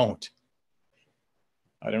just don't.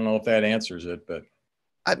 I don't know if that answers it, but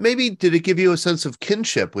maybe did it give you a sense of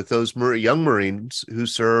kinship with those young Marines who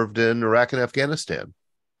served in Iraq and Afghanistan?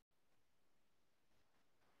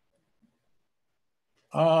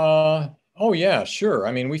 Oh yeah, sure.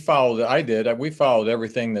 I mean, we followed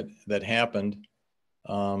everything that happened.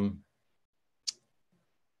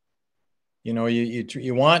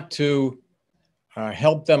 You want to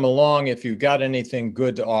help them along if you've got anything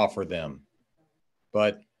good to offer them.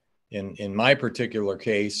 But in my particular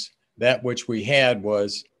case, that which we had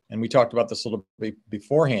was, and we talked about this a little bit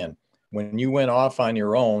beforehand, when you went off on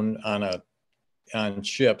your own on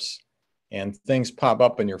ships and things pop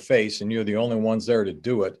up in your face and you're the only ones there to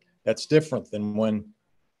do it, that's different than when,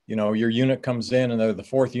 your unit comes in and they're the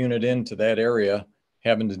fourth unit into that area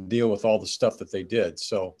having to deal with all the stuff that they did.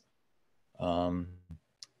 So I'm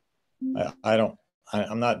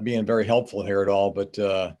not being very helpful here at all, but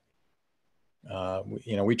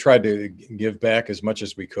we tried to give back as much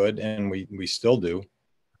as we could, and we still do.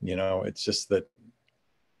 It's just that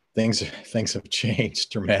things have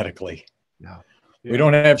changed dramatically. Yeah. We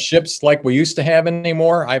don't have ships like we used to have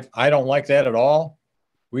anymore. I don't like that at all.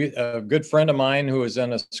 A good friend of mine who was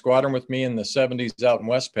in a squadron with me in the 70s out in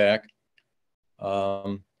Westpac,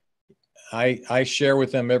 I share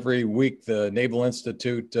with them every week the Naval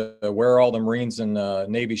Institute where all the Marines and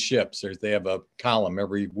Navy ships. They have a column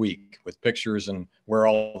every week with pictures and where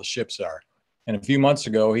all the ships are. And a few months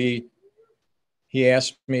ago, he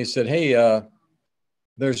asked me, he said, "Hey,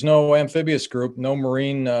 there's no amphibious group, no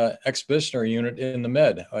Marine expeditionary unit in the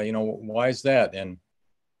Med. Why is that?" And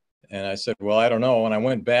I said, "Well, I don't know." And I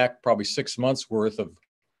went back probably 6 months worth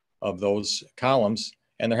of those columns,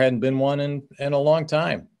 and there hadn't been one in a long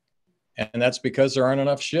time. And that's because there aren't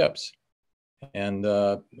enough ships, and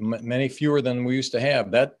many fewer than we used to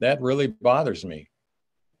have. That really bothers me.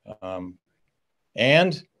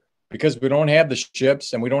 And because we don't have the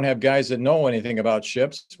ships and we don't have guys that know anything about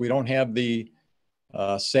ships, we don't have the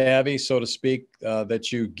savvy, so to speak,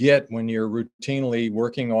 that you get when you're routinely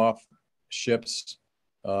working off ships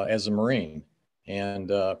as a Marine.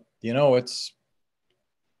 And, it's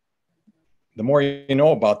the more you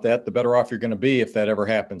know about that, the better off you're going to be if that ever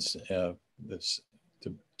happens, to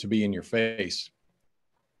be in your face.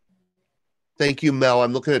 Thank you, Mel.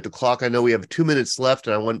 I'm looking at the clock. I know we have 2 minutes left,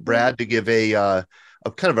 and I want Brad to give a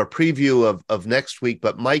kind of a preview of next week.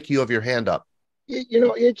 But Mike, you have your hand up.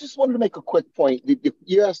 I just wanted to make a quick point.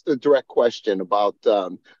 You asked a direct question about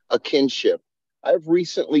a kinship. I've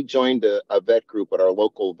recently joined a vet group at our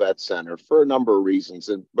local vet center for a number of reasons,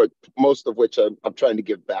 but most of which I'm trying to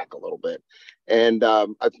give back a little bit. And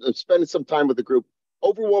I'm spending some time with the group.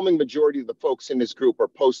 Overwhelming majority of the folks in this group are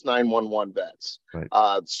post 9/11 vets, right.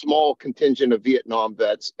 Small contingent of Vietnam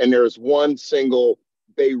vets, and there's one single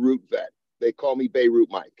Beirut vet. They call me Beirut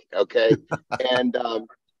Mike. Okay, and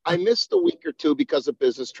I missed a week or two because of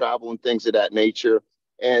business travel and things of that nature.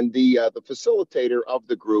 And the facilitator of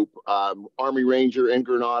the group, Army Ranger in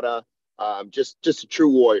Grenada, just a true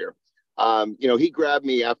warrior. He grabbed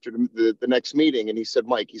me after the next meeting and he said,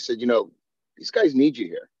 "Mike," he said, "these guys need you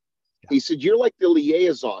here." Yeah. He said, "You're like the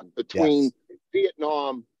liaison between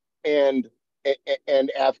Vietnam and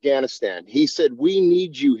Afghanistan." He said, "We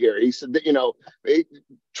need you here." He said,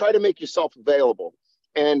 "Try to make yourself available."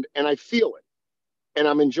 And I feel it, and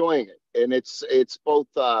I'm enjoying it. And it's both,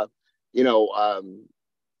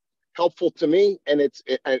 helpful to me, and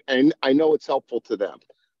and I know it's helpful to them.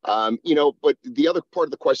 You know, but the other part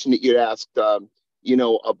of the question that you asked, you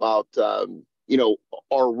know, about you know,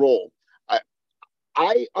 our role,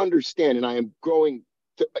 I understand, and I am growing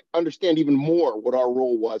to understand even more what our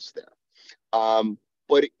role was there.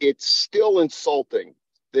 But it's still insulting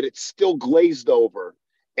that it's still glazed over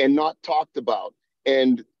and not talked about.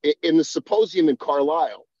 And in the symposium in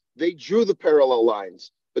Carlisle, they drew the parallel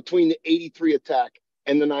lines between the 83 attack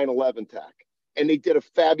and the 9/11 attack. And they did a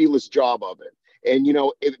fabulous job of it. And, you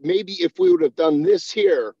know, maybe if we would have done this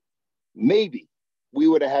here, maybe we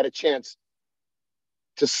would have had a chance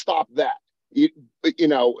to stop that. You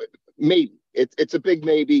know, maybe. It's a big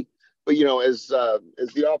maybe. But, you know, as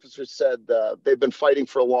the officer said, they've been fighting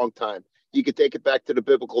for a long time. You could take it back to the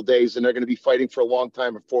biblical days, and they're going to be fighting for a long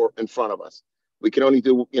time in front of us. We can only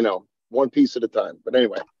do, you know, one piece at a time. But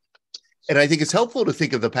anyway. And I think it's helpful to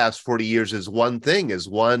think of the past 40 years as one thing, as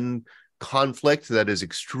one conflict that is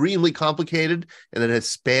extremely complicated and that has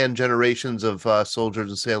spanned generations of soldiers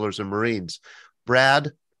and sailors and Marines.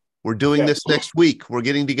 Brad, we're doing this next week. We're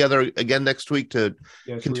getting together again next week to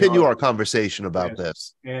continue our conversation about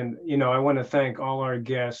this. And, you know, I want to thank all our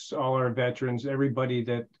guests, all our veterans, everybody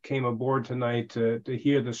that came aboard tonight to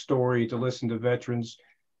hear the story, to listen to veterans.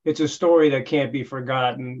 It's a story that can't be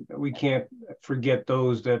forgotten. We can't forget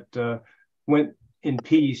those that went in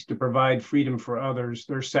peace to provide freedom for others.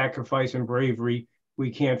 Their sacrifice and bravery,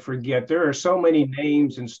 we can't forget. There are so many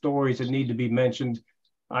names and stories that need to be mentioned.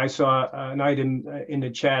 I saw an item in the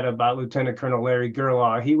chat about Lieutenant Colonel Larry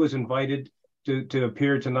Gerlaw. He was invited to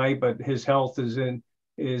appear tonight, but his health is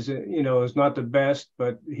not the best,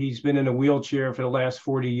 but he's been in a wheelchair for the last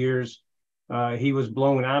 40 years. He was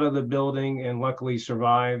blown out of the building and luckily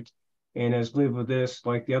survived, and has lived with this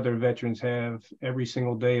like the other veterans have every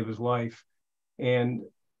single day of his life. And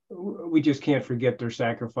we just can't forget their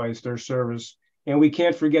sacrifice, their service. And we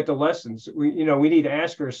can't forget the lessons. We need to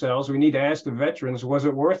ask ourselves, we need to ask the veterans, was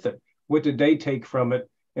it worth it? What did they take from it?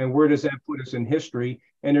 And where does that put us in history?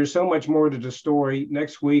 And there's so much more to the story.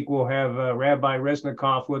 Next week, we'll have Rabbi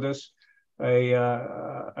Resnikoff with us,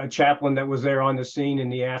 a chaplain that was there on the scene in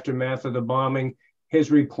the aftermath of the bombing. His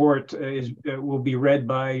report will be read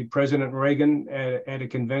by President Reagan at a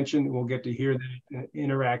convention. We'll get to hear that,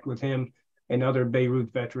 interact with him and other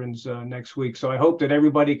Beirut veterans next week. So I hope that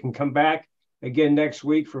everybody can come back again next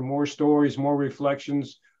week for more stories, more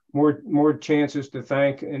reflections, more chances to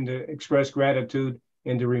thank and to express gratitude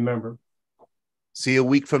and to remember. See you a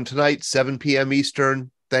week from tonight, 7 p.m.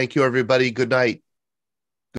 Eastern. Thank you, everybody. Good night.